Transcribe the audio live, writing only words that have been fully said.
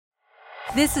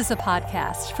This is a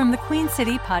podcast from the Queen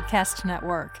City Podcast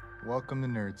Network. Welcome to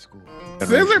Nerd School.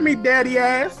 Scissor me, daddy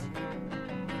ass.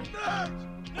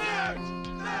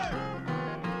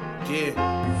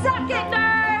 Yeah. Suck it,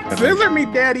 nerds! Scissor me,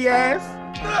 daddy ass.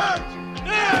 Suck it,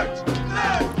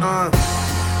 nerds!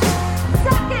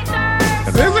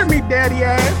 Scissor me, daddy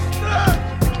ass.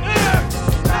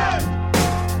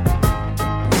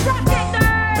 Suck it,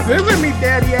 nerds! Scissor me,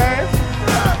 daddy ass.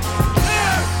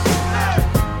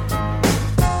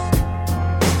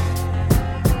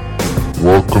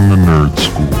 Welcome to Nerd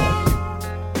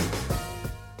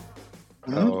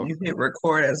School. You hit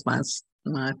record as my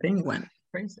thing went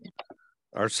crazy.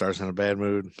 Artstar's in a bad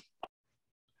mood.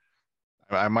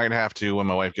 I might have to, when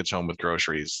my wife gets home with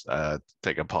groceries,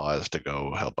 take a pause to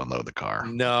go help unload the car.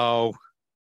 No.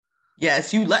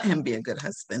 Yes, you let him be a good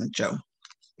husband, Joe.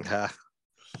 Ah,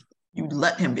 You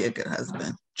let him be a good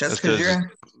husband. Just That's because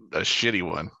you're a shitty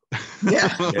one.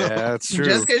 yeah. yeah, that's true.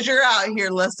 Just because you're out here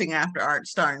lusting after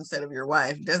Artstar instead of your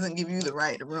wife doesn't give you the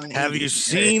right to ruin it. Have you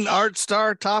seen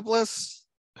Artstar topless?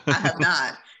 I have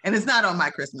not. And it's not on my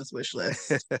Christmas wish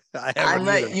list. I I haven't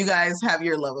let either. you guys have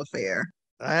your love affair.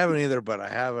 I haven't either, but I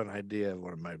have an idea of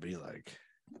what it might be like.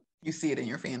 You see it in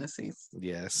your fantasies,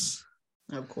 Yes.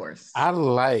 of course. I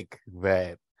like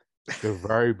that the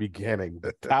very beginning,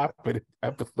 the top of the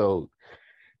episode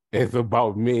is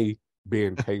about me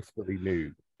being tastefully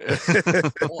nude.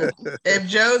 If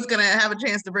Joe's gonna have a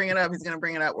chance to bring it up, he's gonna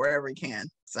bring it up wherever he can.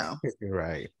 So,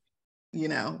 Right. you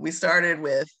know, we started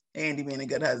with Andy being a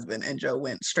good husband, and Joe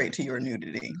went straight to your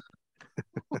nudity.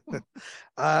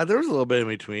 There was a little bit in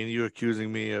between. You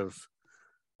accusing me of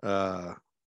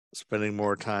spending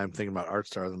more time thinking about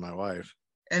Artstar than my wife.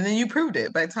 And then you proved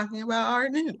it by talking about our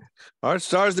nude.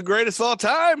 Artstar is the greatest of all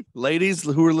time. Ladies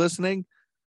who are listening,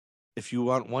 if you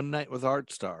want one night with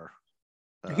Artstar,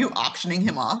 Are you auctioning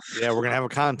him off? yeah, we're gonna have a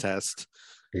contest.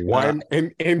 One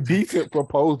indecent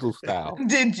proposal style.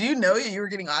 Did you know you were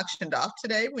getting auctioned off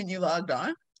today when you logged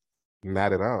on?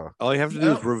 Not at all. All you have to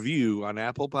do is No. review on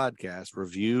Apple Podcasts,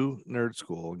 review Nerd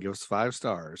School, and give us 5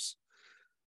 stars,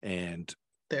 and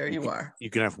There you are. you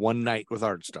can have one night with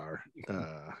Artstar.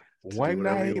 One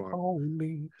whatever you night want.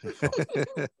 only.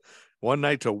 One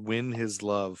night to win his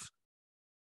love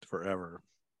forever.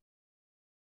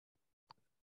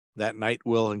 That night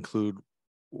will include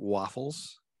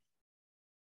waffles,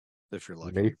 if you're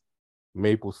lucky.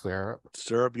 Maple syrup.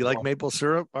 Syrup. You like maple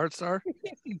syrup, Artstar?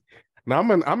 Now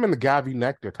I'm in the Gavi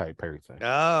Nectar type person.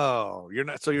 Oh, you're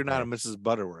not. So you're not a Mrs.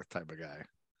 Butterworth type of guy.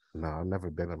 No, I've never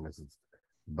been a Mrs.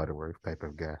 Butterworth type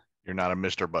of guy. You're not a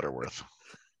Mr. Butterworth.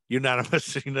 You're not a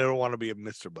Mr. You never want to be a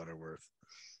Mr. Butterworth.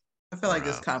 I feel like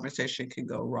this conversation could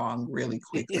go wrong really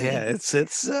quickly. Yeah, it's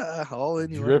all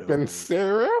in your Dripping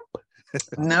syrup.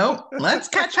 Nope. Let's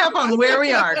catch up on where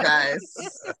we are, guys.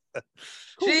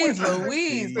 Jeez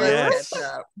Louise, let's Yes. catch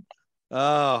up.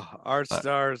 Oh,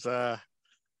 Artstar's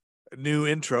new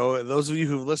intro. Those of you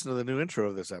who've listened to the new intro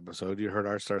of this episode, you heard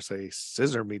Artstar say,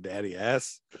 "Scissor me, daddy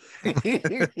ass."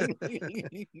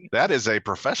 That is a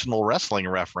professional wrestling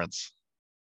reference.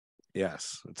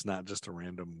 Yes, it's not just a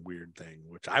random weird thing,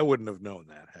 which I wouldn't have known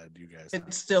that had you guys.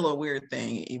 It's still a weird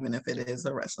thing, even if it is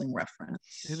a wrestling reference.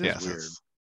 It is Yes, weird.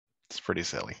 it's pretty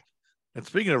silly. And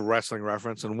speaking of wrestling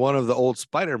reference, in one of the old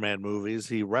Spider-Man movies,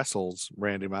 he wrestles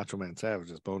Randy Macho Man Savage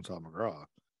as Bonesaw McGraw.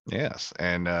 Yes,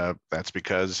 and that's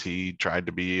because he tried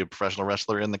to be a professional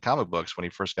wrestler in the comic books when he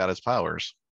first got his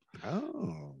powers.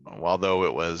 Oh, Although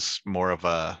it was more of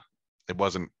it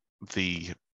wasn't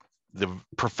the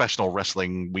professional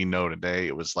wrestling we know today.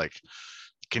 It was like,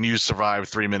 can you survive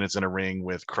 3 minutes in a ring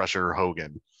with Crusher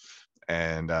Hogan?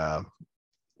 And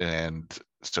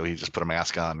so he just put a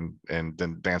mask on and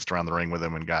then danced around the ring with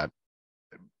him and got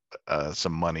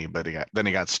some money. But he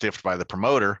got stiffed by the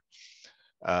promoter,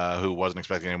 who wasn't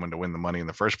expecting anyone to win the money in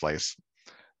the first place.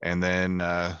 And then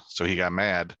so he got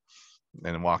mad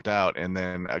and walked out. And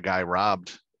then a guy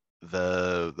robbed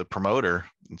the promoter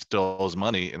and stole his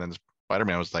money. And then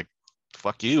Spider-Man was like,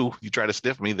 "Fuck you! You try to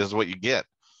stiff me, this is what you get.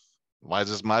 Why is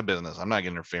this my business? I'm not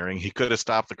interfering." He could have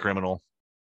stopped the criminal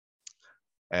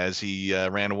as he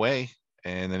ran away,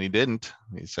 and then he didn't.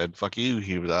 He said, "Fuck you."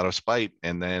 He was out of spite,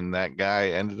 and then that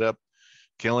guy ended up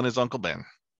killing his Uncle Ben.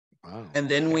 wow! And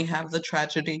then we have the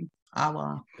tragedy, a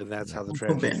la And that's how the Uncle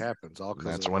tragedy Ben. happens. All 'cause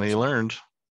That's of when he wrestling. learned,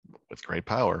 with great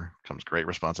power comes great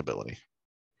responsibility.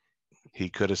 He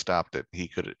could have stopped it.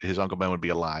 His Uncle Ben would be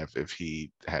alive if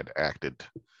he had acted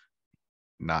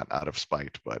not out of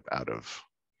spite, but out of,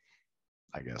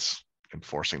 I guess,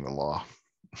 enforcing the law.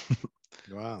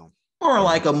 Wow. or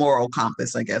like a moral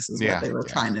compass, I guess is Yeah, what they were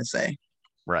yeah. trying to say.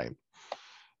 Right.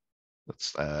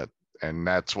 That's and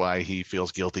that's why he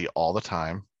feels guilty all the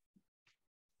time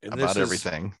And about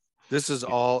everything. This is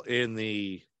all in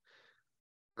the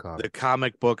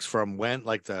comic books from when,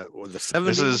 like the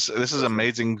 70s. This is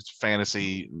Amazing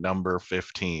Fantasy number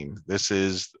 15. This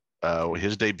is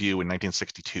his debut in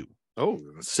 1962. Oh,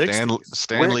 the 60s.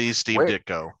 Stan Lee, Steve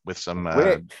Ditko with some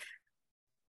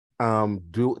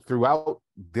throughout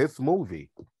this movie,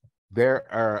 there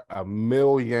are a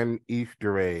million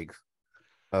Easter eggs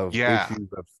of issues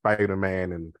of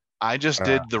Spider-Man, and I just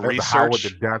did the research. Howard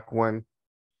the Duck one.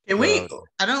 Can we?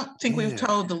 I don't think we've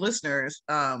told the listeners.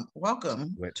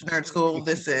 Welcome to Nerd School.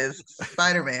 This is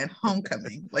Spider-Man: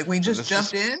 Homecoming. Like we just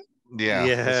jumped in.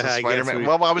 Yeah, Spider-Man.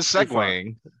 Well, I was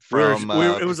segueing from.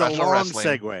 It was a long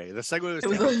segue. The segue was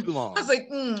too long. I was like,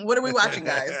 what are we watching,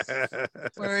 guys?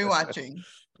 What are we watching?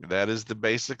 That is the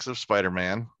basics of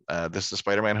Spider-Man. This is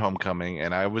Spider-Man: Homecoming,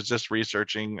 and I was just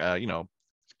researching.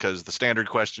 Because the standard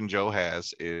question Joe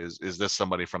has is this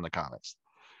somebody from the comics?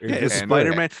 Yeah,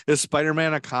 is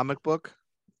Spider-Man a comic book?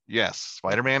 Yes,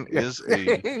 Spider-Man is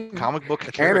a comic book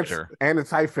character, and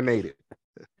it's hyphenated.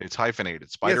 It's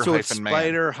hyphenated.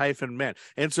 Spider-Man.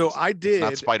 And so I did.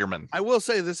 Not Spider-Man. I will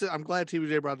say this. I'm glad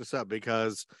TBJ brought this up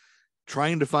because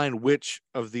trying to find which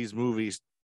of these movies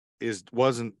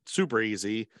wasn't super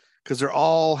easy because they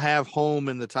all have home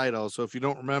in the title. So if you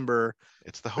don't remember,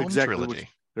 it's the home trilogy.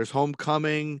 There's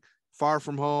Homecoming, Far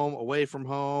From Home, Away From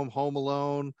Home, Home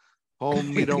Alone,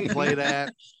 Home We Don't Play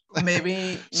That.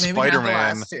 Maybe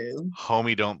Spider-Man,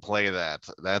 Homie Don't Play That.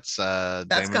 That's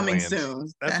Damon coming Wayans. soon.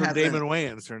 That's when Damon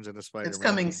Wayans turns into Spider-Man. It's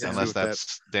coming soon. Unless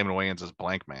that's Damon Wayans as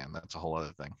Blank Man. That's a whole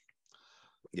other thing.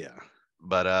 Yeah.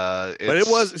 But it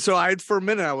was so for a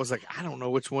minute I was like, I don't know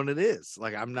which one it is.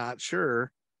 Like I'm not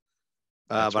sure.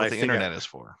 That's what the internet is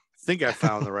for. I think I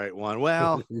found the right one.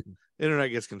 Well, internet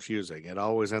gets confusing. It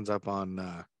always ends up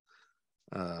on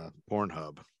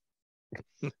Pornhub.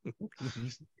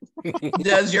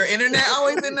 Does your internet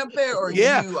always end up there, or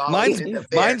you always end up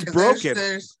there? Mine's broken.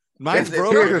 Mine's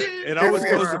broken. It always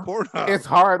goes to Pornhub. It's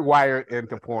hardwired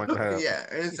into Pornhub.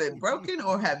 Yeah, is it broken,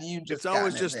 or have you just? It's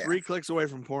always just 3 clicks away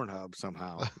from Pornhub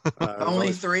somehow.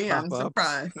 Only 3. I'm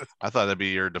surprised. I thought that'd be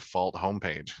your default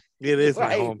homepage. It is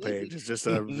my homepage. It's just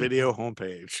a video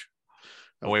homepage.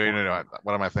 Oh, wait, no.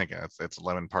 What am I thinking? It's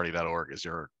lemonparty.org is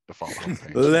your default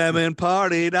homepage.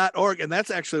 Lemonparty.org. And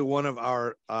that's actually one of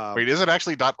our... Wait, is it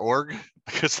actually .org?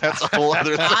 Because that's a whole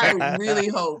other thing. I really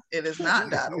hope it is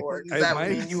not .org. That would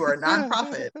mean you are a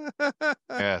nonprofit.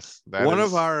 Yes.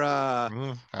 Of our... I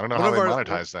don't know how they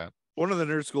monetize that. One of the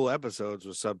Nerd School episodes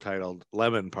was subtitled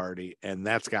Lemon Party, and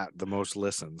that's got the most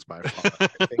listens by far.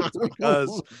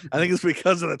 I think it's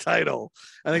because of the title.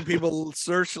 I think people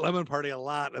search Lemon Party a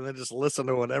lot and then just listen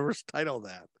to whatever's titled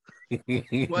that.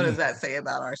 What does that say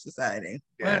about our society?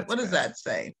 Yeah, what does that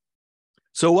say?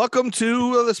 So welcome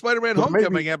to the Spider-Man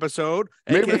Homecoming episode,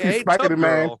 maybe aka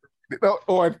Spider-Man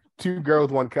or 2 Girls,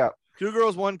 1 Cup. 2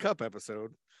 Girls, 1 Cup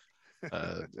episode.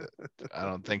 I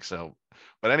don't think so.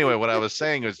 But anyway, what I was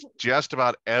saying is just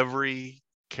about every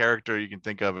character you can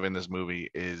think of in this movie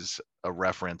is a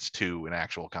reference to an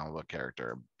actual comic book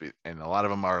character, and a lot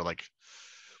of them are like.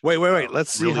 Wait.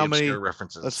 Let's see really how many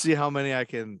references. Let's see how many I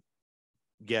can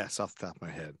guess off the top of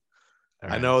my head.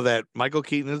 Right. I know that Michael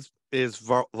Keaton is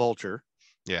Vulture.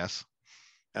 Yes.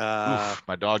 Oof,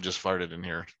 my dog just farted in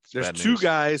here. There's 2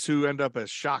 guys who end up as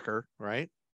Shocker, right?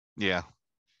 Yeah.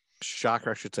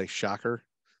 Shocker, I should say Shocker.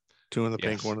 2 in the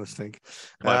pink, 1 in the stink.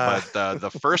 But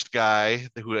the first guy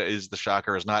who is the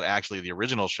Shocker is not actually the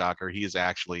original Shocker. He is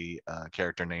actually a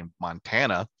character named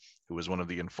Montana, who was one of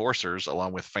the enforcers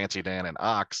along with Fancy Dan and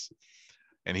Ox.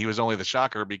 And he was only the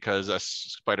Shocker because a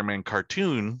Spider-Man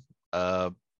cartoon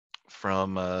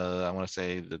from, I want to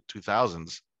say, the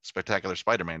 2000s, Spectacular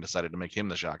Spider-Man, decided to make him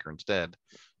the Shocker instead.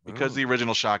 Because the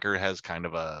original Shocker has kind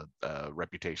of a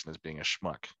reputation as being a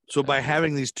schmuck. So by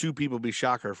having these 2 people be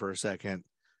Shocker for a second,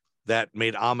 that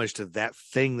made homage to that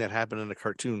thing that happened in the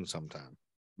cartoon sometime.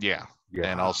 Yeah.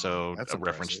 And also that's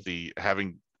reference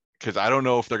because I don't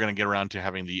know if they're going to get around to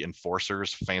having the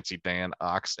enforcers, Fancy Dan,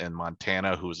 Ox, and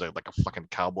Montana, who's like a fucking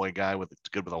cowboy guy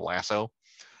good with a lasso.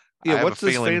 Yeah, what's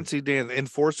this Fancy Dan? The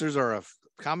enforcers are a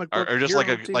comic book, or just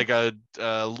like a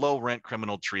low rent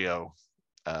criminal trio.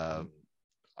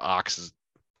 Ox is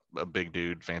a big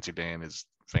dude. Fancy Dan is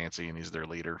fancy, and he's their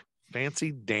leader.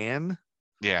 Fancy Dan.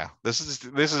 Yeah, this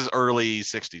is early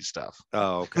 60s stuff.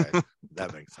 Oh, okay.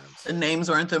 That makes sense. The names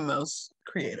weren't the most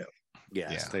creative.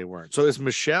 Yes, they weren't. So is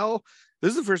Michelle, this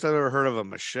is the first I've ever heard of a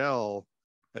Michelle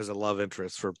as a love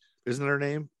interest for, isn't her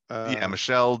name? Yeah,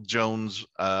 Michelle Jones.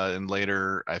 And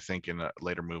later, I think in a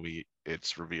later movie,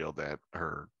 it's revealed that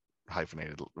her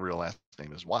hyphenated real last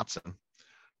name is Watson.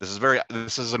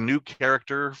 This is a new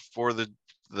character for the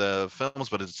films,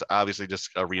 but it's obviously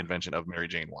just a reinvention of Mary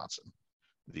Jane Watson,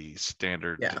 the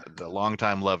standard, the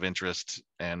longtime love interest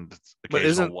and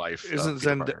occasional wife. Isn't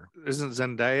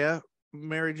Zendaya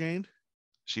Mary Jane?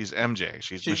 She's MJ.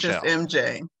 She's Michelle. Just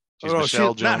MJ. She's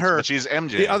Michelle Jones, not her. But she's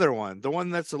MJ. The other one, the one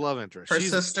that's the love interest. Her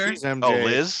sister. She's MJ. Oh,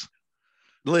 Liz.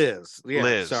 Yeah,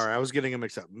 Liz. Sorry, I was getting them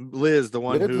mixed up. Liz, the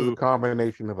one Liz who is a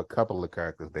combination of a couple of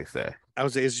characters. They say. I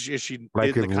was. Is she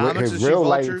like in the comics? His real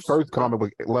life first comic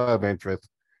book love interest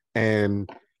and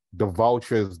the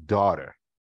Vulture's daughter.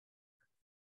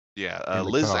 Yeah,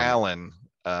 Liz Allen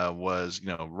was,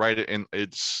 right in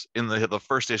the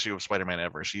first issue of Spider-Man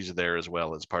ever. She's there as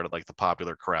well as part of like the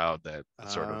popular crowd that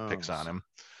sort of picks on him.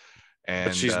 And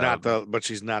but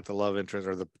she's not the love interest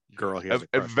or the girl he has.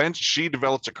 She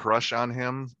develops a crush on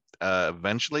him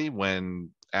eventually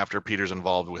after Peter's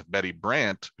involved with Betty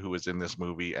Brant, who was in this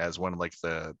movie as one of like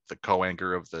the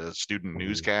co-anchor of the student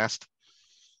newscast.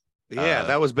 Yeah,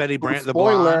 that was Betty Brant. The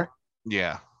spoiler. blonde.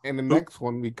 Yeah, and the next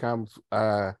one becomes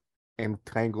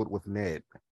entangled with Ned.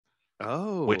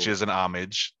 Oh, which is an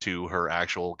homage to her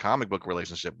actual comic book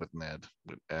relationship with Ned,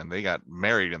 and they got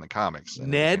married in the comics.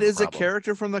 Ned is a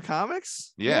character from the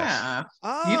comics. Yes. Yeah.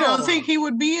 Oh. You don't think he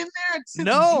would be in there?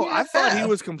 No, I thought he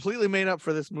was completely made up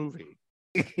for this movie.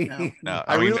 No,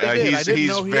 I really did. I didn't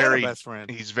know he had a best friend.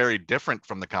 He's very different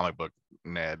from the comic book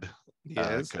Ned.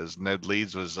 Yes, because Ned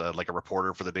Leeds was like a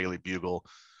reporter for the Daily Bugle.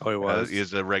 Oh, he was.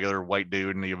 He's a regular white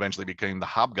dude, and he eventually became the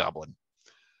Hobgoblin.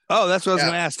 Oh, that's what I was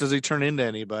going to ask. Does he turn into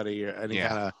anybody or any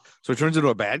kind of? So he turns into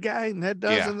a bad guy. Ned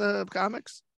does in the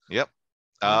comics. Yep.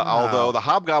 Although the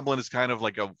Hobgoblin is kind of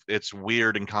like it's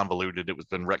weird and convoluted. It was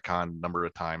been retconned a number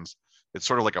of times. It's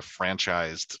sort of like a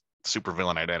franchised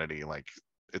supervillain identity. Like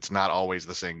it's not always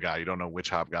the same guy. You don't know which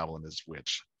Hobgoblin is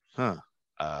which. Huh.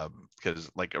 Because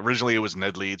like originally it was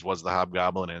Ned Leeds was the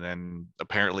Hobgoblin, and then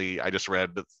apparently I just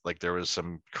read that like there was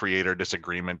some creator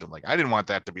disagreement, and like I didn't want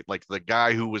that to be like the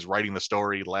guy who was writing the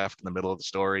story left in the middle of the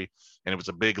story, and it was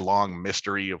a big long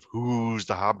mystery of who's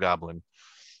the Hobgoblin,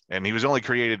 and he was only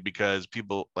created because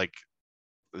people like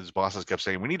his bosses kept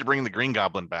saying we need to bring the Green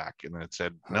Goblin back, and then it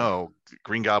said no,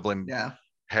 Green Goblin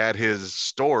had his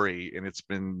story and it's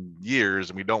been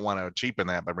years and we don't want to cheapen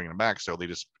that by bringing him back, so they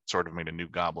just sort of made a new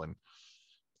Goblin.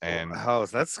 And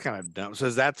that's kind of dumb. So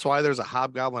that's why there's a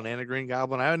Hobgoblin and a Green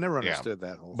Goblin. I never understood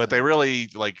that whole but thing. They really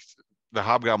like the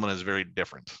Hobgoblin is very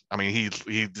different. I mean, he's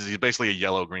basically a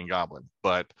yellow Green Goblin,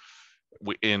 but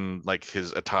in like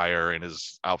his attire and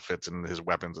his outfits and his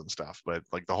weapons and stuff. But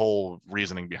like the whole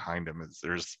reasoning behind him is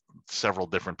there's several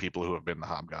different people who have been the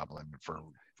Hobgoblin for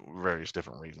various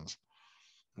different reasons.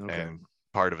 Okay. And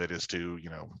part of it is to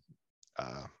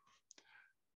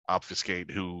obfuscate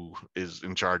who is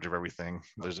in charge of everything.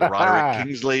 There's Roderick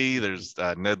Kingsley, there's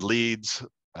Ned Leeds,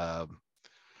 who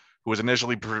was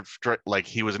initially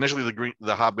he was initially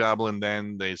the Hobgoblin,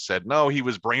 then they said no, he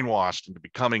was brainwashed into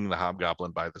becoming the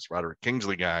Hobgoblin by this Roderick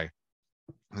Kingsley guy,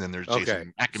 and then there's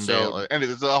Jason Ackendale, and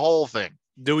it's the whole thing.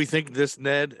 Do we think this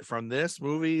Ned from this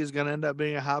movie is going to end up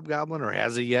being a Hobgoblin, or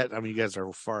has he yet? I mean, you guys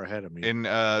are far ahead of me. In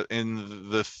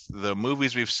the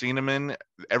movies we've seen him in,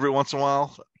 every once in a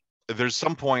while there's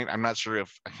some point, I'm not sure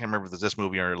if I can't remember if it's this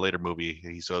movie or a later movie,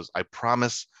 he says, I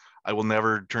promise I will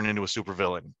never turn into a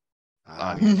supervillain.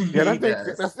 I think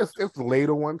that's just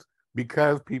later ones,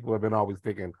 because people have been always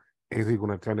thinking, is he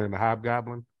going to turn into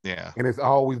Hobgoblin? Yeah. And it's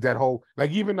always that whole,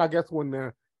 like, even I guess when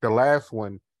the last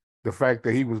one, the fact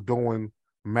that he was doing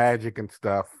magic and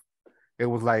stuff, it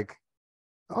was like,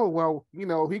 oh, well,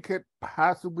 he could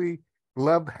possibly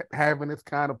love having this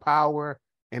kind of power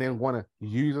and then want to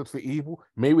use it for evil.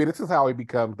 Maybe this is how he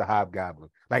becomes the Hobgoblin.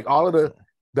 Like all of the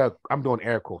I'm doing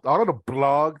air quotes, all of the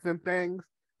blogs and things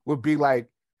would be like,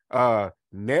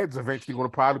 Ned's eventually going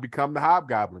to probably become the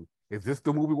Hobgoblin. Is this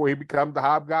the movie where he becomes the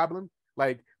Hobgoblin?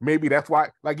 Like maybe that's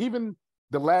why, like even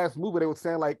the last movie, they were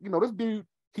saying like, this dude,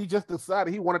 he just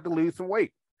decided he wanted to lose some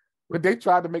weight. But they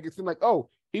tried to make it seem like, oh,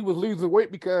 he was losing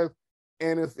weight because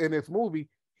in this movie,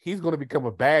 he's going to become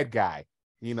a bad guy.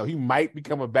 He might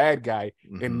become a bad guy,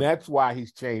 and that's why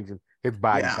he's changing his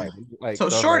body type. Like, so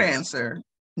short answer,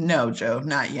 no, Joe,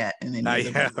 not yet. And then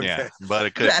yeah, but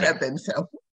it could happen. So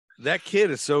that kid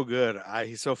is so good.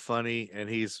 He's so funny, and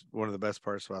he's one of the best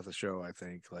parts about the show, I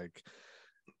think. Like,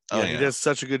 he does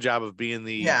such a good job of being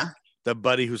the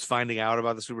buddy who's finding out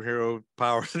about the superhero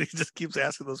powers, and he just keeps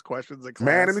asking those questions.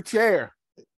 Man in the chair.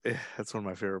 Yeah, that's one of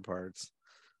my favorite parts.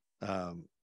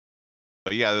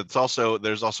 But yeah,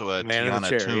 there's also a Man Tiana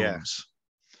chair, Toombs.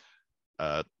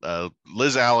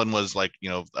 Liz Allen was like,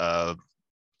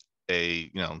 a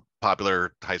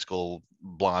popular high school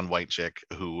blonde white chick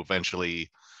who eventually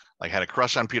like had a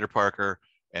crush on Peter Parker,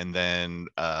 and then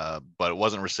but it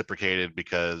wasn't reciprocated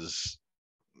because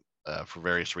for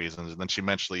various reasons. And then she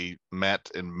eventually met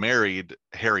and married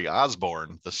Harry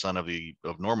Osborn, the son of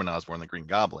Norman Osborn, the Green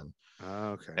Goblin.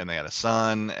 Okay. And they had a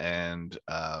son, and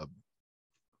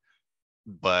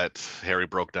but Harry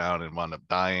broke down and wound up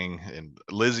dying. And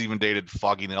Liz even dated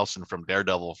Foggy Nelson from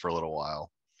Daredevil for a little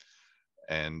while,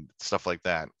 and stuff like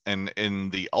that. And in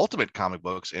the Ultimate comic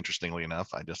books, interestingly enough,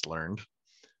 I just learned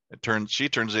she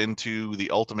turns into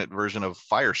the Ultimate version of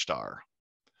Firestar.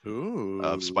 Ooh.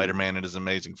 Of Spider-Man and his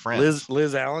amazing friends.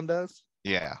 Liz Allen does?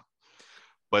 Yeah.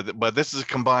 But this is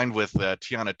combined with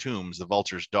Tiana Toombs, the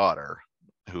Vulture's daughter,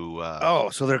 who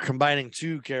so they're combining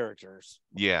two characters.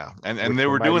 Yeah. And they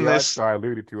were doing this I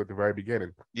alluded to at the very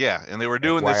beginning. Yeah, and they were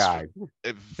doing FYI.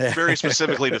 this very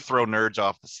specifically to throw nerds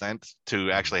off the scent,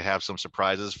 to actually have some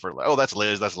surprises for that's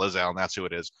Liz Allen, that's who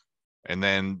it is. And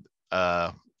then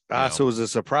so it was a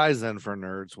surprise then for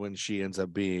nerds when she ends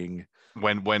up being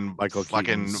when Michael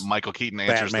Keaton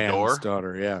answers Batman's the door.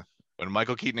 Daughter, yeah. When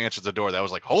Michael Keaton answers the door, that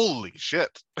was like, holy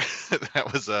shit.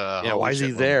 That was why is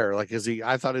he there? Like,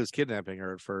 I thought he was kidnapping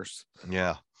her at first.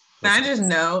 Yeah. Can I just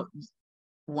note,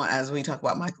 as we talk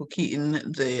about Michael Keaton,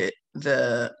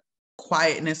 the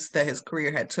quietness that his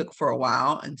career had took for a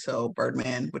while until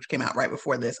Birdman, which came out right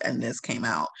before this, and this came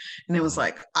out, and it was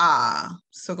like,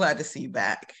 so glad to see you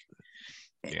back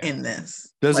in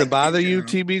this. Does it bother you,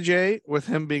 TBJ, with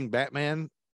him being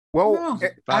Batman? Well, no,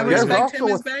 I respect him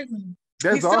as Batman.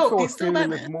 There's also a scene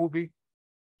in this movie,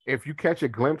 if you catch a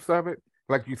glimpse of it,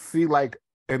 like you see like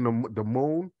in the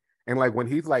moon, and like when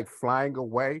he's like flying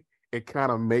away, it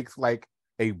kind of makes like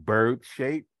a bird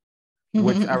shape,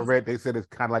 which I read they said is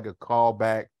kind of like a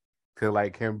callback to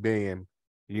like him being,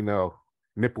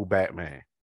 Nipple Batman.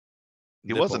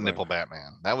 He wasn't Nipple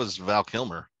Batman. That was Val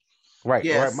Kilmer. Right,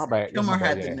 yes. Right, my bad. Kilmer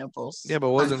had the nipples. Yeah, but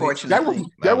wasn't unfortunately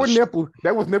that was nipples?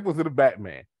 That was nipples in the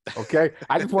Batman. Okay,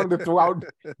 I just wanted to throw out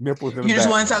nipples. In you just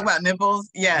want to talk about nipples?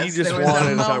 Yes, he just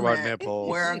wanted to talk about nipples.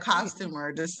 Where a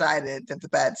costumer decided that the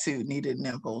bat suit needed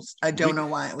nipples. I don't know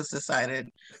why it was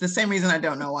decided. The same reason I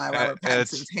don't know why Robert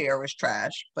Pattinson's hair was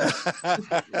trash.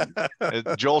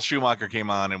 But Joel Schumacher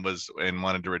came on and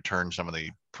wanted to return some of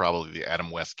probably the Adam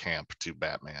West camp to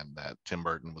Batman that Tim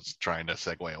Burton was trying to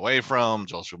segue away from.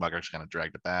 Joel Schumacher just kind of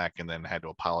dragged it back and then had to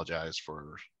apologize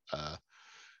for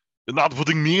not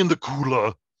putting me in the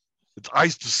cooler. It's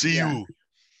ice to see you.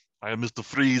 I am Mr.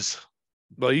 Freeze.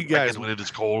 Well, you guys, when it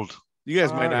is cold. You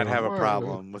guys might not have a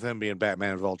problem with him being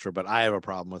Batman and Vulture, but I have a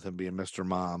problem with him being Mr.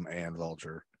 Mom and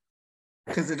Vulture.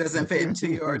 Because it doesn't fit into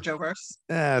your Joe-verse?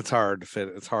 Yeah, it's hard to fit.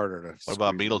 It's harder to. What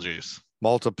about Beetlejuice?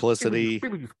 Multiplicity.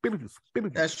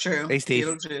 That's true. Hey, Steve.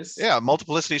 Beetlejuice. Yeah,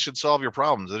 multiplicity should solve your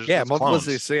problems.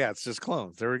 Multiplicity. So it's just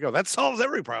clones. There we go. That solves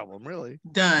every problem, really.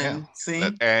 Done. Yeah.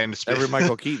 See, and every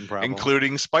Michael Keaton problem,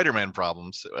 including Spider-Man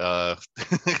problems,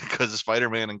 because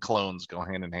Spider-Man and clones go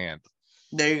hand in hand.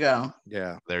 There you go.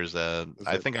 Yeah. There's I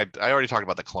think I already talked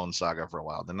about the Clone Saga for a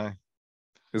while, didn't I?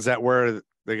 Is that where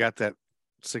they got that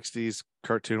 60s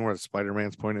cartoon where the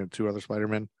Spider-Man's pointing at two other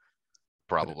Spider-Men?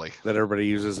 Probably. That everybody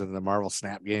uses in the Marvel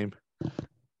Snap game. Yep.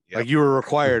 Like you were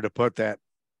required to put that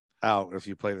out if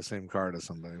you play the same card as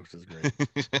somebody, which is great.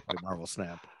 Like Marvel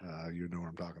Snap. You know what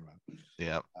I'm talking about.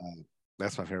 Yeah.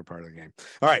 That's my favorite part of the game.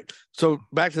 All right. So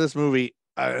back to this movie.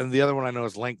 And the other one I know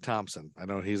is Lank Thompson. I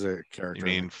know he's a character. You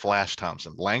mean Flash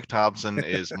Thompson? Lank Thompson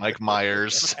is Mike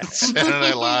Myers. Saturday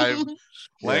Night Live.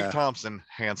 Lank Thompson,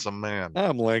 handsome man.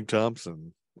 I'm Lank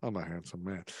Thompson. I'm a handsome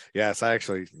man. Yes, I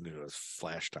actually knew it was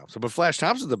Flash Thompson. But Flash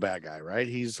Thompson's the bad guy, right?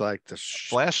 He's like the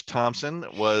Flash Thompson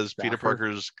was Peter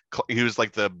Parker's. He was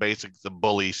like the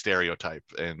bully stereotype,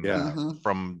 and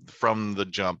from the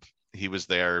jump, he was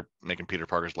there making Peter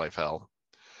Parker's life hell.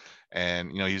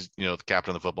 And he's the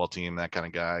captain of the football team, that kind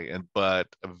of guy. But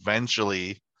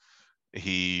eventually,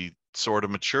 he sort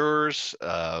of matures.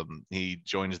 He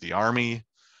joins the army.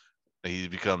 He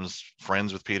becomes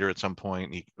friends with Peter at some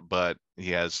point, but he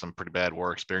has some pretty bad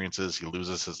war experiences. He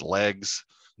loses his legs,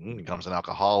 becomes an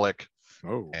alcoholic,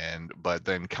 but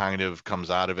then kind of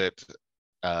comes out of it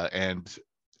and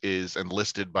is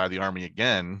enlisted by the army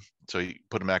again. So he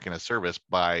put him back in his service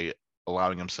by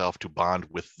allowing himself to bond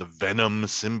with the Venom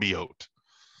symbiote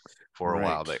for a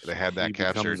while. They had that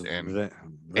captured, and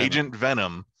Agent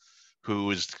Venom,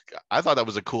 I thought that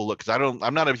was a cool look, because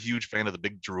I'm not a huge fan of the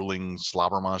big drooling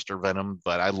slobber monster Venom,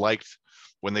 but I liked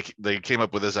when they came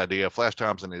up with this idea. Flash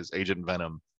Thompson is Agent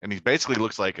Venom, and he basically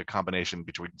looks like a combination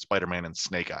between Spider-Man and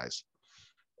Snake Eyes,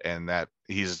 and that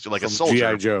he's like a soldier.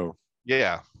 G.I. Joe.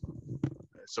 Yeah.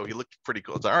 So he looked pretty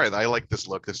cool. All right, I like this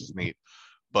look. This is neat.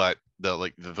 but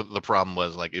the problem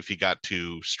was like if he got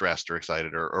too stressed or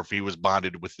excited, or if he was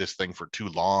bonded with this thing for too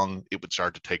long, it would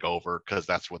start to take over because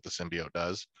that's what the symbiote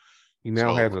does. He now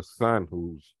So- has a son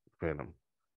who's Venom.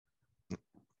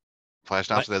 Flash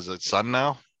Thompson has a son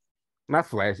now. Not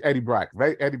Flash, Eddie Brock.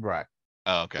 Right? Eddie Brock.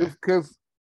 Oh, okay. Because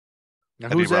Now,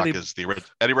 Eddie who's Brock Eddie? is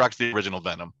Eddie Brock's the original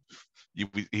Venom.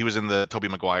 He was in the Tobey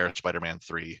Maguire Spider-Man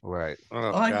 3. right.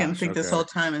 Oh, All I can gosh, think this okay. whole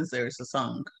time is there's a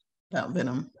song about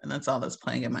Venom, and that's all that's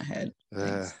playing in my head.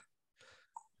 Thanks.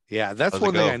 Yeah, that's How's it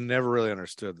one thing go? I never really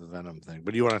understood, the Venom thing.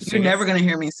 But you want to You're sing? never gonna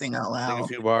hear me sing out Sing a loud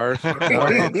few bars. for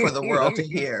the world to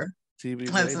hear.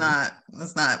 TBJ.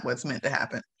 That's not what's meant to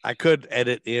happen. I could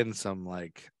edit in some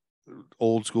like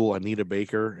old school Anita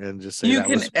Baker and just say You that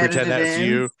can was edit pretend it that's in.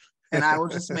 you. And I will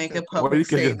just make a Or public you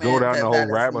can just go statement down the that whole that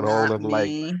is rabbit hole not of like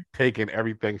me. taking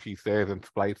everything she says and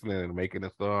splicing it and making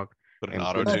a song. Put an And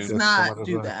auto Let's tune. not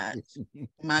do that.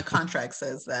 My contract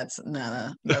says that's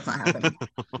not happening.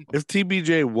 If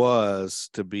TBJ was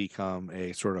to become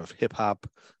a sort of hip hop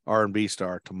R&B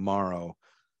star tomorrow,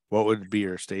 what would be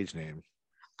your stage name?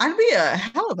 I'd be a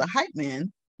hell of a hype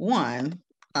man. One,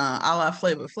 a la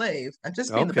Flavor Flav. I'd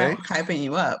just be in the Okay. back hyping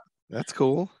you up. That's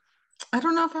cool. I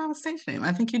don't know if I have a stage name.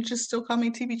 I think you'd just still call me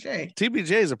TBJ.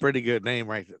 TBJ is a pretty good name,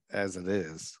 right? As it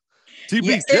is.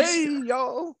 Yeah, TBJ,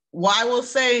 y'all. Well, I will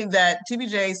say that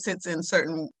TBJ sits in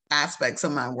certain aspects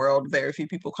of my world. Very few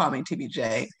people call me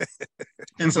TBJ.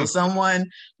 And so someone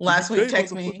last week TBJ,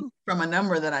 texted me motherfucker. from a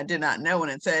number that I did not know,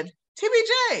 and it said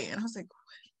TBJ. And I was like,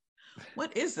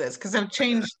 what is this? Because I've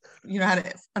changed, I had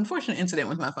an unfortunate incident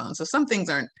with my phone. So some things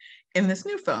aren't in this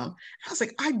new phone. I was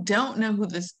like, I don't know who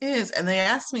this is. And they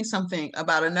asked me something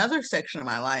about another section of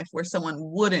my life where someone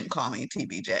wouldn't call me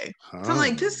TBJ. So I'm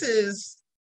like, this is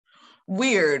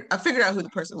weird. I figured out who the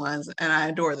person was and I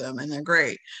adore them and they're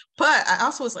great. But I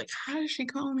also was like, how does she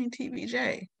call me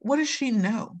TBJ? What does she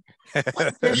know?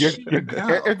 What does she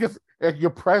know? It just your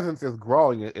presence is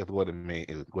growing is what it means.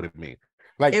 Is what it means.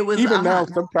 Like It was, even now,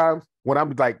 uh-huh. sometimes when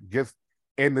I'm like just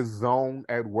in the zone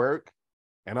at work,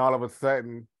 and all of a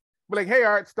sudden, be like, "Hey,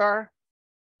 Art Star,"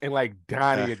 and like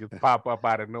Donnie would just pop up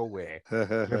out of nowhere.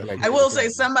 Just like, I will say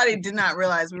somebody did not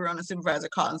realize we were on a supervisor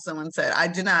call and someone said, I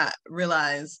did not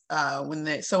realize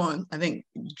someone, I think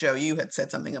Joe, you had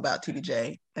said something about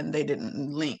TBJ and they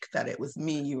didn't link that it was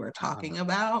me you were talking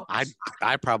about.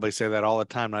 I probably say that all the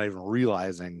time, not even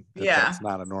realizing that Yeah. that's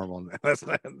not a normal name. That's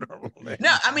not a normal name.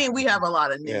 No, I mean, we have a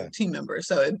lot of new Yeah. team members,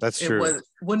 so That's it true.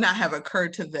 would not have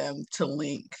occurred to them to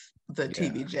link the Yeah.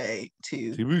 TBJ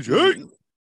to TBJ. me.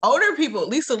 Older people.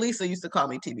 Lisa used to call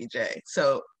me TBJ.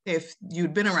 So if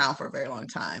you'd been around for a very long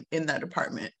time in that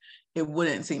department, it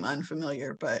wouldn't seem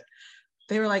unfamiliar. But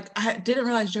they were like, I didn't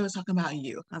realize Joe was talking about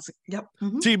you. I was like, yep.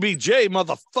 Mhm. TBJ,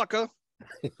 motherfucker.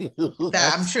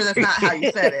 I'm sure that's not how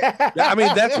you said it. Yeah, I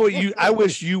mean, that's what I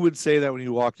wish you would say that when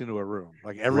you walked into a room.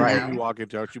 Like every Right. room you walk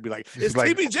into, you'd be like, It's it's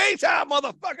like- TBJ time,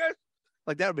 motherfucker.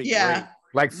 Like that would be Yeah. great.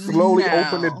 like slowly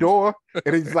open the No. door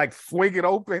and it's like swing it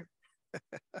open.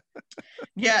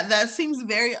 Yeah, that seems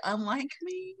very unlike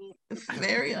me.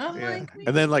 Very unlike me.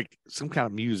 And then like some kind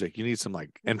of music. You need some like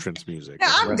entrance music. Yeah,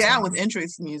 like I'm wrestling down with music.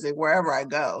 entrance music wherever I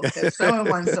go. If someone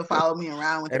wants to follow me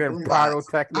around with And a then boombox,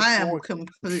 pyrotechnics. I am going.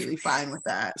 completely fine with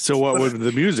that. So what would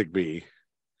the music be?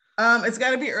 It's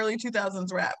got to be early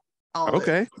 2000s rap. All of it.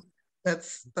 Okay.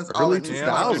 That's all Early it needs to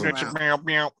 2000s. be around.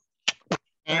 Meow,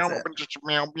 meow. That's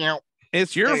Meow, meow.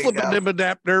 It's your There you flipping go. dip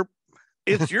dap derp.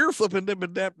 It's your flipping dip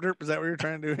dap derp. Is that what you're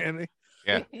trying to do, Andy?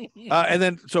 Yeah. And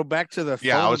then so back to the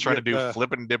Yeah, I phone was trying to bit, do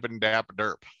flippin' dippin' dap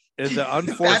derp. is the That's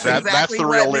unfortunate That's exactly the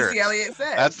what real Missy lyric. Elliott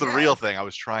said. That's the Yeah. real thing I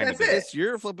was trying That's to do. it. it's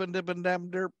your flipping dipping damn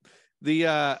derp. The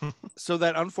so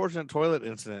that unfortunate toilet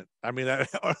incident. I mean, that,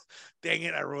 dang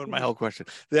it, I ruined my whole question.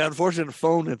 The unfortunate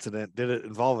phone incident. Did it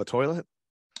involve a toilet?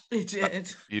 It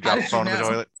did. You How dropped the did phone in the know?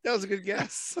 toilet. That was a good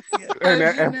guess. How And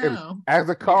did you and- know? As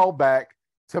a callback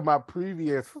to my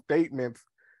previous statements,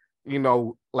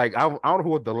 like I don't know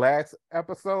what the last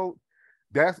episode.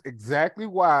 That's exactly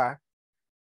why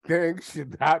things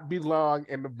should not belong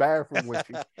in the bathroom with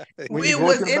you. When you It go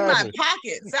was to the in my bathroom.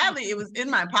 pocket. Sadly, it was in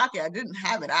my pocket. I didn't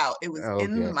have it out. It was Oh, okay.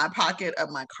 in my pocket of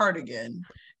my cardigan,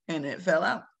 and it fell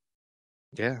out.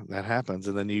 Yeah, that happens,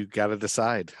 and then you got to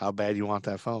decide how bad you want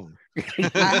that phone.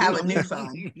 I have a new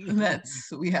phone.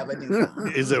 We have a new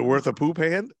phone. Is it worth a poop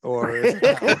hand or? Is it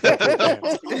not worth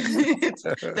a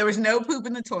poop hand? There was no poop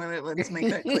in the toilet. Let's make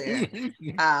that clear.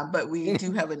 But we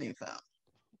do have a new phone.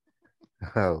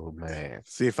 Oh man.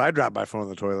 See, if I drop my phone in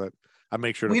the toilet, I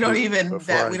make sure to We don't poop even before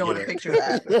that I we don't want get to it. picture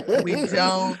that. We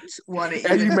don't want to.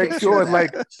 And you make sure it's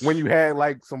like that. when you had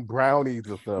like some brownies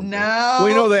or something. No. Well,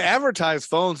 you know, they advertise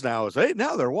phones now as hey,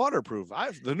 now they're waterproof.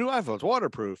 The new iPhone's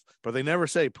waterproof, but they never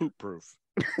say poop proof.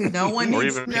 No one Or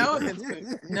needs even to know if pee-proof. it's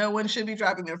poop. No one should be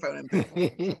dropping their phone in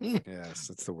poop. Yes,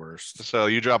 it's the worst. So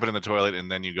you drop it in the toilet and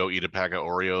then you go eat a pack of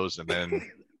Oreos and then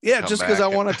Yeah, come just because I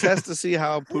back. want to test to see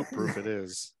how poop proof it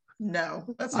is. No,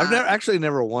 that's I've not.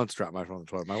 never once dropped my phone in the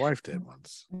toilet. My wife did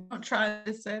once. Don't try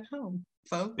this at home,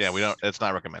 folks. yeah, we don't. It's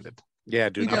not recommended. Yeah,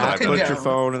 dude, You do don't not put your condone.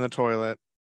 phone in the toilet.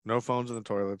 No phones in the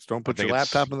toilets. Don't put your think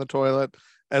it's- laptop in the toilet.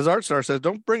 As Art Star says,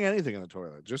 don't bring anything in the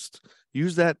toilet. Just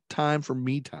use that time for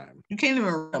me time. You can't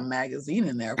even read a magazine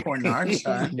in there, according to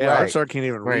Artstar. Yeah, Right. Art Star can't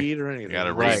even Right. read or anything. You got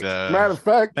to Right. read Matter of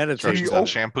fact, Meditation. instructions you on op-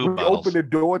 shampoo when you bottles. open the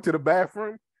door to the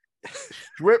bathroom,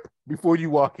 strip before you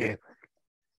walk in.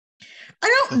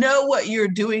 I don't know what you're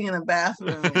doing in a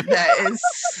bathroom that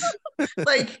is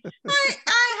like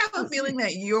I have a feeling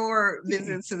that your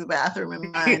visits to the bathroom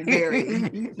and mine vary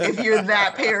if you're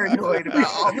that paranoid about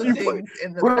all the You things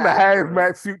in the Put on a bathroom.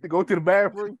 hazmat suit to go to the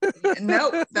bathroom.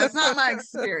 Nope, that's not my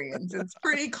experience. It's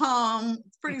pretty calm,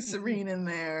 it's pretty serene in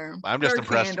there. I'm just Dark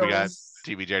impressed we got candles.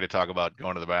 TVJ to talk about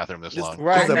going to the bathroom this long.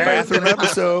 This is the I know. bathroom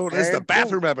episode. This is the And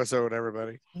bathroom episode,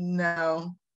 everybody.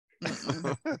 No.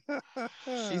 Mm-mm.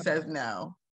 She says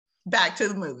no. Back to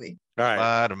the movie. All right.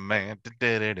 Spider-Man,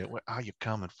 where are you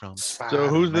coming from? So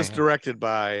who's this Spider-Man? directed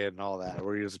by and all that?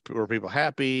 Were people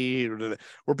happy?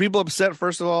 Were people upset,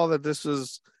 first of all, that this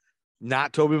was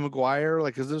not Tobey Maguire?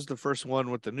 Like, because this is the first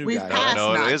one with the new We've guy. passed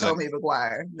No, it not isn't. Tobey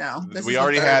Maguire. No, this We is the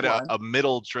already third had one. a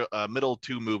middle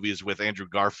two movies with Andrew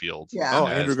Garfield. Yeah. Oh,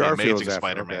 as Andrew the Garfield's Amazing after,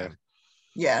 Spider-Man. okay.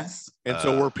 Yes. And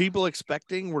so were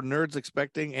nerds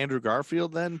expecting Andrew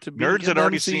Garfield then to be Nerds in had the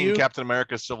already MCU? seen Captain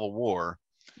America: Civil War,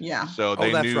 Yeah. so Oh,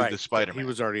 they that's knew right. the Spider-Man. He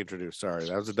was already introduced. Sorry,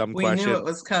 that was a dumb We question. knew it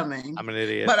was coming. I'm an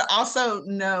idiot. But also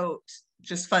note,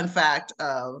 just fun fact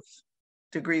of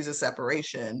degrees of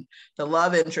separation, the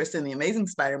love interest in the Amazing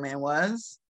Spider-Man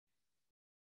was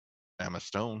Emma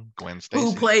Stone, Gwen who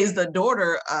Stacy. plays the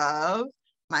daughter of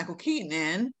Michael Keaton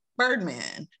in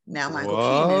Birdman. Now Michael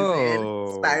Keaton is Whoa.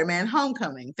 in Spider-Man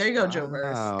Homecoming. There you go, Joe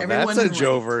Verse. Wow, Everyone that's a who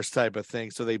Joe went. verse type of thing.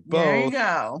 So they There you both.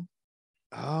 go.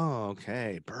 Oh,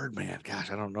 okay. Birdman. Gosh,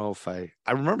 I don't know if I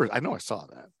remember. I know I saw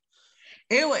that.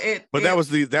 But that was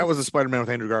the Spider-Man with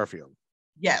Andrew Garfield.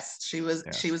 yes, she was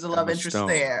Yes, she was a love Emma interest Stone.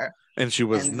 there. And she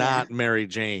was And not then- Mary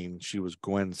Jane. She was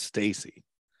Gwen Stacy.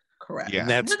 Correct. Yeah. And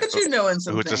that's Look at you knowing Who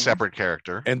something. it's a separate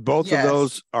character. and both Yes. of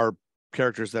those are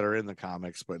characters that are in the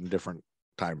comics, but in different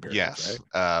time periods. Yes.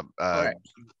 Right? Correct.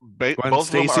 Gwen Both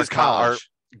of them Stacy's are college.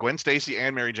 Gwen Stacy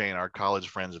and Mary Jane are college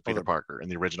friends of Peter they're- Parker in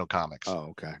the original comics. Oh,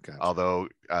 okay. Gotcha. Although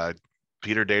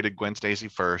Peter dated Gwen Stacy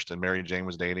first, and Mary Jane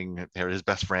was dating his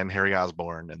best friend Harry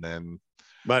Osborn, and then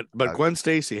But uh, Gwen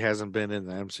Stacy hasn't been in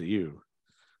the MCU.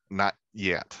 not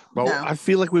yet. But No. I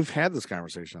feel like we've had this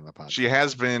conversation on the podcast. She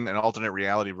has been. An alternate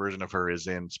reality version of her is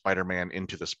in Spider-Man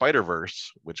Into the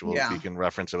Spider-Verse, which we can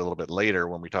reference a little bit later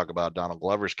when we talk about Donald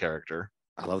Glover's character.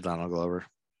 I love Donald Glover.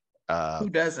 Who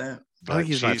doesn't? I think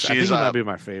he's I think he might be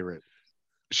my favorite.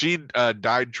 She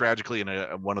died tragically in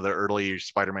one of the early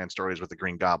Spider-Man stories with the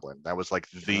Green Goblin. That was like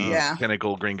the Yeah.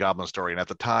 pinnacle Green Goblin story, and at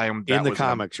the time, that In the was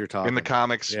comics, you're talking. in the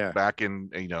comics, Yeah. back in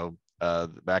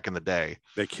back in the day,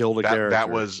 They killed a character. that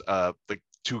was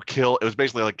to kill. It was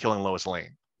basically like killing Lois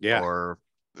Lane, yeah. or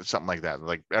something like that.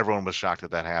 Like everyone was shocked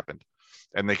that happened,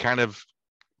 and they kind of,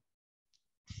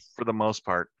 for the most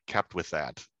part, kept with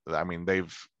that. I mean, They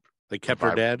kept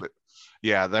her dead.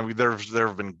 Yeah, I mean, there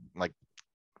have been like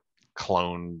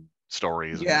clone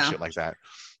stories Yeah. and shit like that,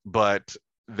 but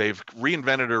they've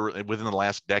reinvented her within the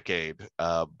last decade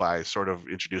by sort of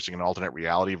introducing an alternate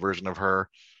reality version of her,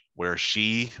 where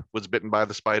she was bitten by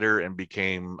the spider and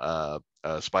became a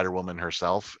Spider-Woman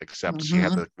herself. Except she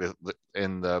had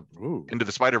in the Ooh. Into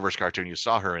the Spider-Verse cartoon, you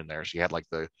saw her in there. She had like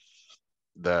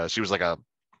she was like a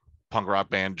punk rock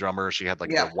band drummer. She had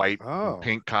like Yeah. the white Oh.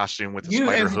 pink costume with the You-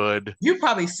 spider and- hood.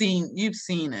 You've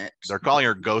seen it. They're calling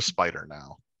her Ghost Spider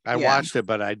now. I Yeah. watched it,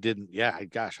 but I didn't. Yeah, I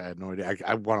had no idea.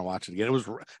 I want to watch it again.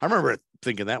 I remember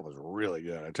thinking that was really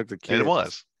good. I took the kids. And it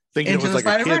was. Thinking Into it was the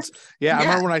like a Spider-Verse? kids. Yeah, I Yeah.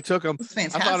 remember when I took them. It's I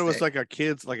fantastic. thought it was like a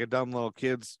kids, like a dumb little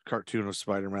kids cartoon of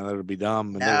Spider-Man that would be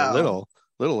dumb, and they No.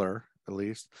 were littler at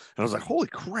least. And I was like, "Holy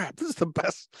crap! This is the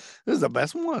best. This is the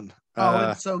best one."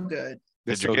 Oh, it's so good.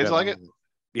 Did it's your so kids good. like it?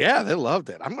 Yeah, they loved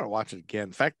it. I'm gonna watch it again.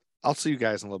 In fact, I'll see you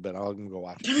guys in a little bit. I'm gonna go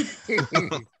watch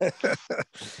it.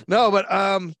 No, but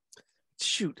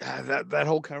shoot, that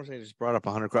whole conversation just brought up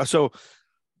 100. So,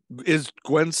 is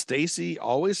Gwen Stacy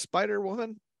always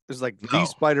Spider-Woman? Is like the No.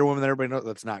 Spider-Woman that everybody knows?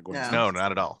 That's not Gwen. No. Stacy. No,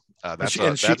 not at all.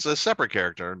 That's a separate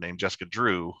character named Jessica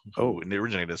Drew, who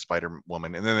originated as Spider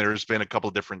Woman, and then there's been a couple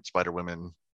of different Spider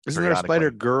Women. Isn't there a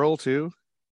Spider Girl too?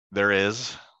 There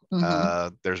is.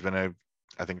 There's been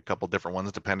I think a couple different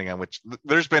ones depending on which.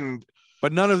 There's been,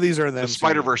 but none of these are in the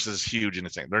Spider Verse is huge and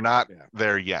insane. They're not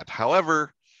there yet.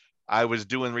 However, I was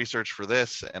doing research for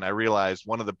this, and I realized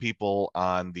one of the people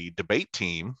on the debate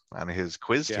team, on his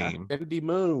quiz team,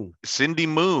 Cindy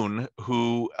Moon,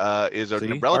 who is a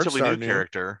relatively new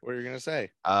character. What are you gonna say?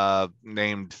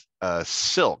 Named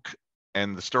Silk,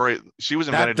 and the story she was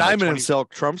invented. Not Diamond and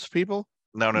Silk, Trump's people.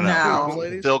 No.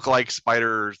 Silk like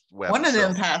spider web. One of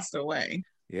them passed away.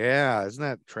 Yeah, isn't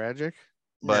that tragic?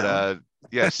 But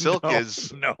Silk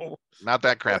is not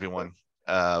that crappy one.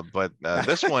 But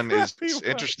this one is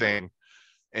interesting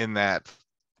in that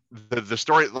the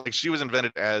story, like, she was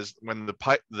invented as when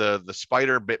the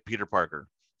spider bit Peter Parker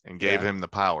and gave him the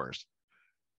powers.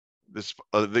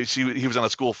 He was on a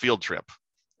school field trip,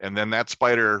 and then that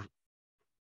spider,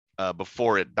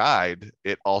 before it died,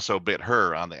 it also bit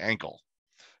her on the ankle.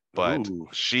 But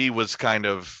she was kind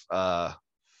of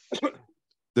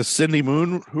the Cindy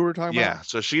Moon who we're talking about. Yeah,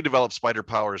 so she developed spider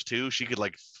powers too. She could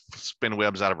like spin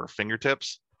webs out of her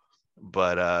fingertips.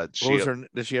 But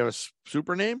did she have a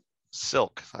super name?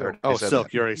 Silk. Silk.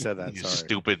 That. You already said that. You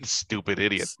stupid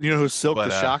idiot. You know who Silk the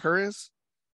Shocker is?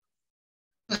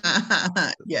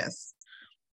 Yes.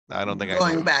 I don't think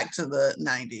going back to the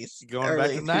 90s. Going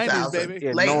back to the 90s,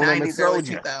 baby. Late 90s, early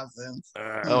 2000s.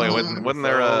 Oh wait, wasn't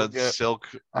there a Silk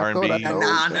R&B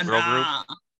girl group?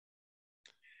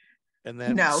 And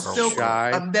then Silk.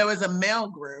 There was a male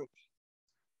group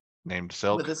named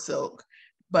Silk with a Silk,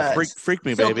 but Freak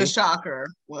Me Silk Baby. the Shocker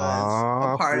was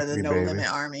a part of the No Limit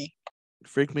Army.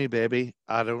 Freak Me Baby.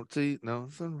 I don't see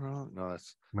nothing wrong. No,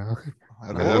 that's no.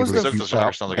 Okay, what was the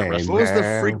Shocker sounds like a wrestler. What was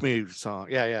the Freak Me song?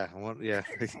 Yeah.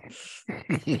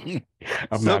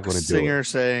 I'm not going to do singer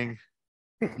saying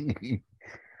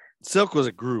Silk was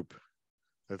a group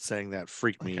that sang that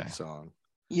Freak Me song.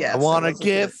 Yes, I want to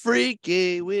get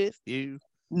freaky with you.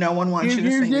 No one wants you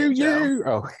to sing it, Joe.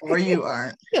 Oh. Or you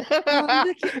aren't.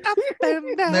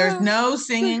 There's no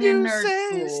singing in nerd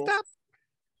school. Stop.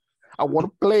 I want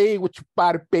to play with your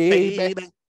body, baby.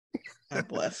 God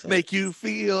bless him. Make you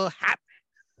feel happy.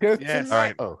 Yes. All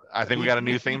right. I think we got a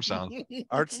new theme song.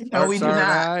 Arts and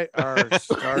I are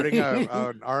starting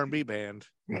an R&B band.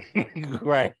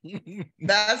 Right.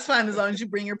 That's fine as long as you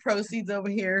bring your proceeds over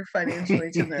here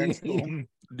financially to nerd school.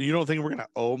 You don't think we're gonna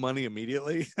owe money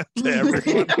immediately to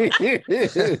everyone?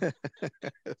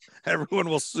 Everyone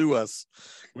will sue us.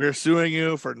 We're suing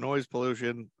you for noise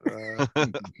pollution.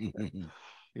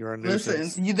 You're a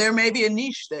nuisance. Listen, there may be a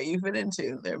niche that you fit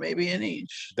into. There may be a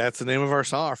niche. That's the name of our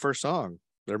song, our first song.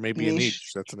 There may be a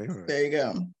niche. That's the name of it. There you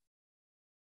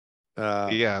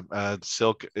go.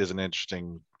 Silk is an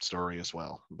interesting story as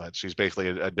well, but she's basically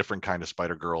a different kind of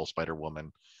Spider Girl, Spider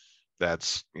Woman.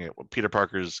 That's Peter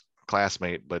Parker's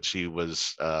classmate, but she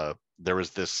was there was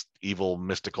this evil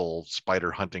mystical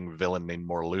spider hunting villain named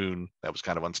Morlun that was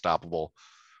kind of unstoppable,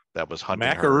 that was hunting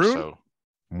her. So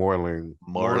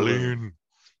Morlun.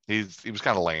 He was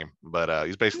kind of lame, but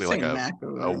he's basically like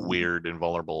a weird,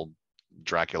 invulnerable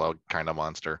Dracula kind of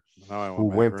monster who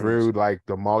went through like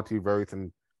the multiverse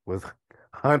and was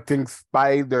hunting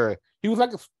spider. He was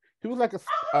like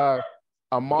a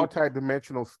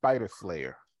multi-dimensional spider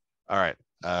slayer. All right.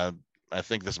 I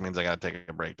think this means I gotta take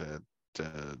a break to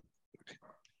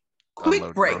quick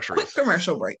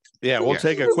commercial break. Yeah, we'll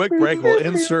take a quick break. We'll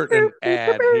insert an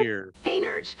ad here. Hey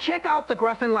nerds, check out the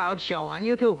Gruff and Loud show on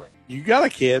YouTube. You got a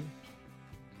kid.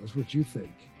 That's what you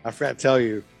think. I forgot to tell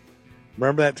you.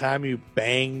 Remember that time you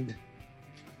banged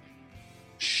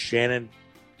Shannon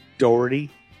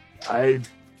Doherty? You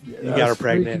got her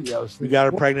pregnant. You got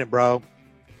her pregnant, bro.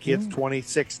 Kid's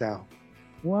 26 now.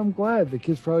 Well, I'm glad. The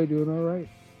kid's probably doing all right.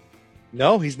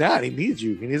 No, he's not. He needs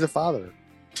you. He needs a father.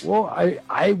 Well,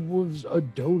 I was a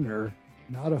donor,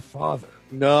 not a father.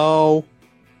 No.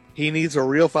 He needs a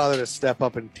real father to step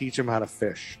up and teach him how to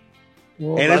fish.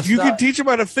 Well, and if you can teach him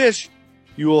how to fish,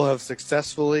 you will have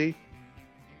successfully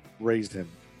raised him.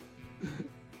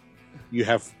 You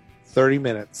have 30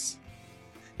 minutes.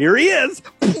 Here he is.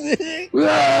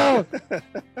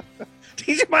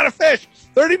 Teach him how to fish.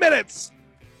 30 minutes.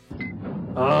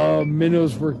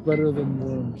 Minnows work better than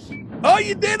worms. Oh,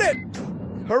 you did it.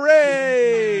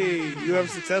 Hooray. You have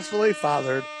successfully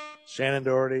fathered Shannon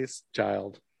Doherty's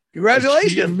child.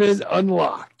 Congratulations. Achievement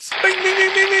unlocked. Bing, bing,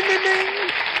 bing, bing, bing, bing, bing.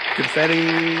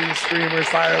 Confetti, streamers,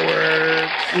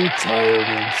 fireworks.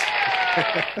 Retirement.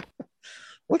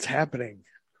 What's happening?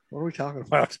 What are we talking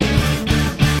about?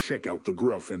 Check out the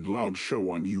Gruff and Loud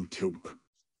show on YouTube.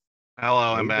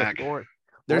 Hello, I'm back.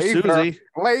 There's Laser. Susie.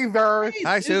 Laser.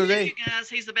 Hi, Susie. You guys,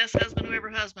 he's the best husband who ever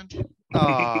husband.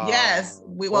 Aw. Yes.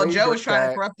 Well, Laser Joe is trying to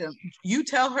cat. corrupt him. You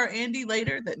tell her, Andy,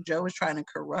 later that Joe is trying to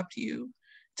corrupt you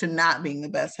to not being the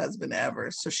best husband ever,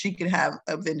 so she can have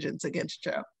a vengeance against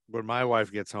Joe. When my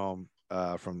wife gets home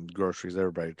from groceries,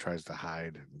 everybody tries to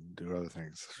hide and do other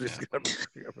things. She's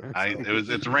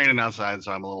It's raining outside,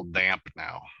 so I'm a little damp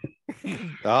now.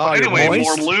 Oh, Anyway, you're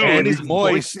more moist. lube. And he's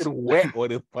moist. and wet on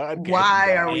his podcast.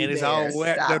 Why are we And it's there? all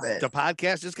wet. Stop The it.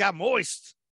 podcast just got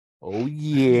moist. Oh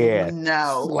yeah.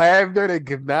 No. Slander the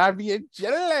Ganavi and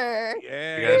jelly.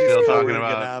 Yeah. You guys still talking Ganavi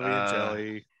about, and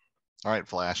jelly. All right,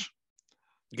 Flash.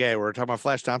 Okay, we're talking about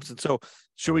Flash Thompson. So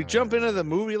should we jump into the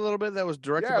movie a little bit that was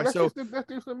directed Yeah, by let's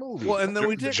do some movies. well, and then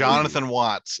we did Jonathan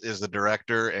Watts is the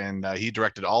director, and he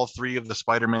directed all 3 of the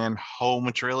Spider-Man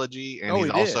Home trilogy, and Oh, he's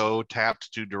he did. also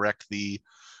tapped to direct the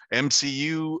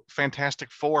MCU Fantastic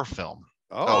Four film.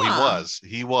 Oh,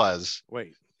 He was,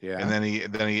 wait, yeah, and then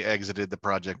he exited the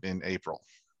project in April.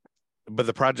 but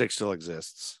the project still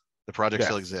exists. The project Yes.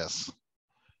 still exists.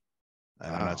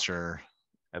 And I'm Wow. not sure.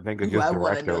 I think it's Ooh, just I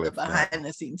want to know the director. behind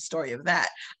the scenes story of that.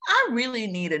 I really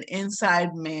need an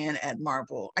inside man at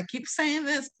Marvel. I keep saying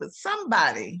this, but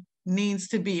somebody needs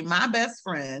to be my best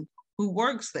friend who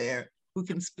works there who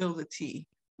can spill the tea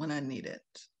when I need it.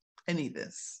 I need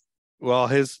this. Well,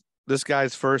 this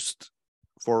guy's first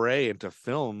foray into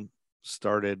film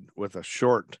started with a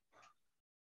short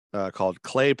called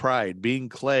Clay Pride, Being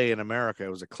Clay in America. It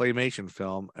was a claymation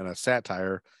film and a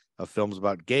satire of films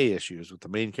about gay issues, with the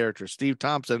main character Steve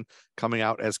Thompson coming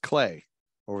out as Clay.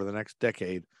 Over the next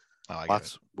decade, Oh, I get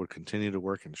Watts would continue to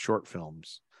work in short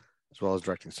films, as well as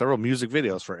directing several music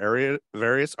videos for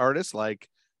various artists like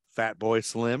Fatboy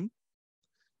Slim,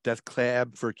 Death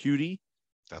Cab for Cutie,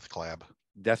 it. Death Clab.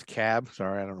 Death Cab.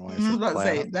 Sorry, I don't know why I I was said about to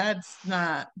say Clab. that's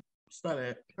not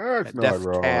it. That's not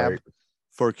Death Cab right.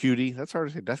 for Cutie. That's hard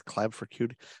to say. Death Cab for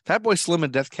Cutie. Fatboy Slim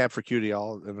and Death Cab for Cutie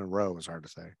all in a row is hard to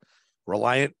say.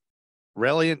 Reliant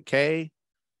K,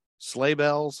 Sleigh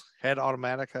Bells, Head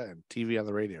Automatica, and TV on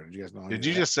the Radio. Did you guys know? any Did of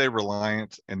you that? just say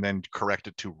Reliant and then correct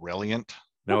it to Reliant?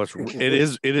 No, it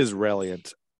is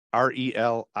Reliant.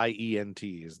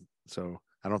 RELIENT. So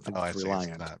I don't think Oh, I it's see.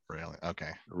 Reliant. It's not Reliant.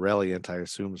 Okay. Reliant, I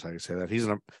assume is how you say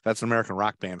that. That's an American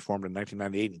rock band formed in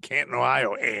 1998 in Canton,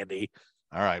 Ohio. Andy.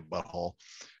 All right, butthole.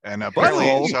 And apparently,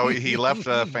 Butthole? so he left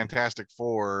Fantastic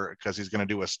Four because he's going to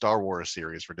do a Star Wars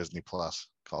series for Disney Plus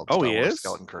called Oh, Star he Wars is?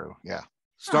 Skeleton Crew. Yeah,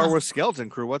 Star Huh. Wars Skeleton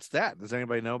Crew. What's that? Does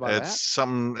anybody know about it's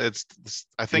some. It's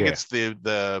I think Yeah. it's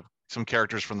the some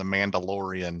characters from the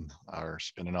Mandalorian are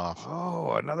spinning that? off.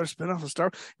 Oh, another spinoff of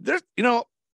Star. There's,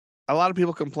 a lot of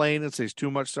people complain and say it's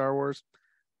too much Star Wars.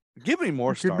 Give me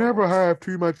more You Star can never Wars. have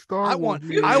too much Star I Wars. want,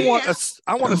 movies.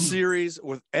 I want a series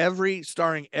with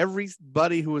starring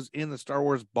everybody who was in the Star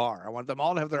Wars bar. I want them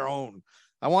all to have their own.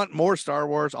 I want more Star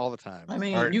Wars all the time. I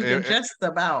mean, All right, you can it- just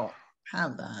about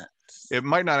have that. It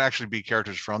might not actually be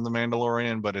characters from the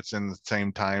Mandalorian, but it's in the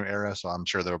same time era, so I'm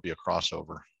sure there'll be a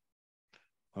crossover.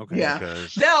 Okay. Yeah.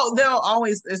 Because They'll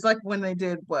always. It's like when they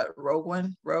did what Rogue.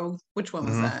 Which one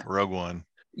was Mhm, that? Rogue One.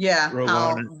 Yeah, Rogue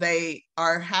how One. they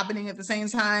are happening at the same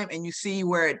time, and you see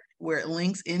where it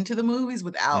links into the movies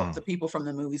without Mm. the people from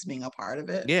the movies being a part of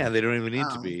it. Yeah, they don't even need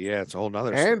to Um, be. Yeah, it's a whole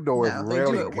nother. Andor is No, they do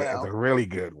really it good. well. It's a really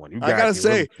good one. You I gotta guys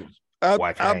say, I'm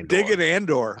watch I'm digging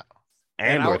Andor.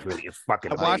 and Andor's I- really is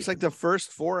fucking. I watched like the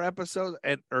first 4 episodes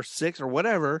or 6 or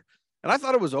whatever, and I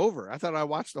thought it was over. I thought I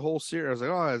watched the whole series. I was like,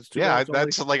 oh, it's too bad Yeah, it's only-"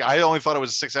 that's like I only thought it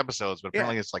was 6 episodes, but Yeah.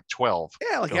 apparently it's like 12.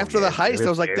 yeah, like Oh, after the yeah, heist, I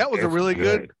was like, that was a it's really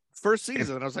good first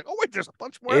season. And I was like, oh wait, there's a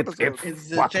bunch more It's- episodes. it's- It's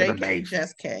the Fucking JK, amazing.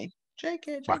 just K.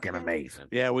 JK, fucking amazing.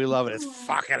 Yeah, we love it. It's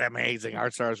fucking amazing.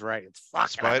 Art Star's right. It's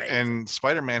fucking amazing. And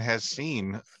Spider-Man has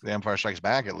seen The Empire Strikes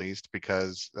Back at least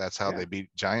because that's how Yeah. they beat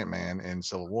Giant Man in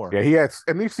Civil War. Yeah, he has,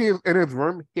 and you see in his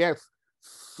room, he has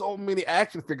so many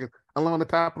action figures along the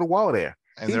top of the wall there.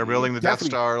 And they're He building the Death definitely-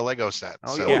 Star Lego set.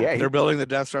 Oh, so yeah, yeah, he- they're building the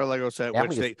Death Star Lego set, which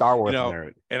Definitely they a Star Wars know,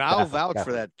 nerd. and I'll Definitely, vouch for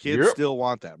definitely. that. Kids Yep. still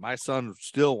want that. My son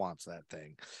still wants that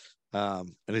thing. And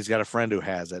he's got a friend who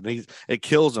has it. And it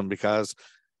kills him because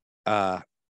I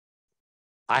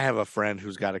have a friend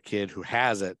who's got a kid who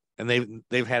has it, and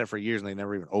they've had it for years and they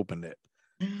never even opened it.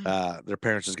 Their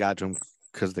parents just got it to him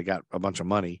because they got a bunch of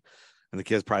money, and the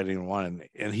kids probably didn't even want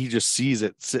it. And he just sees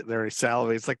it sitting there and he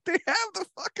salivates like, they have the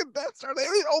fucking Death Star. They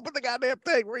haven't even opened the goddamn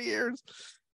thing for years.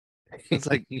 It's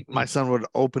like my son would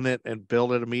open it and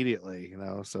build it immediately, you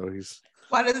know. So he's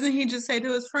Why doesn't he just say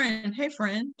to his friend, "Hey,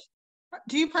 friend,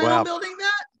 do you plan Well- on building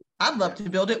that? I'd love to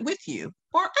build it with you,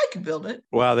 or I could build it."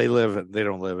 well, they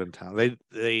don't live in town. They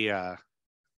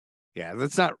yeah,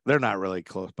 they're not really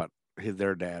close, but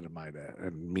their dad and my dad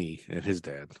and me and his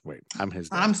dad. Wait, I'm his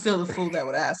dad. I'm still the fool that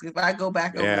would ask if I go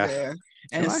back over there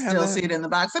and Can I have still that? see it in the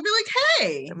box. I'd be like,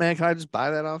 "Hey, Hey, man, can I just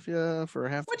buy that off you for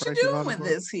half what the you price doing bought it with for?"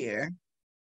 this here?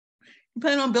 You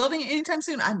planning on building it anytime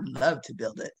soon? I'd love to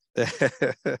build it."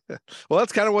 Well,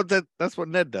 that's kind of that's what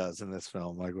Ned does in this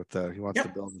film. Like he wants to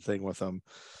Yep. build the thing with them.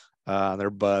 They're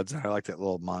buds. I like that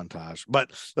little montage.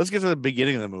 But let's get to the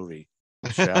beginning of the movie,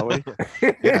 shall we?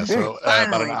 Yeah, so about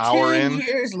an Finally, hour 10 in.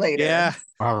 years later. Yeah.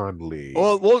 Finally.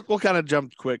 Well, we'll kind of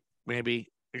jump quick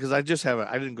maybe because I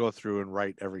didn't go through and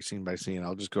write every scene by scene.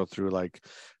 I'll just go through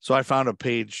so I found a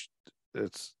page.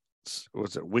 It's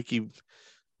what's it?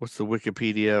 What's the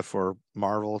Wikipedia for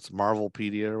Marvel? It's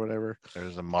Marvelpedia or whatever.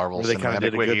 There's a Marvel Where they kinda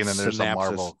did cinematic a wiki, good and then there's a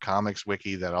synopsis. Marvel comics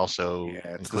wiki that also Yeah, it's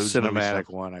the includes movie cinematic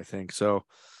stuff. one, I think. So,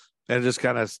 and it just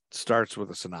kind of starts with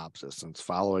a synopsis. And it's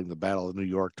following the Battle of New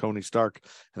York. Tony Stark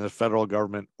and the federal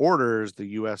government orders the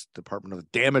U.S. Department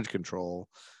of Damage Control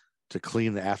to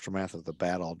clean the aftermath of the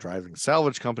battle, driving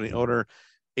salvage company owner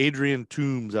Adrian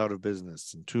Toombs out of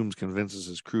business. And Toombs convinces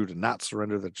his crew to not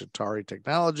surrender the Chitauri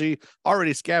technology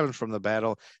already scavenged from the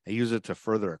battle and use it to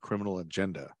further a criminal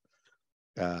agenda.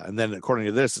 And then, according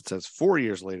to this, it says 4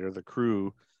 years later, the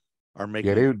crew are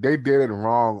making. Yeah, they did it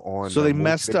wrong on. So the they movie.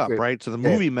 messed up, right? So the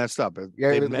movie messed up.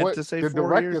 Yeah, They meant to say the 4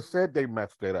 director years. said they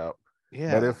messed it up.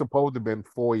 Yeah, That it's supposed to have been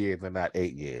 4 years and not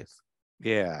 8 years.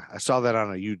 Yeah, I saw that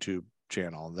on a YouTube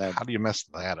channel. How do you mess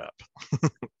that up?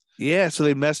 Yeah, so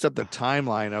they messed up the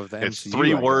timeline of the It's MCU,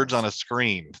 3 I words guess. on a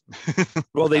screen.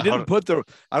 Well, they didn't put the.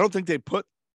 I don't think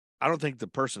the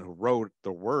person who wrote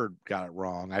the word got it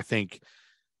wrong. I think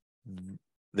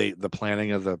the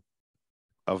planning of the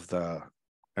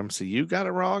MCU got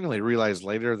it wrong, and they realized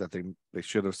later that they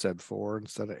should have said 4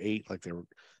 instead of 8. Like they were.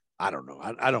 I don't know.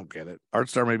 I don't get it.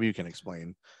 Artstar, maybe you can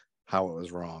explain how it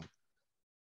was wrong.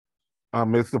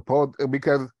 It's supposed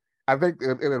because I think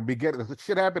in the beginning, this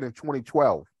shit happened in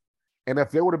 2012, and if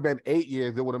there would have been 8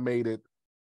 years, it would have made it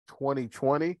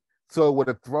 2020. So it would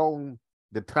have thrown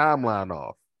the timeline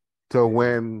off to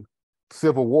when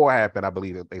Civil War happened. I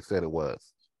believe that they said it was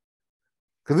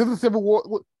because this is Civil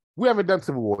War. We haven't done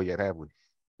Civil War yet, have we?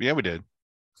 Yeah, we did.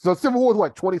 So Civil War is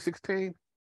what, 2016?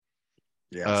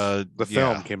 Yes. The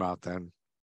film came out then.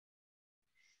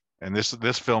 And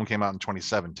this film came out in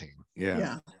 2017.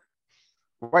 Yeah.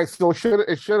 Right. So it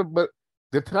should have, but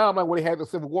the timeline when they had the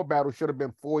Civil War battle should have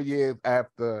been 4 years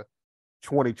after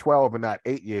 2012 and not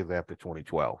 8 years after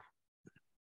 2012.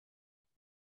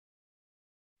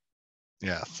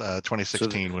 Yeah,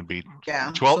 2016 would be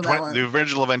 12. So 20, the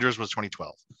original Avengers was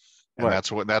 2012, and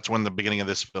Right. that's when the beginning of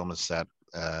this film is set.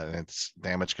 It's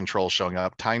Damage Control showing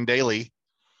up. Tyne Daly.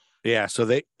 Yeah, so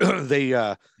they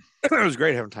it was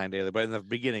great having Tyne Daly, but in the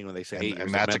beginning when they say 8 years,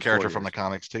 and that's a character from the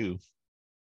comics too.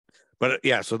 But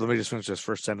yeah, so let me just finish this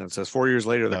first sentence. It says 4 years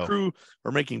later, the crew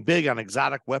are making big on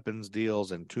exotic weapons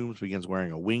deals, and Toombs begins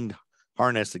wearing a winged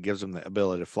harness that gives him the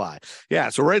ability to fly. Yeah,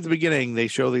 so right at the beginning, they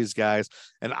show these guys,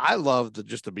 and I love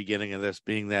just the beginning of this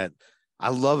being that I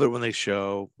love it when they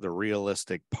show the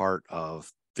realistic part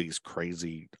of these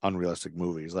crazy, unrealistic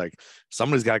movies. Like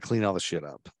somebody's got to clean all the shit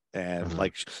up, and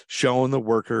like showing the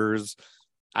workers.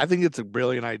 I think it's a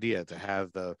brilliant idea to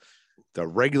have the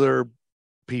regular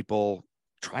people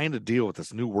trying to deal with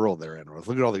this new world they're in.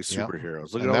 Look at all these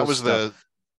superheroes. Look at all that this stuff.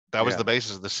 That was the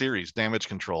basis of the series Damage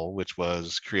Control, which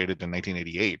was created in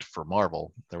 1988 for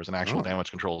Marvel. There was an actual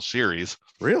Damage Control series.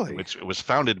 Really? Which was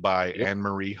founded by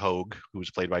Anne-Marie Hogue, who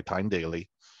was played by Tyne Daly.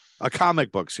 A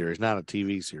comic book series, not a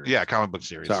TV series. Yeah, comic book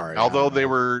series. Sorry. Although they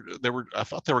were I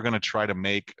thought they were going to try to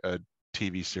make a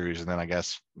TV series, and then I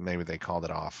guess maybe they called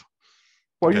it off.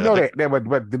 Well, you know that,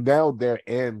 but now they're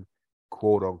in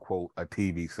quote unquote a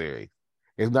TV series.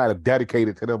 It's not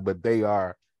dedicated to them, but they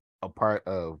are a part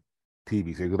of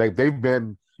TV series. They've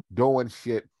been doing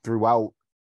shit throughout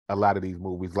a lot of these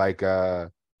movies, like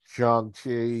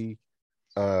Shang-Chi,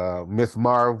 Miss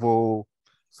Marvel.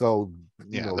 So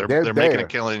they're making a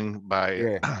killing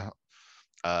by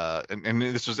and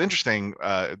this was interesting.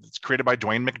 It's created by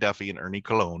Dwayne McDuffie and Ernie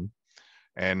Colon.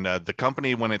 And the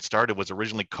company, when it started, was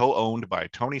originally co-owned by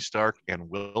Tony Stark and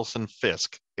Wilson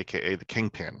Fisk, aka the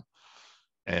Kingpin.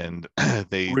 And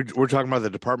we're talking about the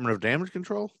Department of Damage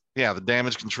Control. Yeah, the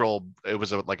Damage Control. It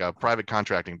was like a private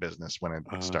contracting business when it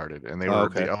started, and they were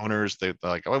the owners. They're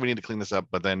like, "Oh, we need to clean this up."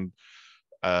 But then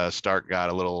Stark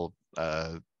got a little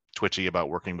twitchy about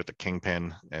working with the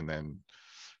Kingpin, and then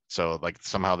so like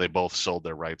somehow they both sold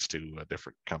their rights to a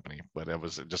different company. But it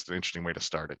was just an interesting way to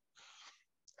start it.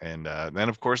 And then,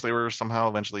 of course, they were somehow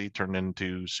eventually turned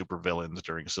into supervillains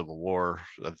during Civil War,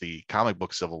 the comic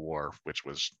book Civil War, which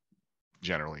was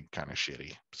generally kind of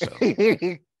shitty. So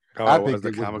Oh, I it think was the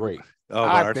it was comic. great. Oh, I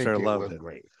but Art think Star it loved was it.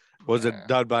 great. Was Yeah. it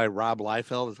done by Rob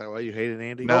Liefeld? Is that why you hated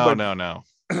Andy? No, but- no.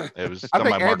 It was I done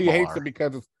by think Mark Andy hates Millar. it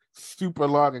because it's super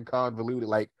long and convoluted,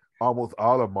 like almost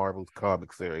all of Marvel's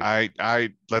comic series.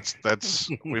 That's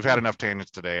we've had enough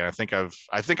tangents today. I think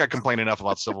I complained enough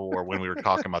about Civil War when we were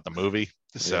talking about the movie.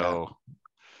 So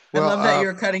I love that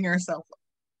you're cutting yourself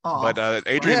off. but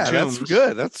Adrian yeah, Toomes, that's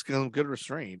good. That's good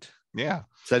restraint. Yeah.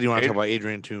 Said you want to talk about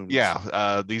Adrian Toomes.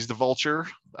 Yeah, he's the Vulture.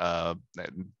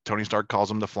 Tony Stark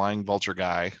calls him the Flying Vulture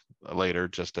guy later.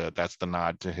 That's the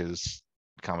nod to his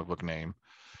comic book name.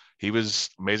 He was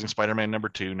Amazing Spider-Man #2,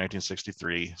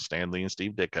 1963. Stan Lee and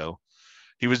Steve Ditko.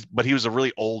 He was a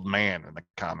really old man in the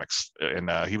comics,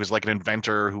 and he was like an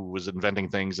inventor who was inventing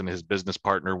things, and his business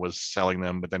partner was selling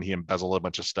them, but then he embezzled a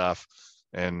bunch of stuff,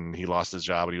 and he lost his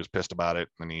job, and he was pissed about it,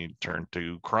 and he turned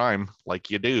to crime,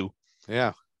 like you do.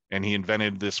 Yeah. And he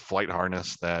invented this flight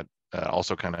harness that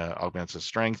also kind of augments his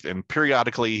strength, and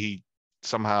periodically he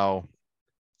somehow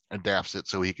adapts it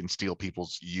so he can steal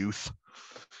people's youth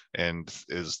and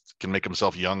can make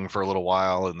himself young for a little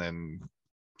while, and then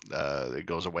it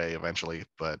goes away eventually.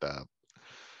 But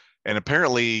and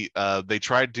apparently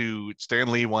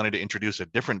Stan Lee wanted to introduce a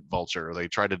different Vulture. They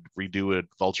tried to redo a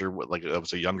Vulture with, like, it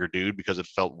was a younger dude, because it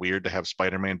felt weird to have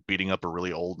Spider-Man beating up a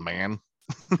really old man.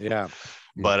 Yeah.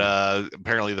 But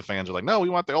apparently the fans are like, no, we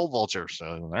want the old Vulture. So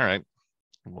all right,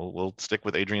 we'll stick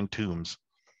with Adrian Toomes.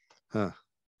 Huh.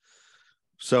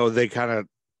 So they kind of,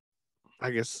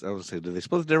 I guess I would say, do they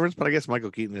split the difference? But I guess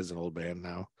Michael Keaton is an old man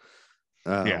now.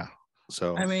 Yeah.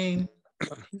 So I mean,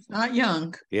 he's not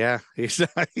young. yeah, he's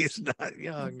not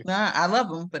young. I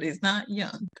love him, but he's not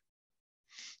young.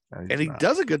 And he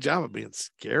does a good job of being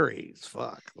scary as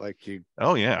fuck. Like you.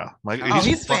 Oh yeah,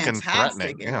 he's fucking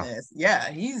fantastic threatening. in this. Yeah,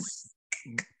 he's.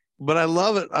 But I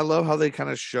love it. I love how they kind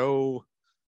of show,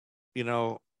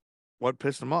 what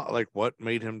pissed him off, like what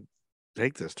made him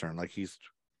take this turn. Like he's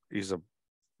a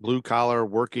blue collar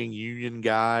working union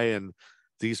guy, and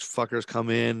these fuckers come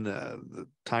in, the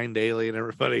Tyne Daly and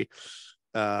everybody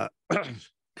come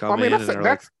in.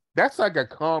 That's like a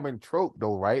common trope,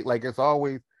 though, right? Like it's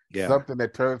always something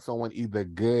that turns someone either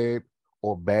good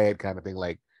or bad, kind of thing.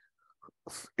 Like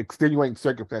extenuating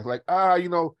circumstance, like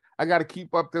I got to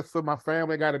keep up this for my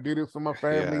family. I got to do this for my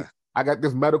family. Yeah. I got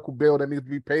this medical bill that needs to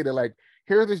be paid. They're like,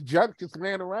 here's this junk just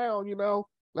laying around.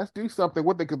 Let's do something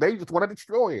with it, because they just want to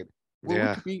destroy it. Well,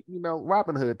 we could be,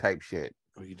 Robin Hood type shit.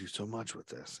 We could do so much with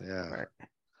this. Yeah. Right.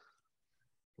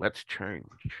 Let's change.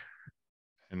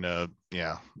 And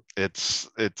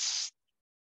it's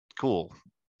cool.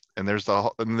 And his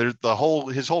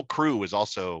whole crew is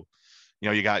also,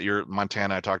 you got your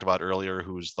Montana I talked about earlier,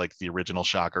 who's like the original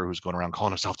Shocker, who's going around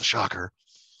calling himself the Shocker.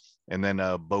 And then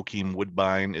Bokeem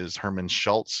Woodbine is Herman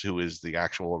Schultz, who is the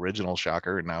actual original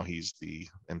Shocker, and now he's the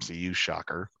MCU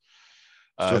Shocker.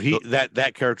 So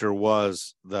that character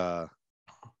was the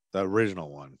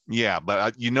original one. Yeah,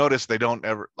 but you notice they don't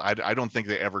ever. I don't think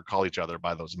they ever call each other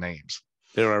by those names.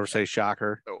 They don't ever say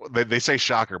Shocker. They say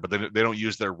Shocker, but they don't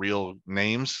use their real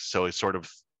names. So it's sort of,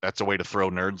 that's a way to throw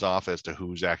nerds off as to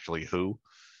who's actually who.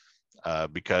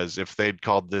 Because if they'd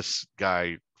called this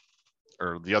guy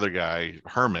or the other guy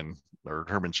Herman or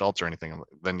Herman Schultz or anything,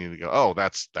 then you go, oh,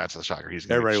 that's the Shocker.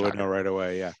 Everybody would know right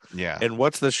away. Yeah. Yeah. And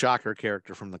what's the Shocker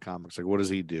character from the comics? Like, what does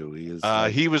he do? He was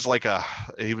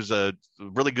a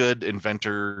really good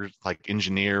inventor, like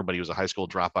engineer, but he was a high school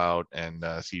dropout, and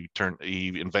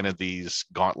he invented these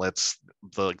gauntlets,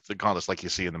 the gauntlets like you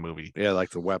see in the movie. Yeah, like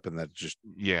the weapon that just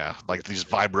like these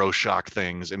vibro shock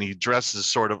things, and he dresses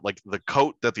sort of like the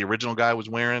coat that the original guy was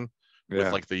wearing.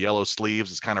 With like the yellow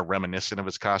sleeves, it's kind of reminiscent of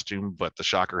his costume, but the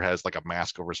Shocker has like a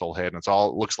mask over his whole head, and it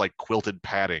looks like quilted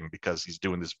padding because he's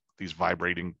doing these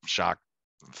vibrating shock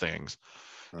things.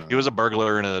 He was a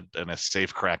burglar and a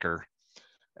safe cracker,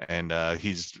 and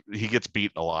he gets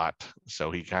beat a lot, so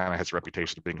he kind of has a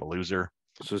reputation of being a loser.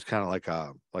 So it's kind of like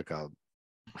a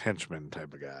henchman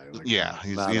type of guy.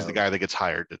 He's the guy that gets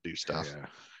hired to do stuff. Yeah.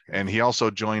 And he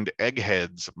also joined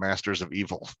Egghead's Masters of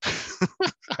Evil.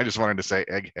 I just wanted to say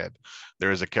Egghead.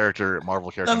 There is a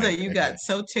Marvel character. Love that you got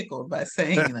so tickled by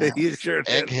saying that. You sure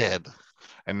did. Egghead.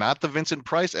 And not the Vincent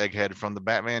Price Egghead from the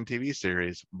Batman TV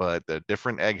series, but the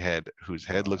different Egghead whose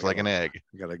head looks like an egg.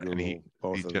 You gotta Google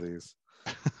both of these.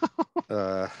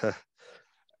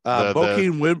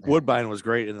 Bokeem Woodbine was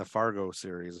great in the Fargo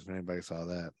series, if anybody saw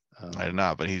that. I did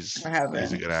not, but he's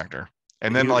a good actor.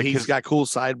 And then he's got cool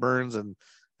sideburns and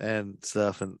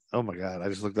stuff, and oh my god, I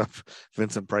just looked up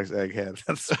Vincent Price Egghead.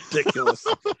 That's ridiculous.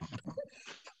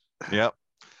 Yep.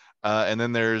 And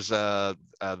then there's the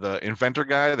inventor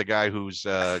guy, the guy who's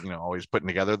always putting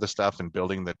together the stuff and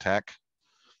building the tech.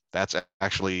 That's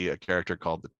actually a character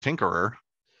called the Tinkerer.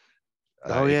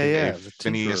 Oh, yeah, aka the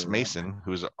Phineas Tinkerer, Mason,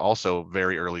 who's also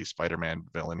very early Spider-Man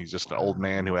villain. He's just an old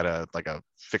man who had a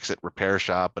fix-it repair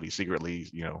shop, but he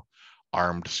secretly,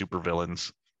 armed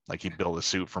supervillains. Like he built a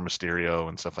suit for Mysterio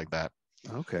and stuff like that.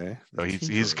 Okay. So The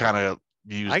he's Tinkerer. kind of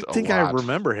used. I think a I lot.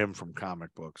 remember him from comic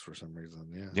books for some reason.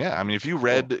 Yeah. Yeah, I mean, if you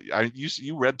read,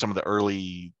 you read some of the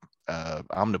early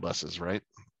omnibuses, right?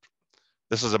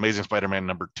 This is Amazing Spider-Man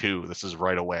 #2. This is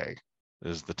right away.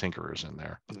 There's the Tinkerers in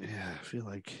there. Yeah, I feel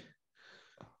like.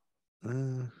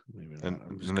 Maybe not.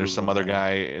 And there's some other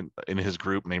guy in his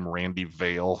group named Randy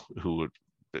Vale who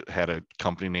had a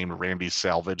company named Randy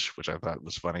Salvage, which I thought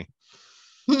was funny.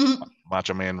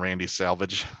 Macho Man Randy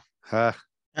Salvage. Huh.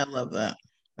 I love that.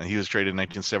 And he was created in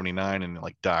 1979 and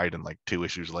like died in like 2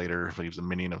 issues later. But he was a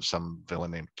minion of some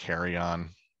villain named Carrion,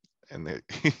 and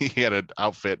he had an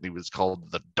outfit. And he was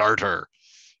called the Darter,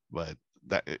 but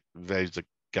that's a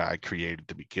guy created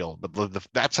to be killed. But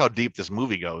that's how deep this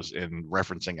movie goes in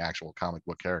referencing actual comic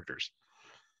book characters.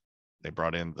 They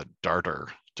brought in the Darter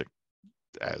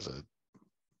as a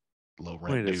low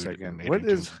rent dude. Wait a second.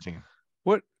 In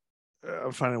What?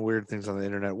 I'm finding weird things on the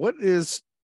internet. What is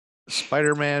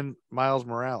Spider-Man Miles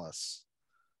Morales?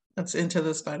 That's Into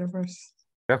the Spider-Verse.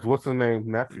 That's what's the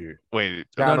name nephew. Wait,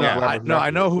 I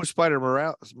know who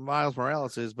Miles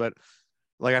Morales is, but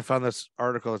like I found this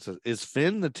article that says, "Is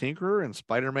Finn the Tinkerer and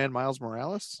Spider-Man Miles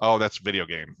Morales?" Oh, that's a video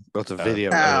game. That's a video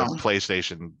game.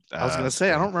 PlayStation. I was gonna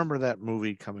say I don't remember that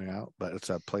movie coming out, but it's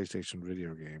a PlayStation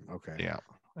video game. Okay. Yeah.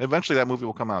 Eventually, that movie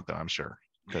will come out, though. I'm sure.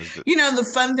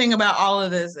 The fun thing about all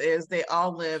of this is they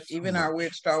all live, even our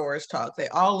weird Star Wars talk, they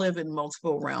all live in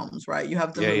multiple realms, right? You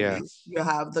have the movies, you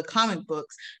have the comic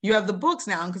books, you have the books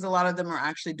now, because a lot of them are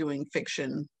actually doing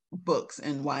fiction books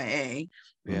in YA.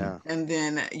 Yeah. And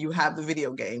then you have the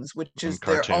video games, which is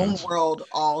their own world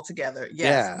all together.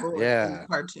 Yes, yeah.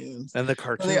 Cartoons. And the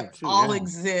cartoons. So they all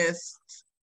exist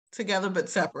together but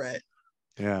separate.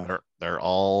 Yeah. They're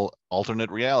all alternate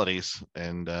realities,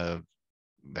 and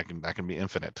that can be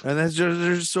infinite. And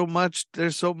there's so much.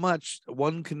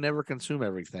 One can never consume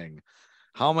everything.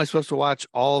 How am I supposed to watch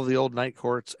all of the old Night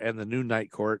Courts and the new Night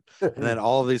Court, and then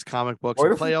all of these comic books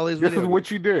and play all these? This is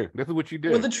what you do. This is what you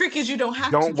do. Well, the trick is you don't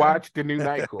have to watch the new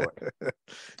Night Court.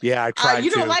 Yeah, I tried.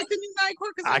 You don't like the new Night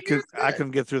Court? I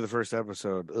couldn't get through the first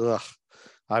episode. Ugh,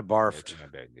 I barfed. It's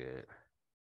not that good.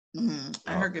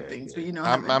 I heard good things, but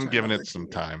I'm giving it some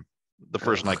time. The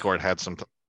first Night Court had some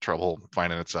trouble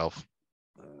finding itself.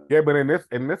 Yeah, but in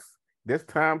this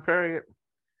time period,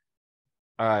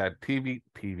 TV,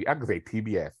 I can say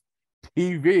TBS.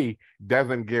 TV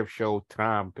doesn't give shows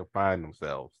time to find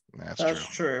themselves. That's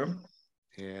true.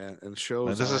 Yeah, and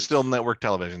shows. This is still network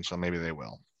television, so maybe they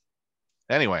will.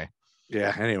 Anyway.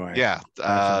 Yeah.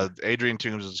 Adrian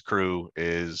Toomes' crew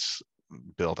is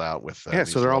built out with.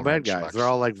 So they're all bad guys. They're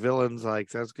all like villains. Like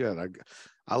that's good.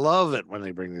 I love it when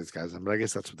they bring these guys in, but I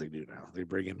guess that's what they do now. They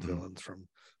bring in villains from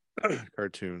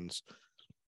cartoons.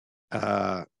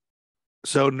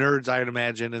 So nerds, I'd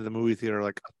imagine, in the movie theater,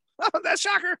 like, oh, that's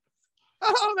Shocker.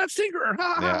 Oh, that's Tinkerer.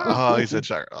 Yeah. Oh, he said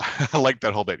Shocker. I like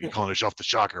that whole bit. You're calling yourself the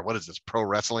Shocker. What is this? Pro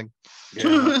wrestling?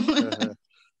 Yeah.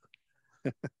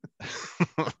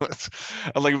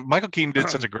 Like Michael Keaton did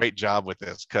such a great job with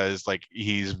this because like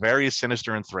he's very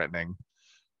sinister and threatening,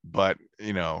 but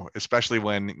especially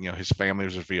when his family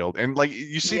was revealed, and like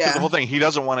you see through the whole thing, he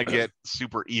doesn't want to get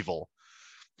super evil.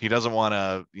 He doesn't want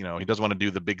to, he doesn't want to do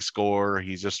the big score.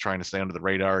 He's just trying to stay under the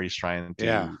radar. He's trying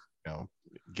to,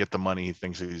 get the money he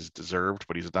thinks he's deserved,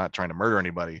 but he's not trying to murder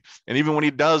anybody. And even when he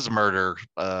does murder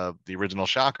the original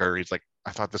Shocker, he's like,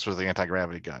 I thought this was the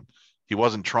anti-gravity gun. He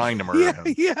wasn't trying to murder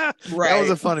him. Yeah, right. That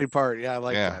was a funny part. Yeah, I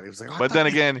like that. He was like, but then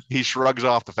again, he shrugs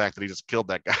off the fact that he just killed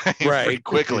that guy pretty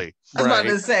quickly. I was about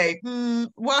to say,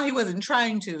 well, he wasn't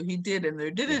trying to. He did, and there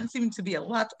didn't seem to be a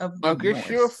lot of. It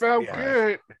sure felt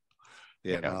good.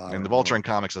 Yeah, and the Vulture in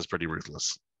comics is pretty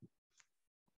ruthless.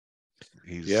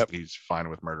 He's fine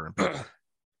with murdering people.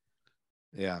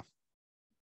 Yeah.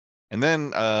 And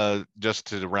then just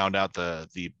to round out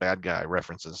the bad guy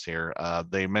references here,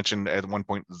 they mentioned at one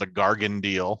point the Gargan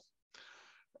deal.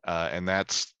 And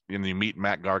that's you meet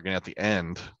Matt Gargan at the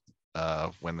end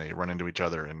when they run into each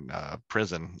other in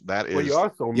prison. That is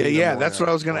that's what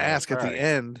I was going to ask at the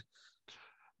end.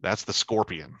 That's the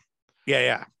Scorpion.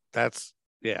 Yeah.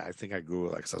 I think I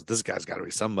Googled it. So this guy's got to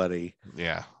be somebody.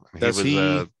 Yeah. Does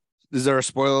he Is there a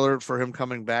spoiler alert for him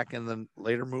coming back in the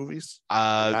later movies?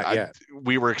 Not yet.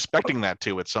 We were expecting that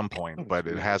too at some point, but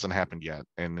it hasn't happened yet.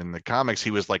 And in the comics,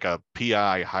 he was like a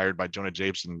PI hired by Jonah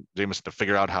Jameson to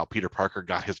figure out how Peter Parker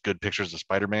got his good pictures of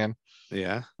Spider-Man.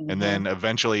 Yeah. And then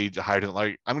eventually hired him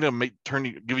like, I'm gonna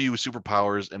give you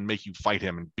superpowers and make you fight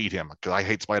him and beat him because I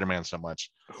hate Spider-Man so much.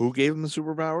 Who gave him the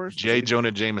superpowers? J.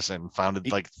 Jonah Jameson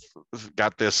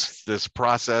got this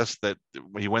process that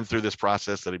he went through this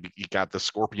process that he got the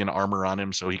Scorpion armor on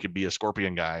him so he could be a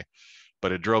Scorpion guy,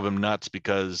 but it drove him nuts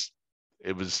because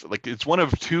it was like it's one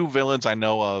of two villains I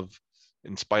know of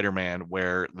in Spider-Man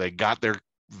where they got their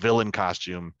villain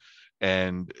costume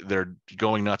and they're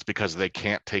going nuts because they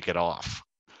can't take it off.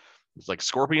 It's like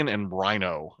Scorpion and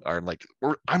Rhino are like,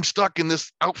 I'm stuck in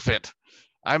this outfit.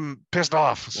 I'm pissed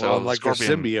off. So like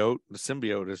Scorpion, the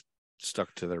symbiote is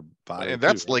stuck to their body. And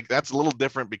that's that's a little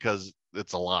different because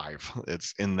it's alive.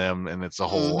 It's in them and it's a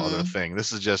whole other thing.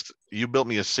 This is just you built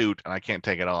me a suit and I can't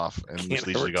take it off. And can't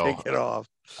leads to go, take it off.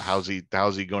 How's he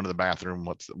going to the bathroom?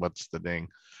 What's the ding?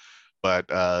 But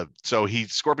so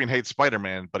Scorpion hates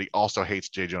Spider-Man, but he also hates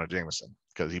J. Jonah Jameson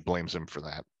because he blames him for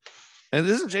that. And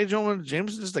isn't J. Jonah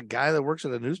Jameson just a guy that works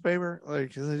at a newspaper?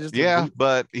 Like, isn't he just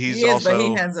but he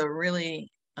has a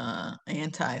really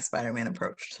anti-Spider-Man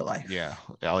approach to life. Yeah,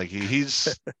 like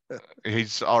he's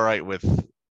all right with,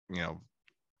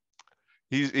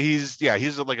 he's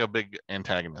like a big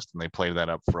antagonist, and they played that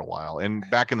up for a while. And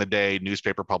back in the day,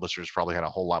 newspaper publishers probably had a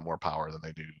whole lot more power than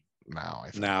they do now. I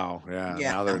think. Now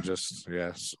they're just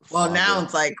Well, now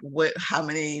it's like, how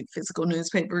many physical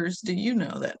newspapers do you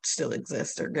know that still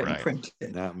exist or getting printed?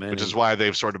 Not many. Which is why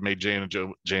they've sort of made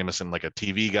Jameson like a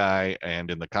TV guy, and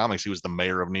in the comics, he was the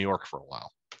mayor of New York for a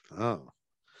while. Oh.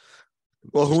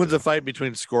 Well, who wins the fight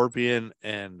between Scorpion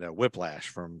and Whiplash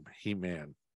from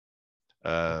He-Man?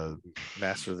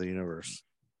 Master of the Universe.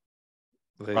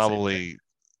 Probably,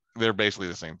 they're basically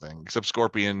the same thing, except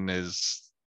Scorpion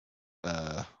is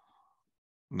not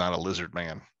a lizard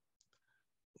man.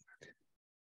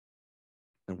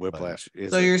 And Whiplash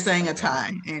is. So you're saying a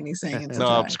tie, and he's saying it's a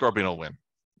no, tie. Scorpion will win.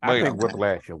 I think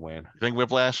Whiplash will win. You think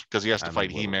Whiplash? Because he has to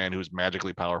fight He-Man, who's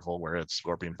magically powerful, whereas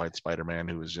Scorpion fights Spider-Man,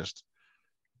 who is just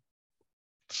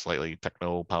slightly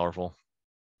techno-powerful.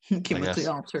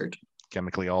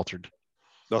 Chemically altered.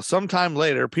 Well, sometime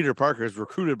later, Peter Parker is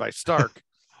recruited by Stark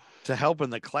to help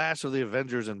in the Clash of the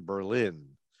Avengers in Berlin.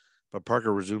 But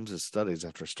Parker resumes his studies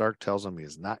after Stark tells him he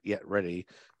is not yet ready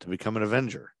to become an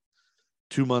Avenger.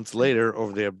 2 months later,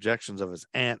 over the objections of his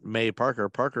aunt, May Parker,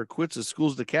 Parker quits his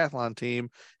school's decathlon team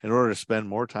in order to spend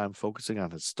more time focusing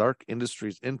on his Stark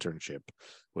Industries internship,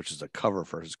 which is a cover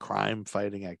for his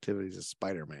crime-fighting activities as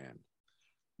Spider-Man.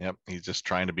 Yep, he's just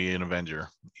trying to be an Avenger.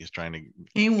 He's trying to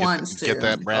get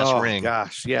that brass ring.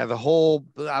 Gosh, yeah,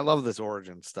 I love this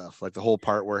origin stuff, like the whole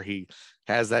part where he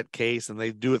has that case and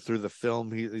they do it through the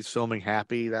film. He's filming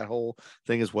Happy. That whole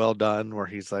thing is well done, where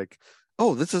he's like,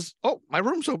 my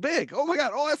room's so big. Oh my God.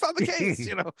 Oh, I found the case,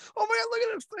 Oh my God, look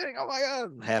at this thing. Oh my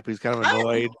God. And Happy's kind of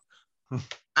annoyed.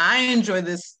 I enjoy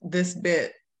this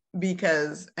bit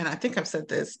because, and I think I've said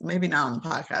this, maybe not on the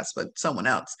podcast, but someone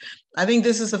else. I think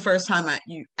this is the first time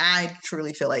I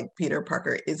truly feel like Peter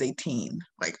Parker is a teen.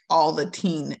 Like all the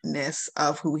teenness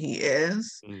of who he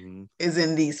is is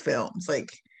in these films.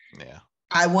 Like,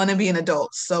 I want to be an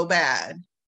adult so bad.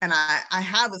 And I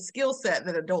have a skill set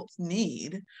that adults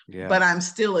need, but I'm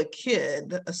still a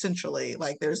kid, essentially.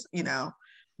 Like there's,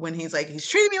 when he's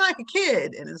treating me like a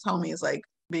kid, and his homie is like,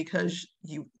 because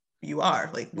you are,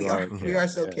 like we are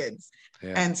still kids.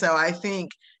 Yeah. And so I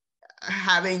think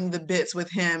having the bits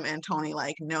with him and Tony,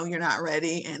 like, no, you're not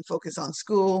ready, and focus on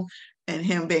school, and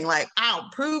him being like, I'll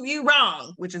prove you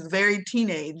wrong, which is very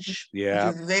teenage. Yeah.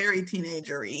 Which is very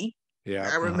teenager-y. Yeah.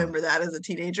 I remember that as a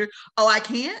teenager. Oh, I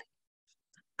can't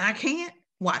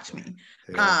watch me.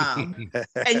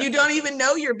 And you don't even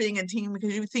know you're being a teen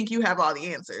because you think you have all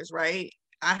the answers, right?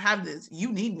 I have this.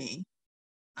 You need me.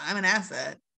 I'm an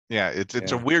asset. Yeah,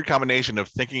 it's a weird combination of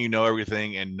thinking you know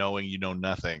everything and knowing you know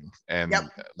nothing. And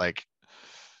like,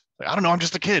 I don't know, I'm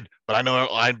just a kid, but I know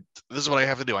this is what I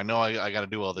have to do. I know I got to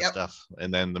do all this stuff.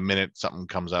 And then the minute something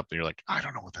comes up, and you're like, I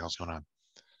don't know what the hell's going on.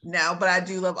 No, but I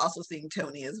do love also seeing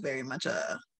Tony as very much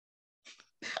a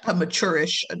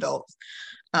mature-ish adult.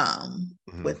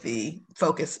 With the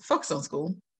focus on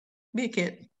school, be a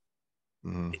kid.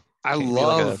 I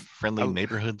love like a friendly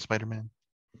neighborhood Spider-Man.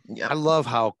 Yeah, I love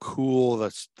how cool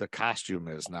the costume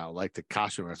is now. Like the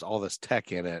costume has all this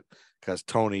tech in it because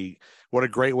Tony, what a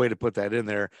great way to put that in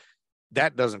there.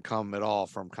 That doesn't come at all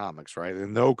from comics, right?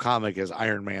 And no comic is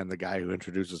Iron Man the guy who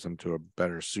introduces him to a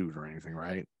better suit or anything,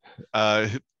 right?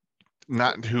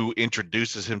 not who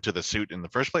introduces him to the suit in the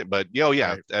first place, but yeah,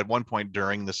 Right. at one point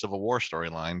during the Civil War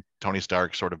storyline, Tony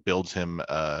Stark sort of builds him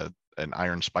an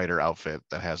Iron Spider outfit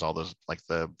that has all those like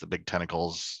the big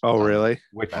tentacles. Oh, really?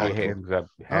 which he back. ends up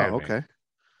Oh, having. okay.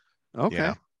 Okay.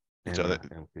 Yeah. in So the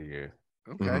that- MCU.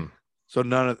 Okay. Mhm.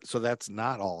 So that's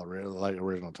not all real, like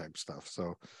original type stuff.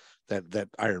 So that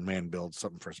Iron Man builds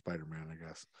something for Spider-Man, I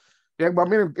guess. Yeah, but I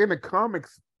mean, in the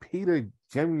comics, Peter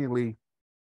genuinely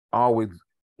always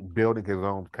building his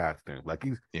own costume. Like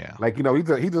he's Yeah. like he's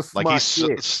a smart Like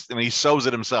kid. he sews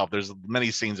it himself. There's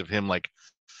many scenes of him like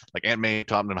Aunt May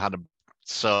taught him how to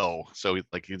sew. So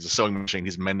he's a sewing machine.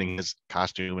 He's mending his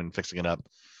costume and fixing it up.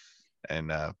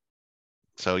 And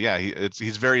so yeah,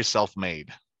 he's very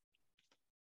self-made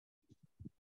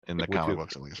in the comic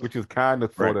books at least. Which is kind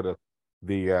of sort Right. of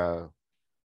the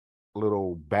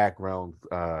little background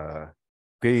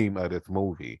theme of this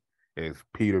movie is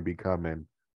Peter becoming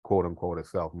quote unquote a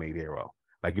self-made hero.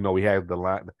 Like he has the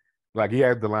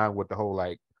line, with the whole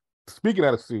like, speaking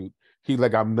of the suit, he's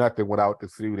like, I'm nothing without the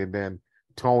suit, and then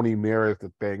Tony mirrors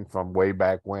the thing from way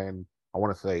back when, I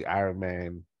want to say Iron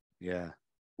Man, Yeah.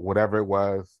 whatever it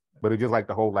was, but it's just like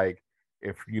the whole like,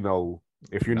 if you're no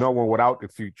one without the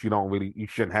suit, you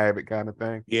shouldn't have it kind of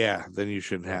thing. Yeah. Then you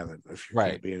shouldn't have it if you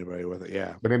Right. can't be anybody with it.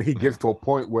 Yeah. But then he gets to a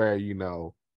point where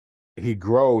he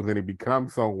grows and he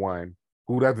becomes someone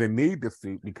who doesn't need the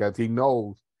suit because he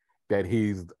knows that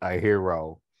he's a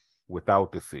hero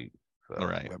without the suit. So,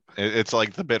 Right. It's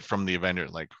like the bit from the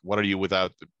Avengers. Like, what are you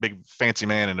without the big fancy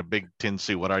man in a big tin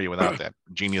suit? What are you without that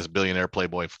genius billionaire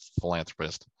playboy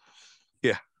philanthropist?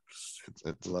 Yeah.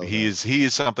 It's he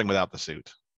is something without the suit,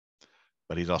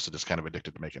 but he's also just kind of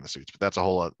addicted to making the suits. But that's a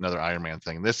whole another Iron Man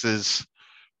thing. This is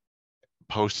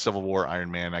post Civil War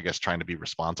Iron Man, I guess, trying to be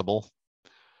responsible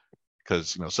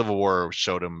because Civil War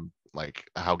showed him like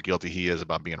how guilty he is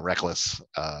about being reckless,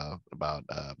 about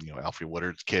Alfre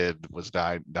Woodard's kid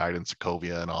died in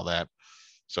Sokovia and all that.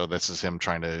 So this is him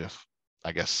trying to,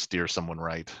 I guess, steer someone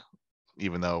right,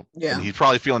 even though and he's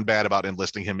probably feeling bad about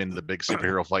enlisting him into the big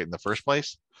superhero fight in the first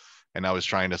place. And I was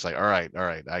trying to say, all right,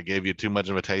 I gave you too much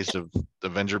of a taste of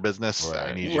Avenger business. Right.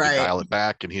 I need you to dial it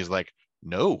back. And he's like,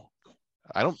 no,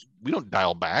 we don't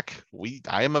dial back.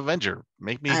 I am Avenger.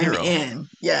 Make me a hero. I'm in.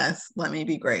 Yes, let me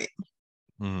be great.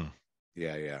 Mhm.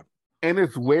 Yeah. and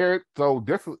it's weird. So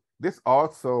this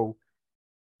also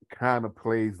kind of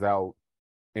plays out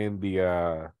in the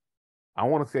I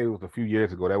want to say it was a few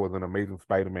years ago. That was an Amazing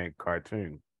Spider-Man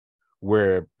cartoon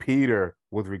where Peter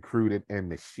was recruited in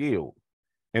the Shield,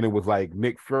 and it was like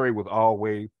Nick Fury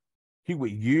he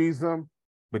would use him,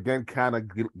 but then kind of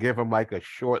give him like a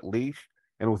short leash,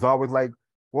 and it was always like,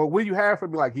 well, what do you have for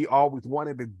me? Like he always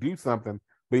wanted to do something,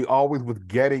 but he always was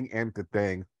getting into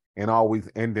things and always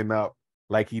ending up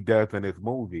like he does in this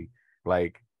movie.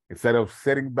 Like instead of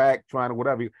sitting back trying to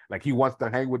whatever, like he wants to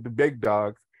hang with the big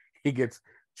dogs, he gets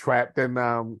trapped in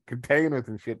containers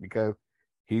and shit because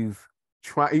he's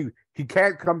trying. He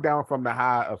can't come down from the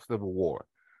high of Civil War.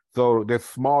 So this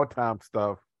small time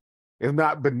stuff is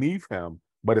not beneath him,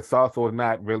 but it's also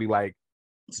not really like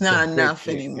It's not the big enough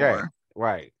shit. anymore. Yeah,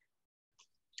 right.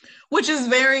 Which is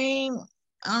very,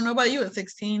 I don't know about you at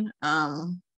 16.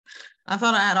 I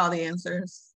thought I had all the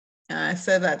answers. And I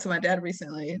said that to my dad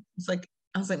recently.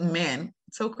 I was like, man,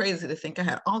 it's so crazy to think I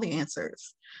had all the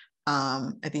answers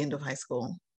at the end of high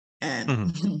school.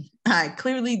 And I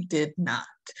clearly did not.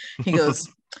 He goes,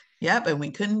 yep, and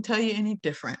we couldn't tell you any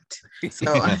different.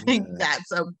 So I think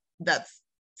that's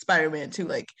Spider-Man too.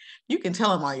 Like you can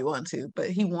tell him all you want to, but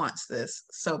he wants this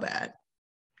so bad.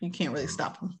 You can't really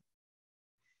stop him.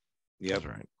 Yep. That's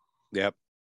right. Yep.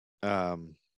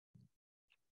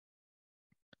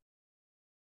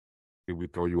 Did we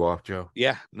throw you off, Joe?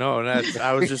 Yeah. No,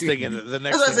 I was just thinking the I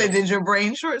next. was gonna say, thing- did your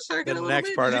brain short circuit? the a next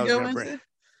bit? part Did I you was go going to into-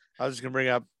 I was just going to bring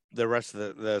up the rest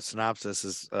of the synopsis.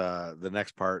 Is the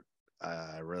next part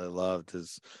I really loved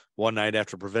is one night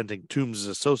after preventing Toombs'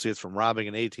 associates from robbing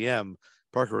an ATM,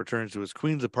 Parker returns to his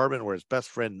Queens apartment where his best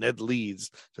friend Ned Leeds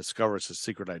discovers his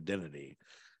secret identity,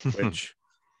 which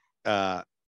I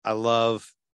love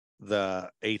the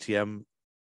ATM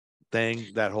thing.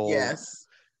 That whole Yes,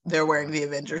 they're wearing the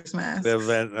Avengers mask. the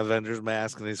Avengers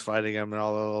mask, and he's fighting him, and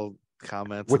all the little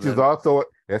comments. Which and is then- also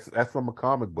that's from a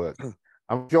comic book.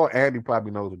 I'm sure Andy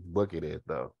probably knows which book it is,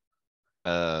 though.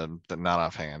 Not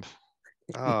offhand.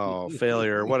 oh,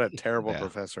 failure! What a terrible Yeah.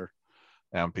 professor.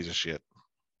 I'm a piece of shit.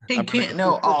 He I'm gonna- can't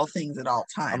know all things at all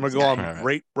times. I'm gonna go on guys.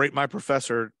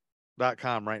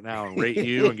 ratemyprofessor.com right now and rate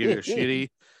you and give you a shitty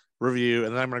review,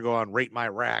 and then I'm gonna go on Rate My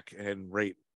Rack and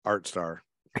rate Art Star.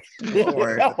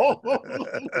 Lord. I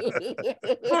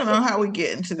don't know how we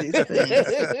get into these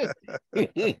things.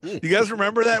 You guys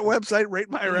remember that website, Rate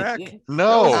My Rack?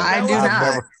 No, I do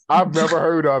not. I've never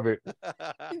heard of it.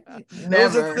 It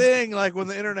was a Never. thing, like when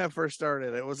the internet first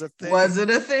started. It was a thing. Was it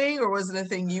a thing, or was it a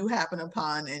thing you happened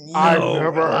upon and you? I've No,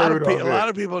 never a lot heard of of a it. lot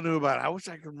of people knew about it. I wish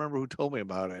I could remember who told me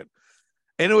about it.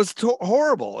 And it was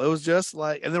horrible. It was just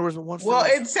like, and there was one. Well,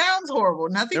 it sounds horrible.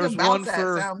 Nothing There was about one that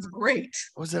for- sounds great.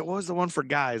 What was the one for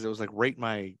guys? It was like Rate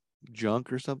My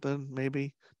Junk or something.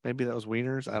 Maybe that was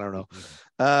Wieners. I don't know.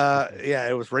 Yeah,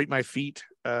 it was Rate My Feet.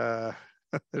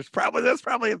 That's probably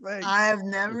a thing. I have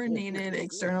never needed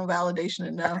external validation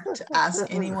enough to ask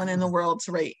anyone in the world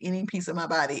to rate any piece of my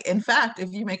body. In fact,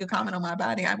 if you make a comment on my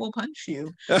body, I will punch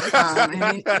you. In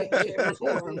any shape or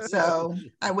form. So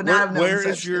I would not have known. Where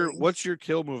such is your things. what's your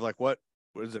kill move? Like what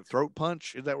is it? Throat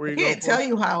punch? Is that where I you can't go? tell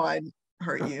you how I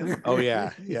hurt you. Oh yeah,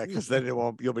 because then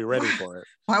you'll be ready for it.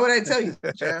 Why would I tell you,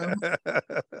 Joe?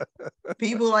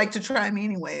 People like to try me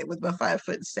anyway with my 5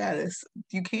 foot status.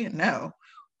 You can't know,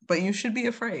 but you should be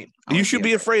afraid. You should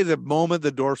be afraid the moment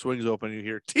the door swings open, you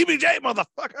hear TBJ,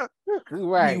 motherfucker.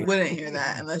 Right. You wouldn't hear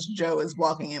that unless Joe is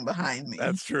walking in behind me.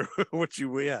 That's true. Which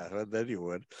then you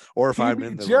would. Or if I'm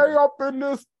in the Jay room. up in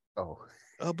this. Oh.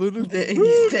 Up in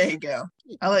this- There you go.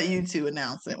 I'll let you two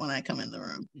announce it when I come in the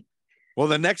room. Well,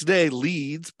 the next day,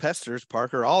 Leeds pesters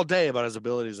Parker all day about his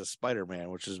abilities as Spider-Man,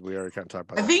 which is we already kind of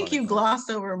talked about. I that think funny you thing. glossed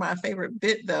over my favorite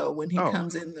bit though when he Oh.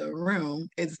 comes in the room.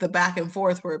 It's the back and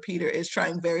forth where Peter is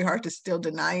trying very hard to still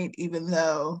deny it, even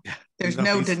though there's No,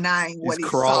 no he's- denying what he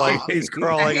crawling. saw. He's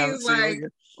crawling on the He's like, ceiling.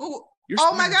 oh, You're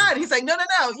oh my Spider-Man. God. He's like, no,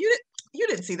 you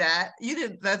didn't see that. You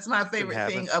didn't. That's my favorite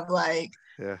thing happen. of like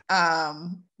Yeah.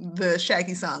 the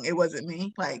Shaggy song. It wasn't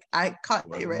me. Like I caught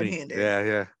it red-handed.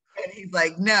 Yeah. And he's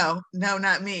like, no,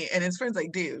 not me. And his friend's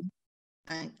like, dude,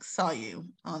 I saw you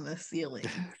on the ceiling.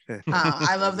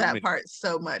 I love Wasn't me. that part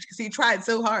so much because he tried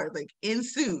so hard, like in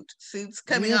suits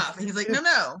coming Yeah. off. And he's like, no,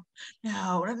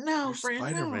 You're friend, no.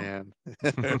 Spider-Man.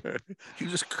 You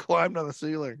just climbed on the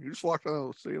ceiling. You just walked on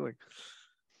the ceiling.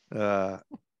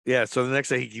 Yeah. So the next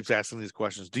day he keeps asking these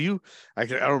questions. I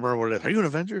don't remember what it is. Are you an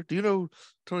Avenger? Do you know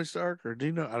Tony Stark? Or do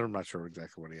you know? I'm not sure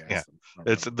exactly what he asked. Yeah. him. I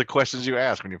don't it's the questions you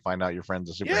ask when you find out your friend's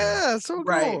a superhero. Yeah, it's so cool.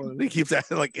 Right. And he keeps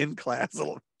asking like in class,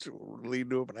 they'll lead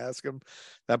to him and ask him.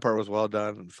 That part was well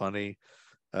done and funny.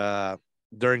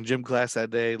 During gym class that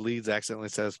day, Leeds accidentally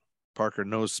says Parker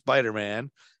knows Spider-Man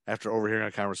after overhearing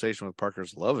a conversation with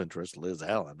Parker's love interest, Liz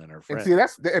Allen, and her friend. And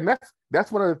see,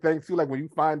 that's one of the things too. Like when you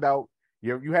find out,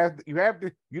 you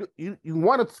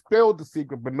want to spill the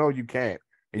secret, but no, you can't.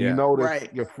 And you know that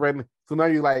Right. your friend. So now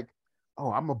you're like,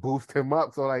 oh, I'm gonna boost him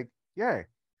up. So like, yeah,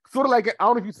 sort of like I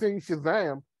don't know if you've seen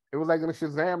Shazam. It was like in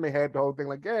Shazam they had the whole thing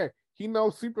like, yeah, he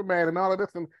knows Superman and all of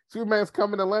this, and Superman's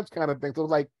coming to lunch kind of thing. So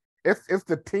it's like it's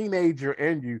the teenager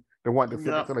in you that want to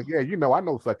Yep. so like, yeah, I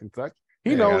know such and such.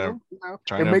 He Yeah, knows gotta- him.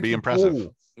 trying It to makes be you impressive.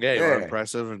 cool. Yeah, you're Yeah.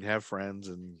 impressive and have friends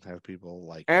and have people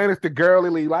like. And it's the girl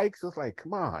he likes. It's like,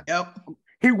 come on. Yep.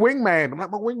 He wingman. I'm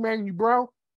like, my wingman, you bro.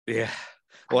 Yeah.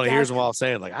 Well, I here's got them all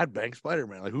saying like, I'd bang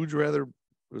Spider-Man. Like, who'd you rather?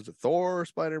 Was it Thor or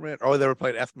Spider-Man? Oh, they were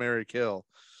playing F, Marry, Kill,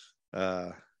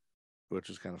 which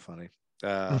was kind of funny.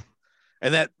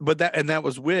 And that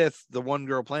was with the one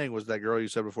girl playing was that girl you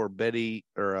said before, Betty,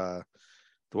 or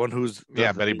the one who's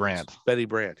Betty Brant. Betty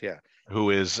Brant, yeah. Who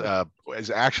is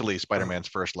actually Spider-Man's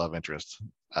first love interest.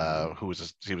 He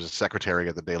was a secretary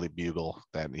at the Daily Bugle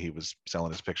that he was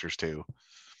selling his pictures to,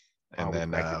 and Always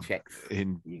then like the checks.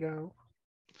 in, You go.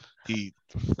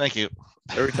 thank you.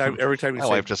 Every time you My say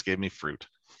wife just gave me fruit.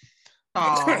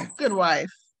 Oh, good wife.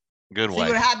 Good See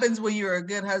what wife. happens when you're a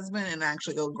good husband and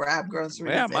actually go grab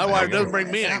groceries. yeah, my wife doesn't bring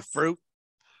me any fruit.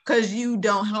 Because you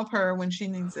don't help her when she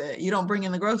needs it. You don't bring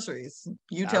in the groceries.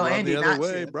 You tell I run Andy the other not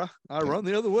way, to. bro. I run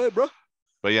the other way, bro.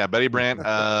 But yeah, Betty Brant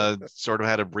sort of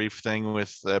had a brief thing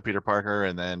with Peter Parker,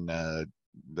 and then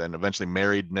eventually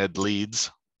married Ned Leeds.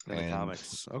 In the And-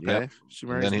 comics. Okay. Yep. She And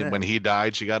marries then Ned. when he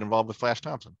died, she got involved with Flash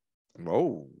Thompson,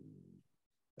 Whoa.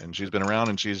 and she's been around,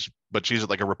 and she's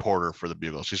like a reporter for the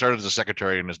Bugle. She started as a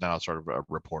secretary and is now sort of a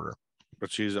reporter.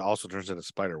 But she's also turns into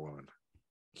Spider-Woman.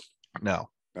 No,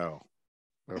 Oh.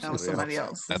 No, somebody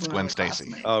else. That's Another Gwen Stacy.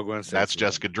 classmate. Oh, Gwen Stacy. that's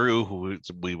Jessica Drew, who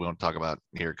we won't talk about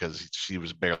here because she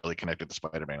was barely connected to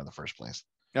Spider-Man in the first place.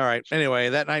 All right. Anyway,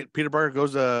 that night Peter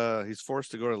Parker he's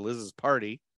forced to go to Liz's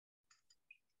party.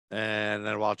 And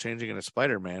then while changing into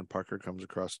Spider-Man, Parker comes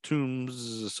across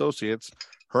Toombs' associates,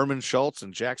 Herman Schultz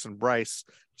and Jackson Bryce,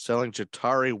 selling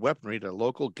Chitauri weaponry to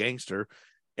local gangster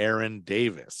Aaron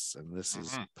Davis. And this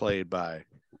is played by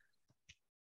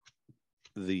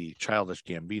the childish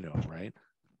Gambino, right?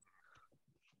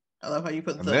 I love how you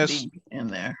put And the this- D in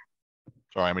there.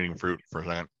 Sorry, I'm eating fruit for a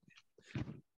second.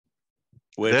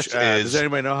 Which This does is-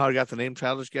 anybody know how he got the name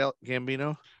Childish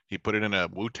Gambino? He put it in a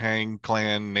Wu-Tang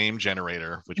Clan name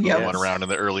generator, which was Yes. one around in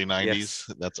the early 90s.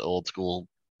 Yes. That's old school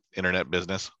internet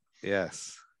business.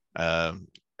 Yes. But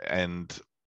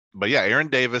yeah, Aaron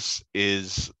Davis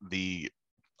is the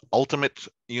Ultimate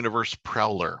Universe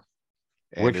Prowler.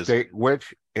 And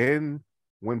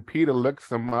When Peter looks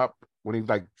him up, when he's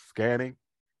like scanning,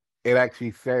 it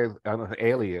actually says an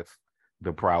alias,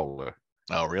 the Prowler.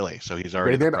 Oh, really? So he's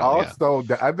already. And then the Prowler, yeah. also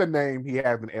the other name he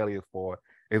has an alias for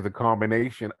is a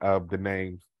combination of the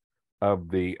names of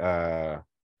the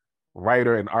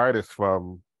writer and artist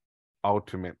from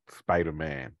Ultimate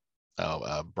Spider-Man.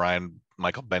 Brian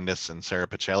Michael Bendis and Sarah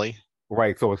Pichelli.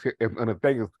 Right. So and the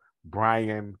thing is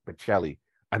Brian Pichelli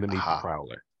underneath the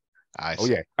Prowler. I Oh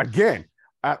see. yeah. Again,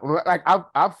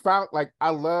 I've found like I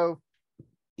love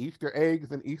Easter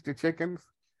eggs and Easter chickens.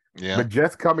 Yeah. But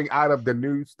just coming out of the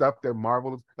new stuff that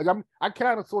Marvel is like, I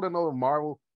kind of sort of know that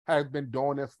Marvel has been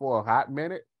doing this for a hot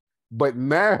minute, but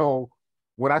now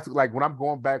when I'm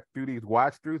going back through these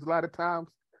watch throughs, a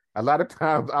lot of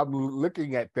times I'm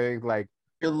looking at things like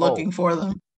You're looking for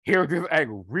them. Here's this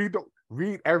angle. Read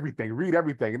everything,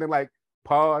 and then like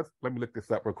pause. Let me look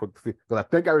this up real quick to see because I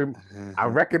think I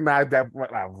recognize that.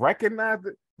 I recognize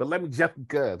it, but let me just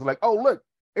because like, oh look,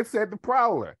 it said the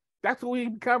Prowler. That's who he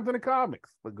becomes in the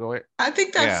comics. But go ahead. I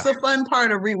think that's the fun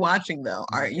part of rewatching, though.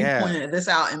 All right, you Yeah. pointed this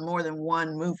out in more than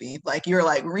one movie. Like you're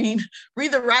like read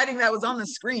the writing that was on the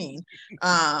screen,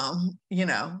 you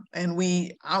know. And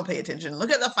I don't pay attention.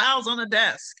 Look at the files on the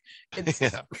desk. It's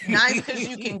nice because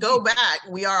you can go back.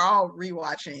 We are all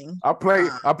rewatching. I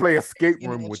play escape giving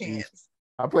room it a with these. chance.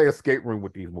 I play escape room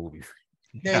with these movies.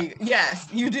 Yes,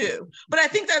 you do. But I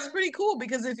think that's pretty cool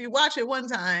because if you watch it one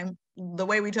time, the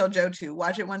way we tell Joe to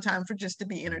watch it one time for just to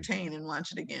be entertained and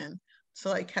watch it again to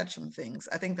like catch some things.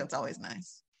 I think that's always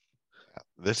nice.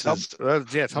 Tell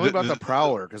me about the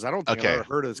Prowler because I don't think I've ever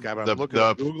heard of this guy. But I'm looking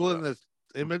at Googling this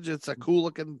image. It's a cool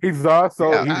looking. He's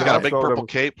also he's got a big purple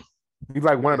cape. He's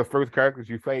like one of the first characters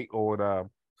you fight on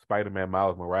Spider-Man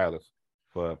Miles Morales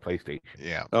for PlayStation.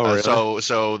 Yeah. Oh, really?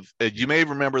 So you may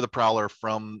remember the Prowler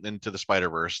from Into the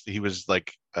Spider-Verse. He was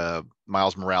like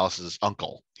Miles Morales'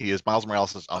 uncle. He is Miles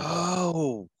Morales'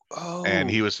 uncle. Oh. And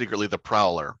he was secretly the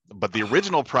Prowler. But the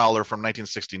original Prowler from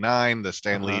 1969, the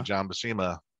Stan Lee, John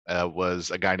Buscema, was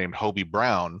a guy named Hobie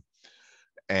Brown,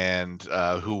 and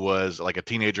who was like a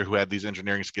teenager who had these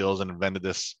engineering skills and invented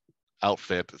this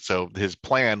outfit. So his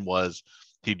plan was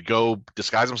he'd go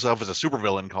disguise himself as a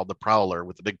supervillain called the Prowler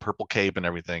with the big purple cape and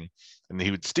everything, and he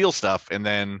would steal stuff and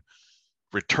then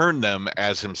return them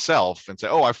as himself and say,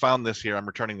 "Oh, I found this here. I'm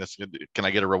returning this. Can I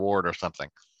get a reward or something?"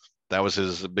 That was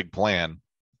his big plan.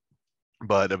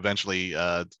 But eventually,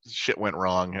 shit went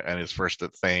wrong and his first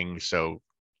thing.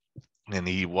 And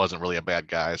he wasn't really a bad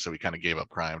guy, so he kind of gave up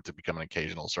crime to become an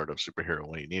occasional sort of superhero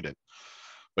when he needed.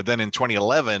 But then in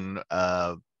 2011,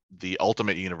 the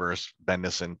Ultimate Universe,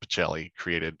 Bendis and Pichelli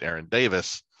created Aaron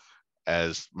Davis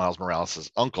as Miles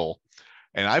Morales' uncle.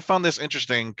 And I found this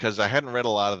interesting because I hadn't read a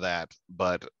lot of that,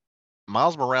 but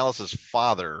Miles Morales'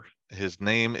 father, his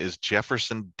name is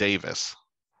Jefferson Davis.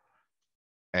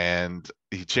 And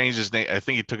he changed his name. I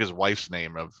think he took his wife's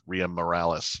name of Rhea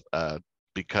Morales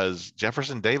because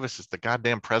Jefferson Davis is the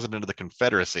goddamn president of the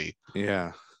Confederacy.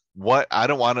 Yeah. I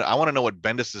want to know what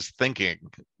Bendis is thinking,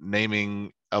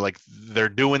 naming like they're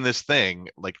doing this thing.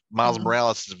 Like Miles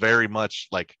Morales is very much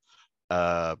like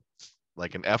an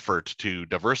effort to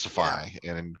diversify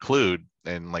and include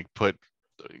and like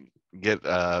get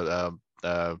a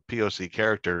POC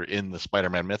character in the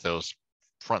Spider-Man mythos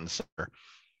front and center.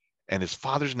 And his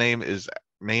father's name is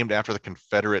named after the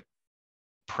Confederate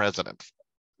president.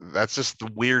 That's just the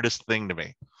weirdest thing to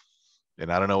me. And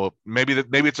I don't know, maybe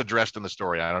it's addressed in the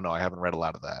story. I don't know. I haven't read a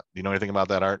lot of that. Do you know anything about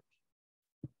that, Art?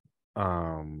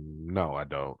 No, I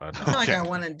don't. I feel like I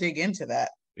want to dig into that.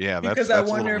 Yeah, because I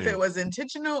wonder if it was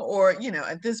intentional or,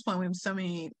 at this point we have so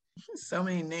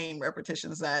many name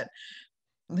repetitions that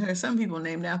there are some people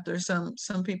named after some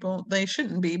people they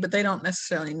shouldn't be, but they don't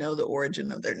necessarily know the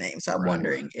origin of their name. So I'm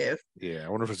wondering if I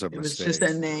wonder if it's a mistake. It was just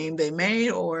a name they made,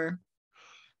 or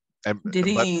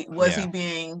was he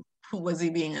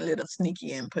being a little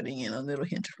sneaky and putting in a little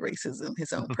hint of racism,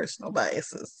 his own personal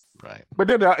biases? Right. But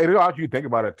then it also you think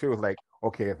about it too. It's like,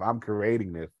 okay, if I'm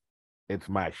creating this, it's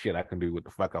my shit. I can do what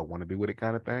the fuck I want to do with it,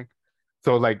 kind of thing.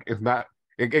 So like, it's not.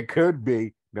 It could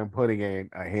be them putting in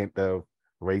a hint of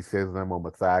racism or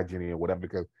misogyny or whatever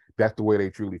because that's the way they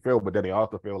truly feel. But then they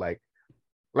also feel like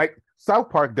South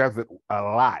Park does it a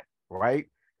lot, right?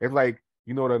 It's like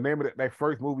the name of that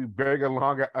first movie, Bigger,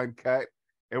 Longer, Uncut.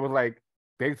 It was like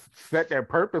they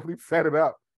purposely set it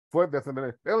up for this, and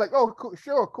then they're like, "Oh, cool,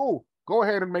 sure, cool, go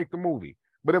ahead and make the movie."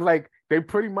 But it's like they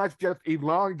pretty much just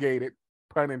elongated,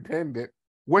 pun intended,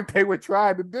 what they were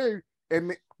trying to do,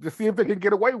 and to see if they can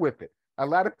get away with it. A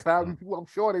lot of times, I'm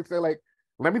sure they say like,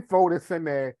 "Let me throw this in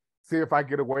there, see if I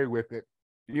get away with it."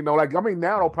 Like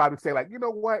now they'll probably say like, "You know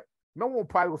what? No one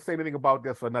probably will say anything about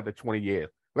this for another 20 years.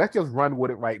 Let's just run with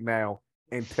it right now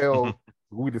until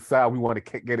we decide we want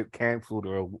to get it canceled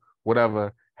or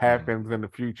whatever happens in the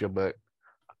future." But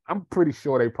I'm pretty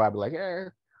sure they probably like,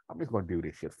 I'm just gonna do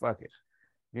this shit. Fuck it.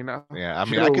 Yeah, I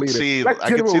mean, I could see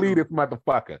this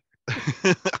motherfucker.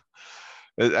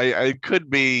 I could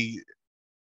be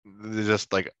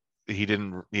just like he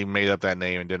made up that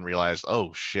name and didn't realize,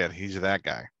 oh shit, he's that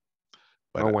guy.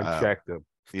 But no one checked him.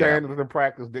 Standards and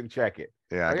practice didn't check it.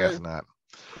 Yeah, I guess not.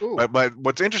 Cool. But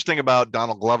what's interesting about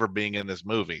Donald Glover being in this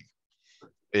movie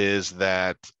is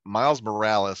that Miles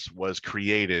Morales was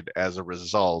created as a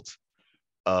result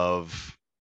of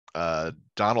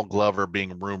Donald Glover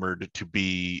being rumored to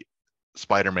be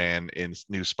Spider-Man in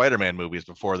new Spider-Man movies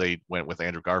before they went with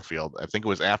Andrew Garfield. I think it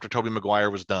was after Tobey Maguire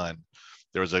was done.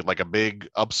 There was a big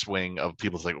upswing of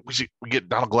people like, we get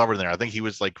Donald Glover in there. I think he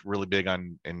was like really big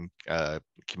in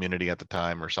Community at the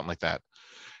time or something like that.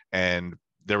 And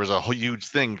there was a whole huge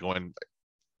thing going,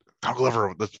 Donald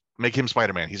Glover, let's make him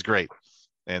Spider-Man. He's great.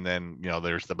 And then,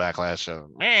 there's the backlash of,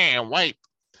 man, white.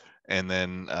 And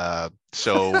then,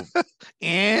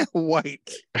 white.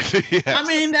 Yeah. I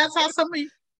mean, that's how some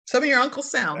of your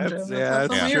uncles sound.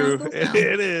 That's true.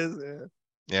 It is.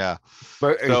 Yeah.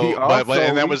 But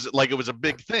and that was like, it was a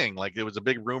big thing. Like it was a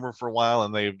big rumor for a while,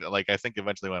 and they I think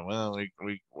eventually went, well,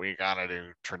 we gotta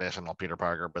do traditional Peter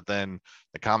Parker. But then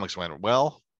the comics went,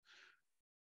 well,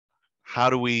 how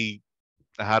do we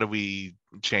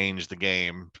change the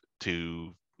game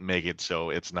to make it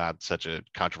so it's not such a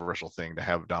controversial thing to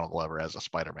have Donald Glover as a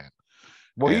Spider-Man?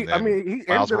 Well,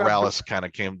 Miles Morales kind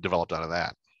of developed out of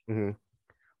that. Mm-hmm.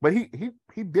 But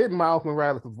he did Miles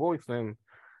Morales' voice in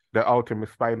the Ultimate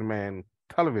Spider-Man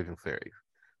television series.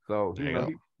 So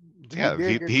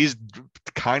he's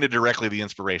kind of directly the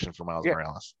inspiration for Miles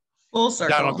Morales. Full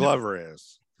circle. Donald Glover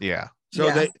is. Yeah.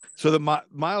 So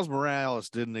Miles Morales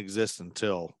didn't exist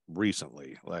until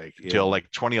recently, until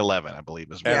 2011, I believe,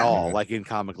 at all, like in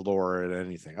comic lore and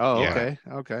anything. Oh, yeah.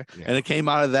 Okay. Yeah. And it came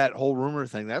out of that whole rumor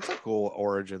thing. That's a cool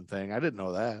origin thing. I didn't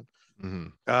know that. Mm-hmm.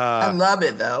 I love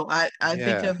it though. I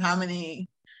think of how many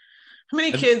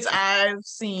kids I've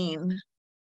seen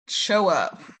show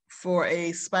up for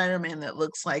a Spider-Man that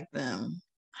looks like them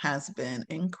has been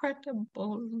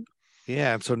incredible.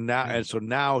 Yeah, and so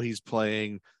now he's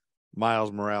playing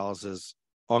Miles Morales'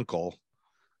 uncle,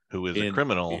 who is a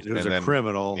criminal. Who's a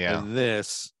criminal in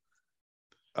this.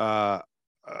 And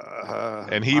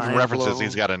he even references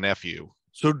he's got a nephew.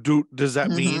 So does that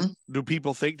mean, do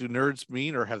people think, do nerds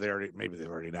mean, or they've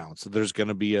already announced that there's going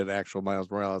to be an actual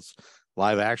Miles Morales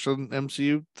live action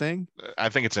MCU thing? I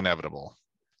think it's inevitable.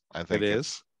 I think it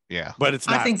is. Yeah. But it's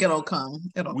not. I think it'll come.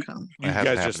 It'll come. You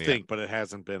guys just think, but it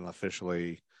hasn't been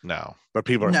officially. No. But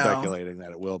people are speculating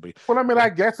that it will be. Well, I mean, I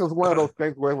guess it's one of those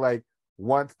things where like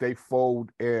once they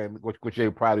fold in, which they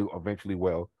probably eventually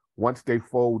will, once they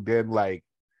fold in like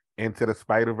into the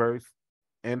Spider-Verse,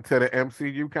 into the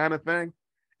MCU kind of thing,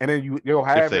 and then you'll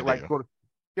have it like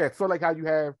so like how you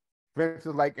have, for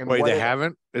instance, like in wait, they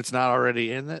haven't? It's not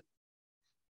already in it?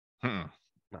 No,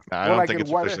 I don't think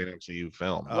it's officially an MCU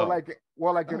film. In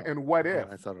What If?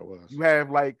 I thought it was. You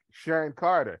have like Sharon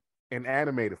Carter in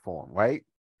animated form, right?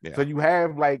 Yeah. So you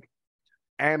have like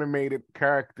animated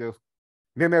characters.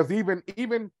 Then there's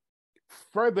even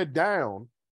further down,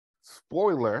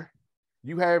 spoiler,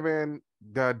 you have in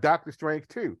the Doctor Strange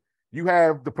 2, you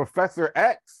have the Professor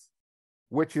X,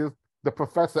 which is the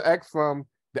Professor X from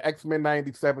the X-Men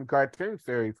 97 cartoon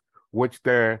series, which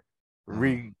they're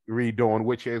redoing,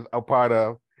 which is a part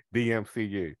of the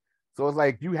MCU. So it's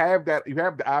like you have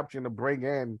the option to bring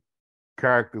in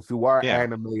characters who are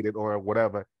animated or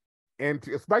whatever, and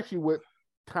especially with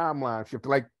timeline shift.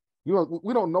 Like,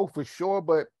 we don't know for sure,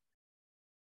 but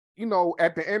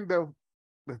at the end of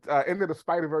the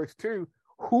Spider-Verse 2,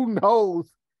 who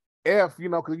knows if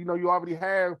because you already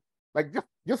have like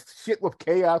just shit with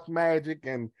chaos magic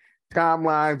and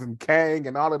timelines and Kang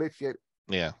and all of this shit.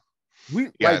 Yeah. We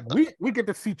get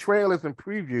to see trailers and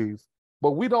previews,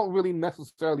 but we don't really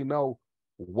necessarily know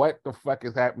what the fuck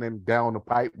is happening down the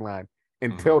pipeline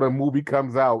until the movie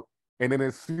comes out, and then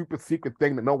this super secret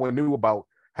thing that no one knew about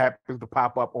happens to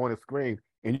pop up on the screen,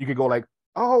 and you can go like,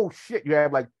 oh shit, you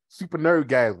have like super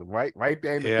nerdgasm right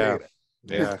there in the theater.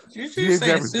 Yeah. Did you She is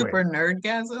say everywhere. super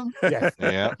nerdgasm? Yes.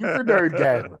 Yeah. Super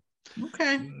nerdgasm.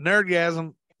 Okay.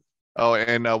 Nerdgasm. Oh,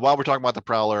 and while we're talking about the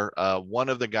Prowler, one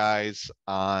of the guys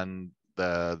on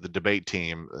the debate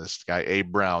team, this guy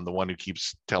Abe Brown, the one who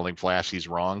keeps telling Flash he's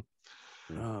wrong,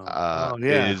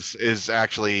 Yeah. is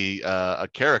actually a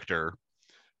character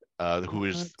who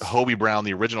is Hobie Brown,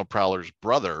 the original Prowler's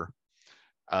brother.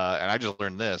 And I just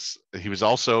learned this. He was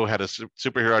also had a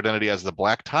superhero identity as the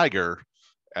Black Tiger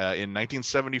in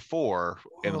 1974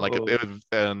 in like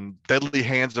Deadly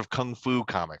Hands of Kung Fu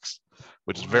comics,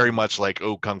 which is very much like,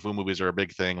 oh, Kung Fu movies are a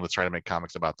big thing. Let's try to make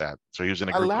comics about that. So he was in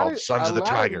a group called Sons of the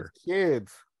Tiger.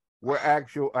 Kids were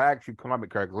actual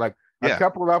comic characters. Like Yeah. a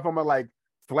couple of them are like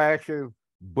Flash's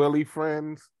bully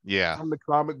friends Yeah. from the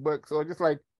comic book. So just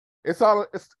like it's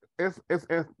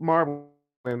Marvel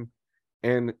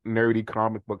and nerdy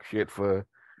comic book shit for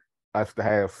us to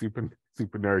have super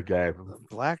nerd guys.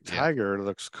 Black Tiger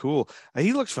looks cool.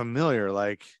 He looks familiar.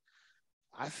 Like,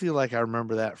 I feel like I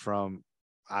remember that from,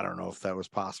 I don't know if that was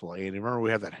possible. Andy, remember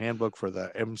we had that handbook for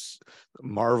the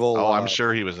Marvel. Oh, I'm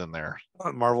sure he was in there.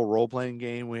 Marvel role playing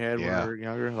game we had when we were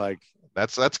younger. Like,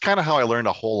 that's kind of how I learned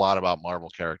a whole lot about Marvel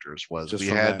characters. Was we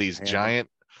had these giant,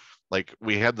 like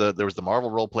we had there was the Marvel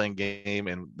role playing game,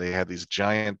 and they had these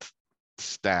giant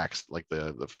stacks, like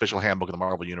the official handbook of the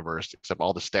Marvel universe, except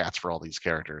all the stats for all these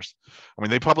characters. I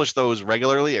mean, they publish those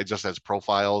regularly. It just has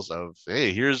profiles of,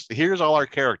 hey, here's all our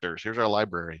characters, here's our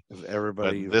library of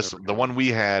everybody. But the one we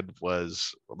had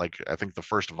was like, I think the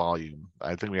first volume.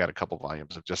 I think we had a couple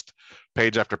volumes of just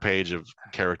page after page of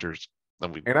characters.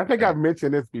 And I think I've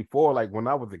mentioned this before, like when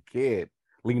I was a kid,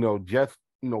 just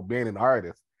being an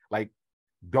artist, like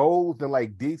those and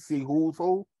like DC Who's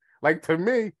Who, like to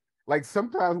me, like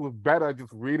sometimes it was better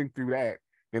just reading through that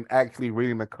than actually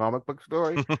reading the comic book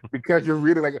story, because you're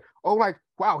reading like, oh, like,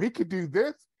 wow, he could do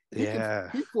this. He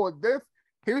fought this.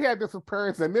 He had this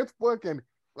appearance in this book, and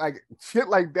like shit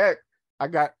like that. I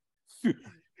got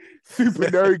super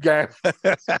nerd guy.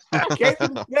 I can't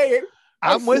even say it.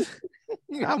 I'm with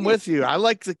you. I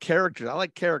like the characters. I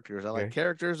like characters. I like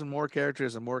characters and more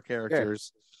characters and more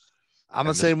characters. Yeah. I'm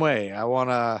the same way. I want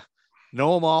to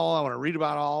know them all. I want to read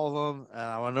about all of them.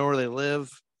 I want to know where they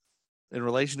live in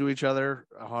relation to each other.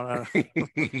 I want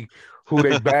to who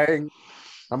they bang.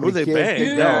 Who they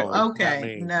bang? No,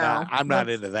 okay, no, I'm not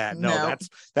into that. No,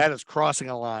 that is crossing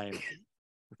a line.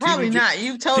 Probably not.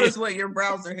 You've told us what your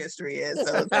browser history is,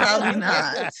 so it's probably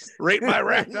not.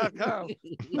 RateMyRack.com.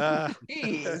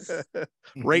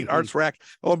 Rate Arts Rack.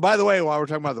 Oh, and by the way, while we're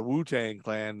talking about the Wu-Tang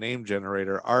Clan name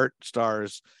generator, Art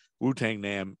Star's Wu-Tang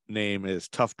name is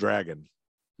Tough Dragon.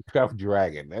 Tough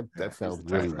Dragon. That sounds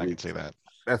really weak. I can see that.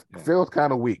 That feels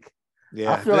kind of weak.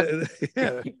 Yeah. I feel like,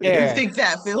 You think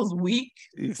that feels weak?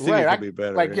 You think it could be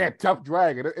better. Like, Tough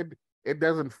Dragon. It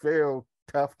doesn't feel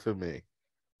tough to me.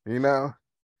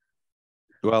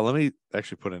 Well, let me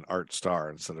actually put in Art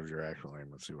Star instead of your actual name.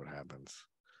 Let's see what happens.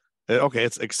 Okay,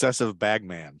 it's Excessive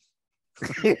Bagman.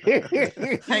 Take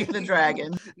the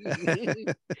dragon.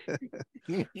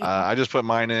 I just put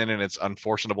mine in, and it's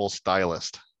Unfortunable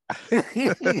Stylist. I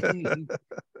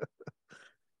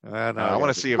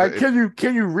want to see if like, can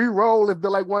you re-roll if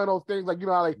they're like one of those things, like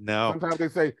how like no. Sometimes they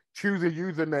say choose a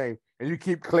username and you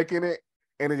keep clicking it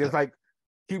and it just like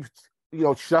keeps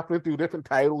shuffling through different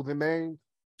titles and names.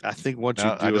 I think once you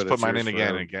do I just put mine in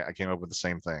forever. again, and I came up with the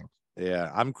same thing. Yeah,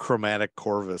 I'm Chromatic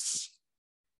Corvus.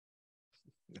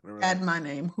 Add my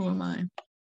name. Who am I?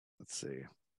 Let's see.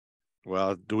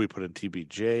 Well, do we put in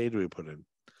TBJ? Do we put in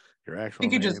your actual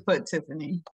name? You could just put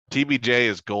Tiffany. TBJ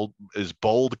is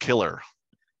Bold Killer.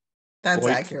 That's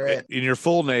accurate. And your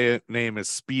full name is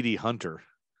Speedy Hunter.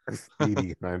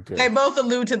 Speedy Hunter. They both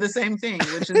allude to the same thing,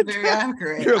 which is very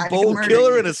accurate. You're a bold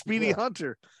killer and a speedy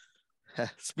hunter.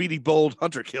 Speedy Bold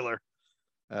Hunter Killer.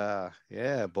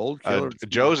 Bold Killer.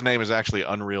 Joe's name is actually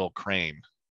Unreal Crane.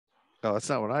 Oh, that's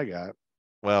not what I got.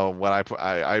 Well, what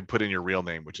I put in your real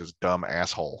name, which is Dumb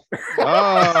Asshole.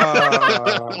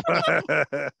 Oh.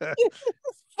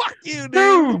 Fuck you,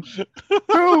 dude.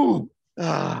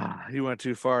 You went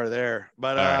too far there.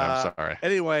 But I'm sorry.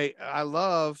 Anyway, I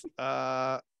love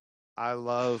Childish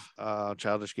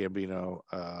Gambino,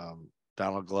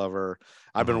 Donald Glover.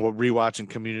 I've been rewatching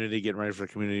Community, getting ready for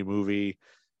the Community movie.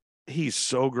 He's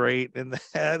so great in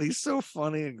that. He's so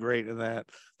funny and great in that.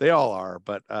 They all are,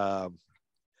 but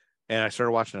and I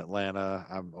started watching Atlanta.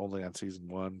 I'm only on season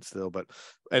 1 still, but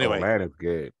anyway, Atlanta's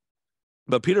good.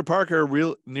 But Peter Parker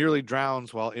nearly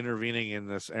drowns while intervening in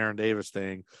this Aaron Davis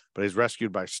thing, but he's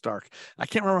rescued by Stark. I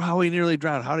can't remember how he nearly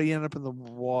drowned. How did he end up in the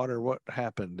water? What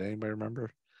happened? Anybody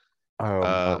remember?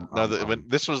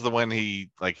 This was the one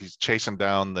he's chasing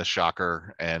down the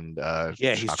Shocker and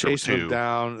yeah, he's Shocker chasing 2, him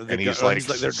down, and he's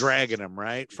they're dragging him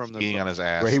right from skiing on his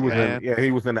ass. Where he was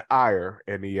he was in the ire,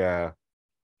 and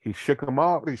he shook him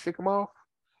off. Did he shook him off?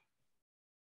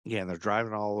 Yeah, and they're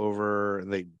driving all over,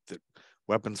 and the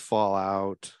weapons fall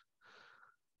out.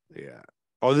 Yeah.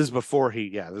 Oh, this is before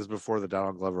the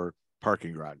Donald Glover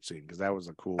parking garage scene, because that was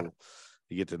a cool.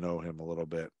 You get to know him a little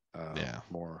bit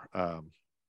more.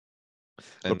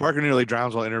 But Parker nearly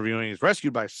drowns while interviewing. He's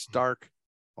rescued by Stark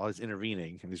while he's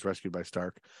intervening, and he's rescued by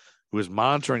Stark, who is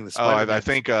monitoring the Spider-Man. I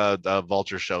think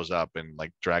Vulture shows up and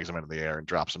like drags him into the air and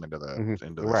drops him into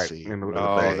the sea.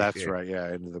 That's right.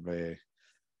 Yeah, into the bay.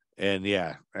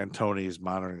 And Tony's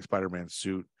monitoring the Spider-Man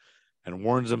suit and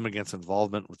warns him against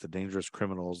involvement with the dangerous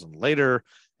criminals. And later,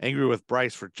 angry with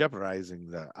Bryce for jeopardizing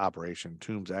the operation,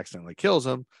 Toomes accidentally kills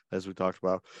him, as we talked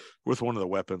about, with one of the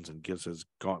weapons and gives his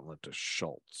gauntlet to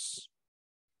Schultz.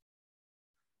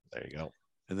 There you go.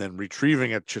 And then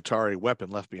retrieving a Chitauri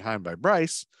weapon left behind by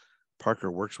Bryce,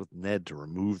 Parker works with Ned to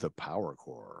remove the power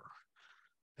core.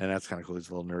 And that's kind of cool.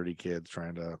 These little nerdy kids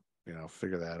trying to,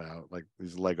 figure that out, like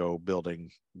these Lego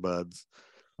building buds.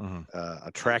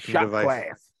 A tracking device.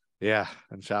 Class. Yeah,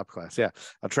 and shop class. Yeah.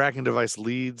 A tracking device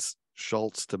leads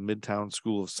Schultz to Midtown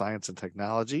School of Science and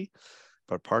Technology,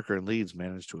 but Parker and Leeds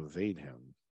manage to evade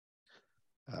him.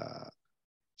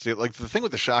 See, like the thing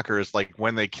with the Shocker is like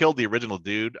when they killed the original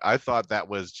dude, I thought that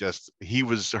was he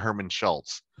was Herman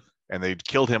Schultz, and they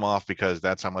killed him off because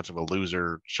that's how much of a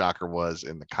loser Shocker was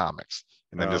in the comics.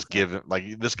 And then just give it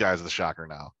like this guy's the Shocker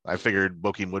now. I figured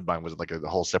Bokeem Woodbine was like a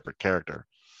whole separate character,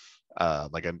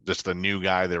 just a new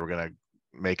guy they were gonna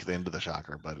make into the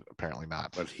Shocker, but apparently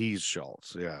not. But he's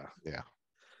Schultz. Yeah.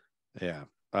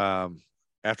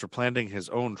 After planting his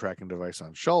own tracking device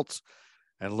on Schultz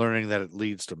and learning that it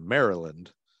leads to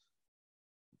Maryland,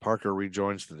 Parker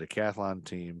rejoins the decathlon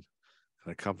team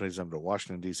and accompanies them to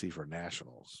Washington, D.C. for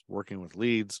nationals. Working with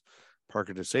Leeds,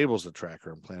 Parker disables the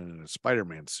tracker implanted in a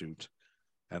Spider-Man suit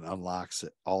and unlocks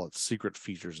all its secret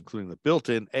features, including the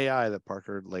built-in AI that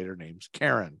Parker later names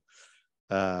Karen.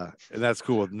 And that's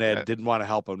cool with Ned. Didn't want to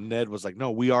help him. Ned was like,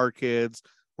 no, we are kids.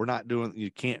 We're not doing,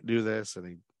 you can't do this.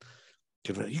 And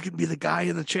you can be the guy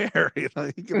in the chair. You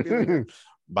can be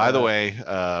By the way,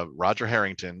 Roger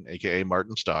Harrington, aka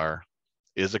Martin Starr,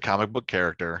 is a comic book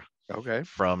character. Okay.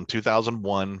 From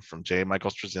 2001, from J.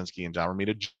 Michael Straczynski and John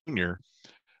Romita Jr.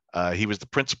 He was the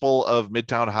principal of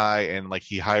Midtown High, and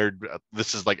he hired.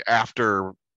 This is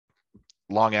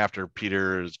long after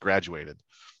Peter's graduated.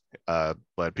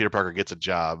 But Peter Parker gets a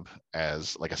job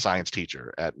as a science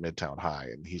teacher at Midtown High,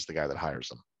 and he's the guy that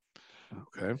hires him.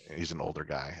 Okay. He's an older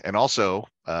guy. And also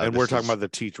and we're talking about the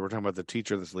teacher. We're talking about the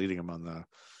teacher that's leading him on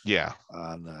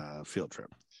the field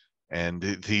trip. And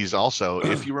he's also,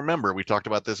 if you remember, we talked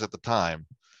about this at the time,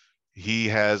 he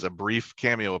has a brief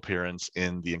cameo appearance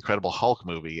in the Incredible Hulk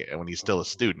movie when he's still a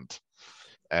student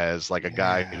as a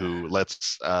guy who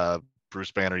lets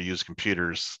Bruce Banner use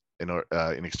computers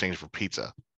in exchange for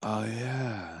pizza. Oh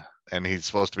yeah. And he's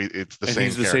supposed to be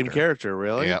he's the same character,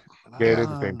 really? Yeah. Yeah, it is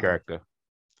the same character.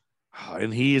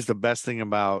 And he is the best thing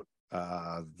about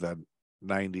the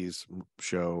 90s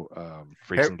show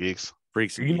Freaks and Geeks.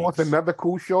 You know what's another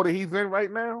cool show that he's in right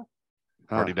now?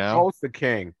 Party Down. Tulsa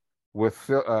King with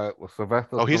Sylvester.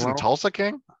 Oh, he's Stallone. in Tulsa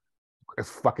King? It's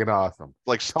fucking awesome.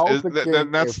 That's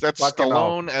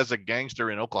Stallone as a gangster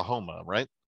in Oklahoma, right?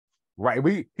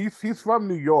 Right. He's from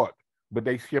New York, but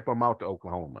they ship him out to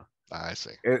Oklahoma. I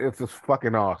see. It's just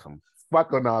fucking awesome.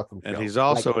 Fucking awesome. And show. he's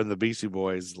also in the Beastie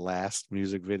Boys' last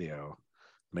music video,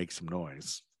 Make Some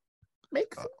Noise.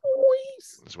 Make some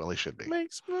noise. As well he should be.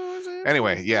 Make some noise.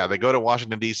 Anyway, yeah, they go to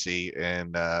Washington, D.C.,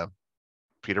 and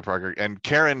Peter Parker. And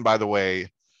Karen, by the way,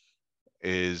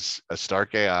 is a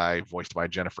Stark AI voiced by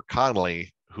Jennifer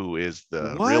Connelly, who is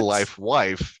the real-life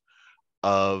wife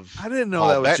of I didn't know Paul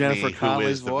that was Bettany, Jennifer Connelly's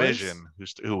who is voice. the Vision,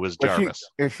 who was Jarvis.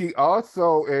 And she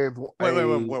also is she's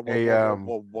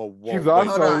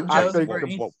also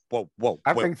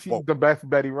I think she's the best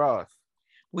Betty Ross.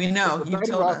 We know. He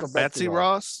told us. Betsy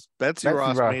Ross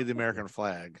made the American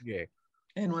flag. Yeah.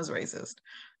 And was racist.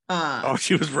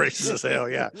 She was racist as hell.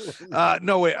 Yeah.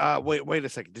 No, wait a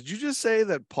second. Did you just say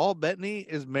that Paul Bettany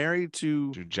is married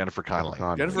to Jennifer Connelly?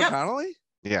 Jennifer Connelly?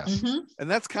 Yes. Mm-hmm. And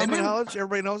that's common knowledge.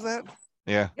 Everybody knows that.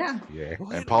 Yeah.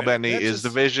 And Paul Bettany is the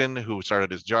Vision, who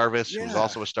started as Jarvis, who's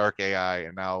also a Stark AI,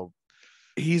 and now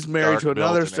he's married to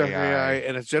another Stark AI,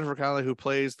 and it's Jennifer Connelly who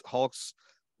plays Hulk's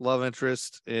love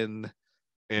interest in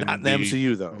not in the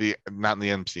MCU though. Not in the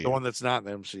MCU. The one that's not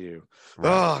in the MCU. Right.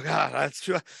 Oh God, that's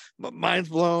true. Mine's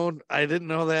blown. I didn't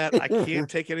know that. I can't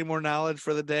take any more knowledge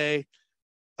for the day.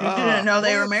 You didn't know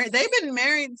they were What? married? They've been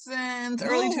married since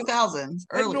early No, 2000s.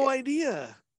 I had no Early.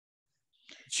 idea.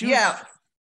 She Yeah. was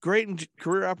great in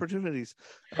career opportunities.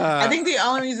 I think the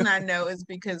only reason I know is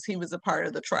because he was a part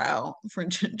of the trial for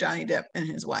Johnny Depp and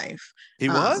his wife. He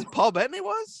was? Paul Bettany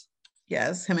was?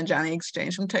 Yes, him and Johnny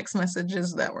exchanged some text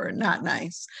messages that were not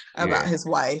nice about Yeah. his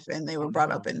wife, and they were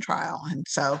brought up in trial. And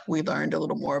so we learned a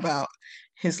little more about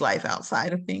his life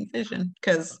outside of being Vision,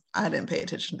 because I didn't pay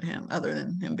attention to him other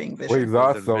than him being Well, Vision. he's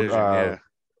also Vision,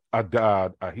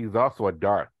 he's also a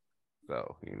Darth.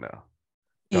 So Darth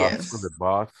Yes. for the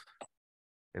boss.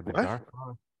 Is it What? Darth?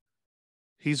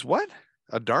 He's what?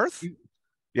 A Darth?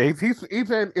 Yeah, he's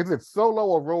in. Is it Solo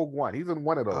or Rogue One? He's in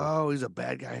one of those. Oh, he's a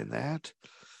bad guy in that.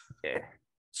 Yeah.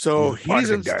 So He's part he's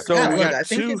of in. the Darth. So Yeah, we look, got I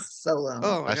think two. it's Solo.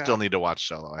 Oh, my I God. still need to watch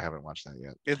Solo. I haven't watched that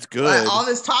yet. It's good. All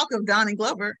this talk of Donnie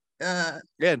Glover.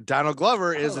 Yeah, Donald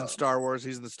Glover is in Oh. Star Wars.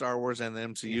 He's in the Star Wars and the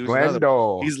MCU.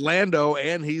 Lando. He's Lando,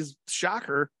 and he's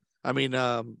Shocker. I mean,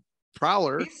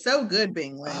 Prowler. He's so good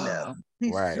being Lando.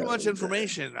 He's Right. Too much so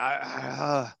information.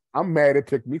 I'm mad it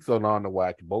took me so long to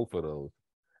watch both of those,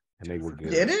 and they were good.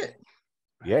 good. Did it?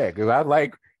 Yeah, because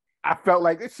I felt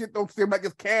like this shit don't seem like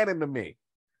it's canon to me.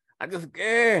 I just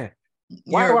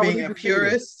Why do You're I being need a to see this?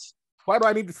 purist. Why do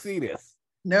I need to see this?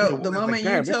 No, Yeah, the well, moment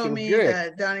damn, you this shit told was me good.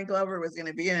 that Donnie Glover was going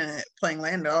to be in it playing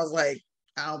Lando, I was like,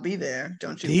 I'll be there.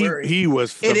 Don't you worry. He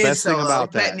was the It is best thing Solo.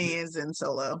 about that. Bettany is in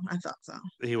Solo. I thought so.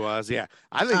 He was, yeah.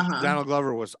 I think Uh-huh. Donald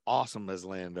Glover was awesome as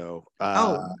Lando.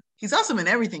 He's awesome in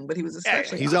everything, but he was Yeah,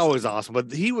 especially he's awesome. always awesome.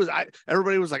 But he was.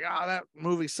 Everybody was like, "Oh, that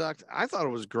movie sucked." I thought it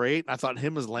was great. I thought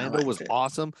him as Lando liked was it.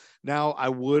 awesome. Now, I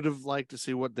would have liked to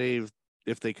see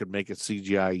if they could make a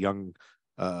CGI young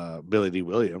Billy D.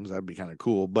 Williams. That'd be kind of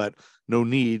cool. But no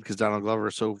need, because Donald Glover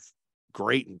is so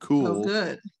great and cool. Oh,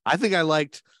 good. I think I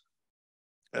liked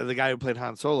the guy who played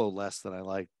Han Solo less than I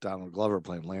liked Donald Glover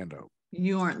playing Lando.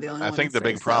 You aren't the only one. I think to the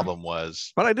say big so. problem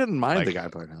was But I didn't mind Like- the guy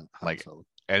playing Han like- Solo.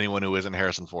 anyone who isn't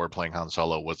Harrison Ford playing Han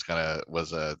Solo was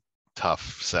a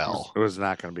tough sell. It was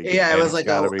not going to be. Good. Yeah, it And was it's like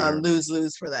gotta a be here.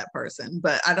 lose-lose for that person.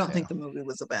 But I don't Yeah. think the movie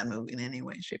was a bad movie in any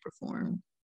way, shape, or form,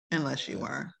 unless you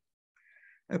are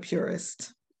a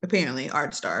purist. Apparently,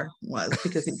 Art Star was,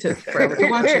 because he took forever to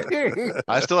watch it.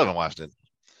 I still haven't watched it.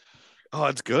 Oh,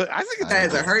 it's good. I think it's That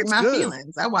is good. hurt It's my good.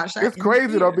 feelings. I watched that. It's in the crazy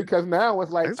though, theater. because now it's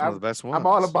like It's one of the best ones. I'm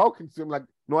all about consuming. Like,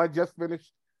 I just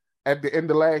finished at the end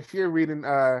of last year reading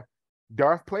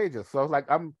Darth Plagueis. So it's like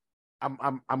I'm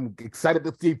excited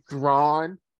to see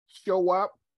Thrawn show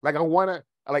up. Like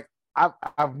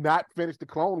I've not finished the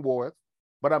Clone Wars,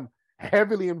 but I'm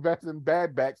heavily invested in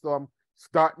Bad Batch, so I'm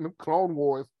starting the Clone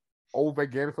Wars over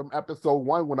again from episode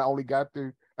 1 when I only got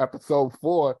through episode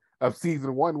 4 of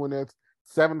season 1 when there's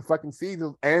 7 fucking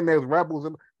seasons and there's Rebels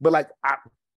but like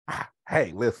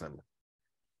hey, listen,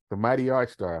 the mighty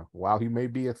Archstar, while he may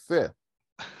be a Sith,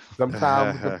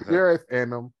 sometimes the purist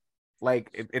in him, like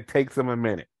it takes him a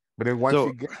minute. But then once So-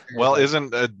 you get Well,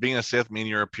 isn't being a Sith mean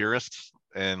you're a purist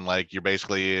and like you're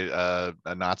basically a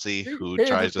Nazi who Here's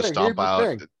the tries to thing, stomp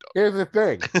out? Here's the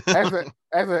thing. As a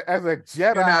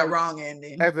You're not Jedi, wrong,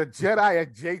 Andy. as a Jedi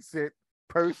adjacent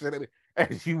person,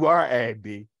 as you are,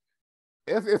 Andy,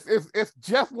 it's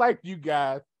just like you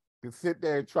guys to sit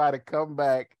there and try to come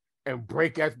back and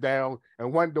break us down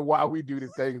and wonder why we do the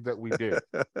things that we do.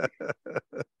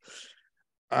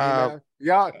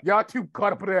 Y'all too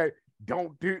caught up in that.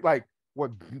 Don't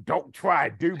try,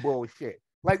 do bullshit.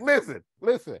 Like, listen.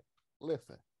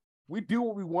 We do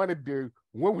what we want to do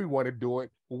when we want to do it,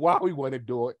 while we want to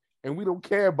do it, and we don't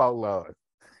care about laws.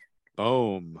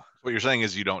 Boom. What you're saying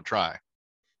is you don't try,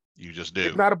 you just do.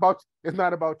 It's not about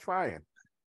trying.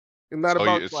 It's not So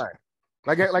about it's- trying.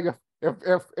 Like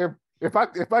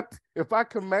if I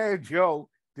command Joe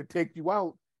to take you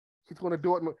out, he's gonna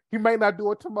do it. He may not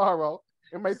do it tomorrow.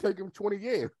 It may take him 20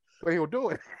 years, but he'll do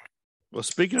it. Well,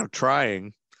 speaking of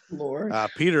trying, Lord.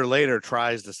 Peter later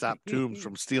tries to stop Toombs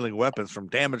from stealing weapons from a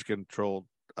damage control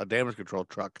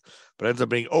truck, but ends up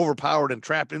being overpowered and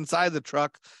trapped inside the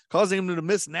truck, causing him to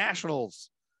miss nationals.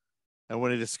 And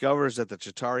when he discovers that the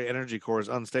Chitauri Energy Core is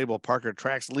unstable, Parker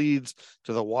tracks leads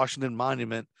to the Washington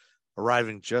Monument,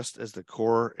 arriving just as the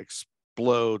core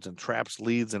explodes and traps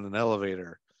leads in an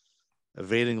elevator.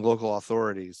 Evading local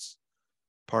authorities,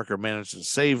 Parker manages to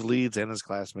save Leeds and his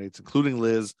classmates, including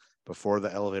Liz, before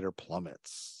the elevator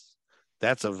plummets.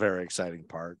 That's a very exciting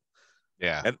part.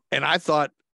 Yeah. And I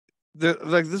thought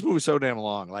this movie's so damn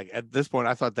long. Like at this point,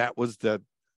 I thought that was the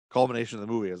culmination of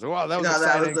the movie. I was like, wow, that was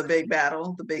exciting. That was the big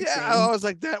battle, the big scene. I was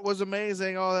like, that was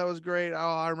amazing. Oh, that was great. Oh,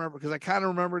 I remember, because I kind of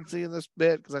remembered seeing this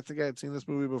bit because I think I had seen this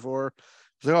movie before. I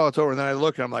was like, oh, it's over. And then I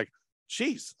look and I'm like,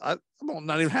 geez, I'm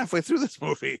not even halfway through this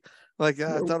movie. Like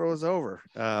I thought it was over.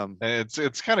 And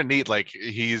it's kind of neat. Like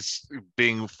he's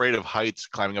being afraid of heights,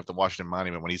 climbing up the Washington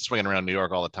Monument when he's swinging around New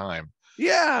York all the time.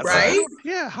 Yeah, Right?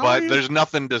 Yeah, But there's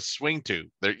nothing to swing to.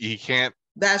 There, he can't.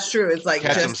 That's true. It's like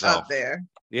Catch just himself. up there.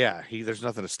 Yeah, there's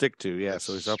nothing to stick to. Yeah,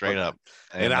 so he's straight up.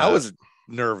 And I was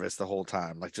nervous the whole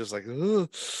time, like just like, ugh,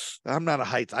 I'm not a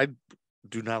heights. I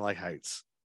do not like heights.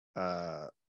 And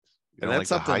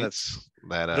that's like something that's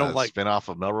that don't like spin-off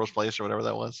of Melrose Place or whatever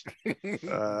that was.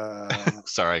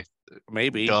 Sorry,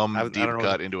 maybe dumb I deep don't know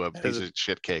cut into a piece of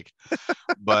shit cake.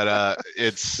 But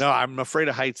it's no, I'm afraid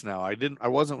of heights now. I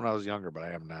wasn't when I was younger, but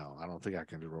I am now. I don't think I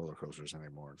can do roller coasters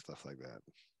anymore and stuff like that.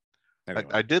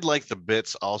 Anyway. I did like the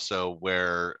bits also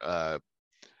where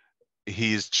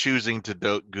he's choosing to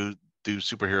do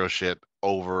superhero shit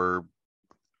over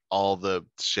all the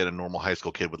shit a normal high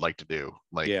school kid would like to do.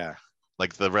 Like, yeah,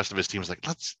 like the rest of his team's like,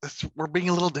 let's we're being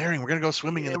a little daring. We're gonna go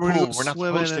swimming in the pool. We're not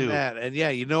supposed to. And yeah,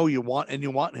 you know, you want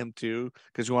him to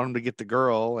because you want him to get the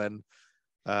girl, and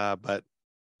but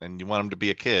you want him to be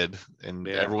a kid, and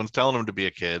everyone's telling him to be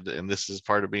a kid, and this is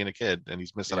part of being a kid, and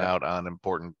he's missing out on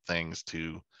important things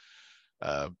to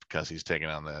because he's taking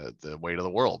on the weight of the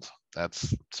world.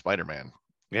 That's Spider-Man.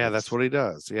 Yeah, that's what he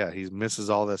does. Yeah, he misses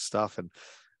all this stuff, and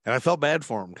I felt bad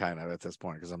for him kind of at this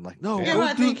point because I'm like, no. Yeah,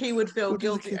 I think he would feel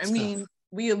guilty. I mean,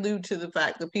 we allude to the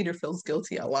fact that Peter feels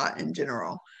guilty a lot in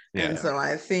general, and so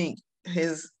I think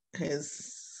his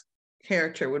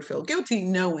character would feel guilty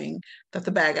knowing that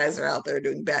the bad guys are out there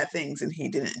doing bad things and he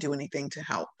didn't do anything to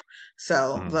help.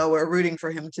 So though we're rooting for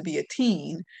him to be a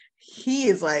teen, he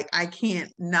is like, I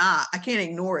can't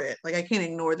ignore it. Like I can't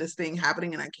ignore this thing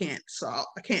happening, and I can't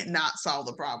not solve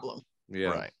the problem. Yeah,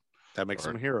 right. That makes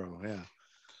him a hero. Yeah.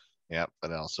 Yeah,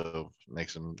 but it also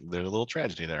makes him, there's a little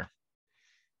tragedy there.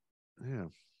 Yeah.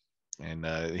 And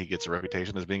he gets a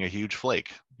reputation as being a huge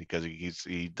flake because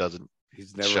he doesn't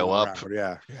never show up.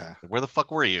 Yeah. Where the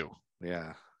fuck were you?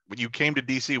 Yeah. When you came to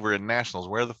DC, we're in Nationals.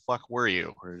 Where the fuck were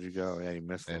you? Where did you go? Yeah, you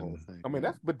missed the whole thing. I mean,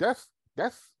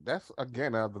 that's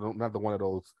again another one of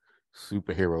those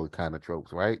superhero kind of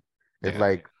tropes, right? It's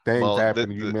like things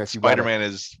happen. You miss. Spider-Man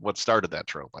is what started that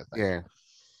trope, I think. Yeah.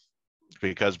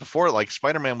 Because before, like,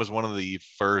 Spider-Man was one of the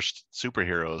first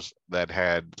superheroes that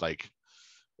had like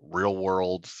real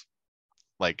world,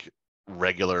 like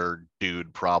regular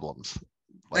dude problems.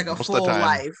 Like a full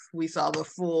life. We saw the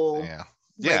full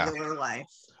regular life.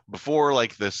 Before,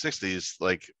 like the 60s,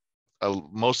 like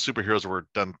most superheroes were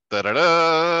done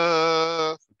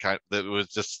da-da-da, that was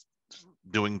just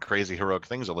doing crazy heroic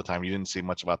things all the time. You didn't see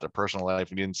much about their personal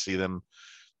life. You didn't see them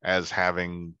as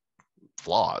having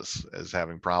flaws, as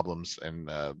having problems and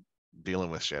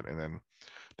dealing with shit. And then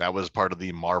that was part of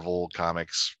the Marvel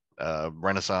Comics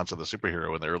renaissance of the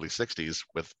superhero in the early 60s,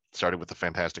 started with the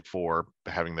Fantastic Four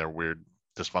having their weird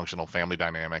dysfunctional family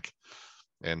dynamic,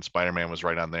 and Spider-Man was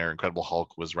right on there. Incredible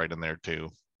Hulk was right in there too.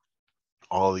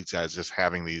 All of these guys just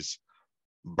having these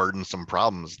burdensome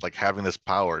problems. Like, having this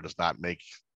power does not make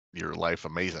your life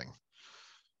amazing,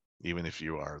 even if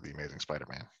you are the Amazing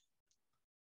Spider-Man.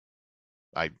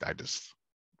 I just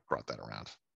brought that around.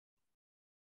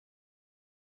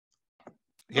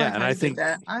 Yeah, and I think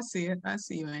that I see it. I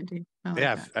see you, Andy.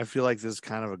 I feel like this is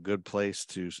kind of a good place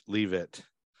to leave it,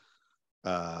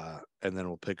 and then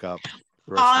we'll pick up.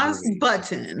 Pause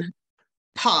button.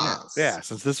 Pause. Yeah,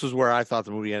 since this was where I thought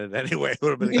the movie ended anyway, it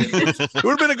would have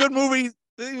been a good movie.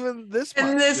 Even this.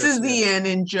 And this is the end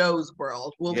in Joe's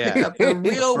world. We'll pick up the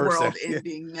real world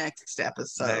ending next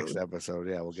episode.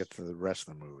 Yeah, we'll get to the rest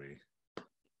of the movie.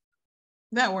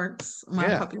 That works. My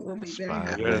puppy will be very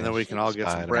happy. And then we can all get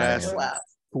some brass.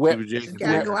 You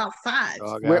gotta go outside.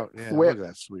 Look at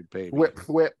that sweet baby. Whip.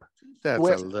 That's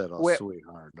a little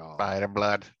sweetheart dog.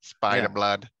 Spider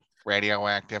blood.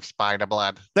 Radioactive spider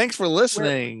blood. Thanks for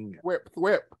listening. Whip.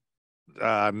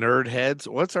 Nerd heads.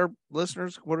 What's our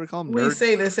listeners? What do we call them? We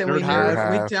say this and we don't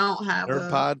have Nerd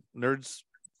pod. Nerds.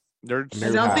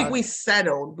 I don't think we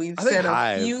settled. We've said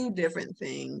a few different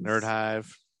things. Nerd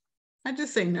Hive. I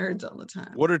just say nerds all the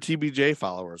time. What are TBJ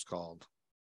followers called?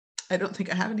 I don't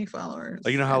think I have any followers.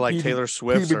 Like, you know how like Taylor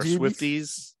Swift's are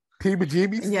Swifties?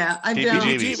 TBGBs? Yeah, I don't.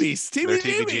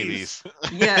 TBGBs.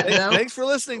 Yeah. No. Thanks for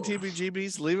listening,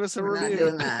 TBGBs. Leave us a review. Not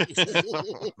doing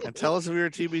that. And tell us if you're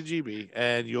a TBGB,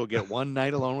 and you'll get one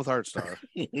night alone with Artstar.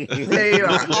 There you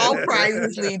are. All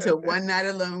prizes lead to one night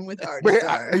alone with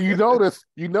Artstar.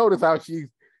 You notice how she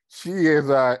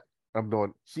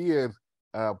is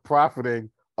profiting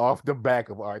off the back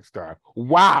of ArtStar.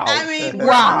 Wow. I mean, we're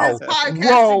wow. on this podcast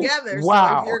Whoa. together. Wow.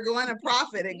 So if you're going to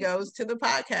profit, it goes to the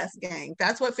podcast gang.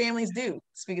 That's what families do.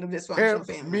 Speaking of dysfunctional Help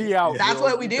families. me out, That's Joe.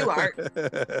 what we do, Art.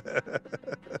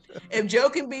 If Joe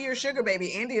can be your sugar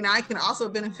baby, Andy and I can also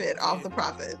benefit off the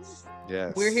profits.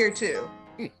 Yes. We're here too.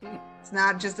 It's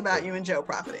not just about you and Joe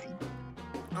profiting.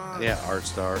 Yeah,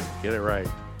 ArtStar. Get it right.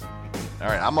 All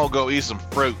right, I'm gonna go eat some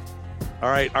fruit. All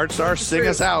right, ArtStar, sing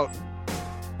us out.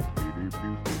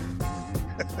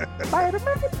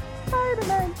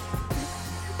 Spider-Man.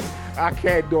 I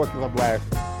can't do it because I'm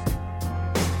laughing.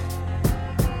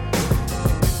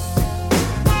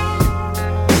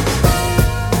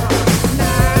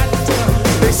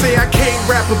 They say I can't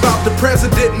rap about the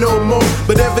president no more,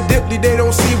 but evidently they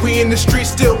don't see we in the streets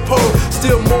still poor.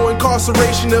 Still more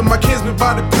incarceration of my kinsmen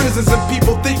by the prisons, and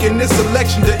people thinking this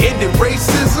election to end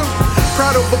racism.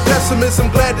 Proud over pessimism,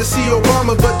 glad to see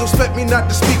Obama, but don't expect me not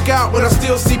to speak out when I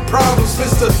still see problems,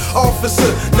 Mr.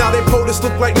 Officer. Now they POTUS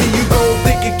look like me, you gon'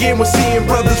 think again when seeing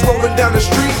brothers rolling down the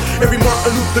street. Every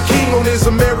Martin Luther King on his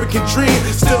American dream.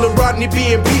 Still a Rodney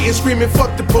being beaten, screaming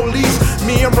fuck the police.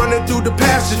 Me, I'm running through the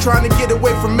pasture, trying to get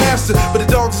away from master, but the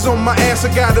dogs is on my ass, I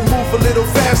gotta move a little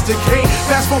faster. Can't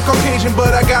pass for Caucasian,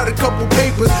 but I got a couple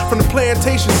papers from the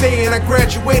plantation saying I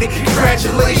graduated.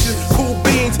 Congratulations, cool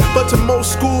beans, but to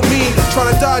most school mean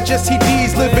trying to dodge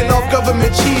STDs, living off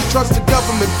government cheese. Trust the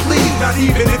government, please. Not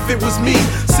even if it was me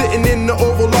sitting in the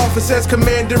Oval Office as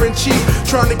commander-in-chief,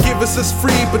 trying to give us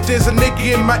free, but there's a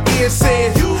nigga in my ear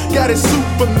saying, you got it,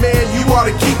 Superman, you ought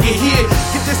to keep it here.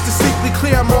 Get this distinctly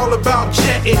clear, I'm all about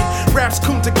jetting. Raps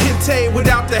Kunta Kinte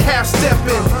without the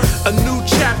half-stepping. A new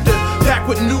chapter, back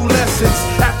with new lessons.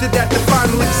 After that, the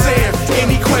final exam.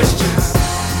 Any questions?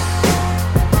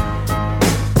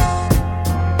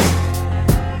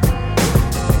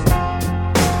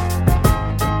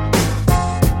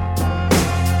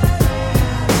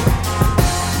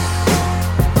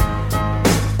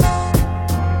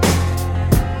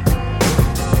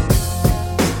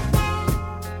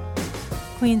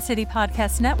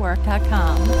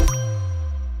 QueenCityPodcastNetwork.com.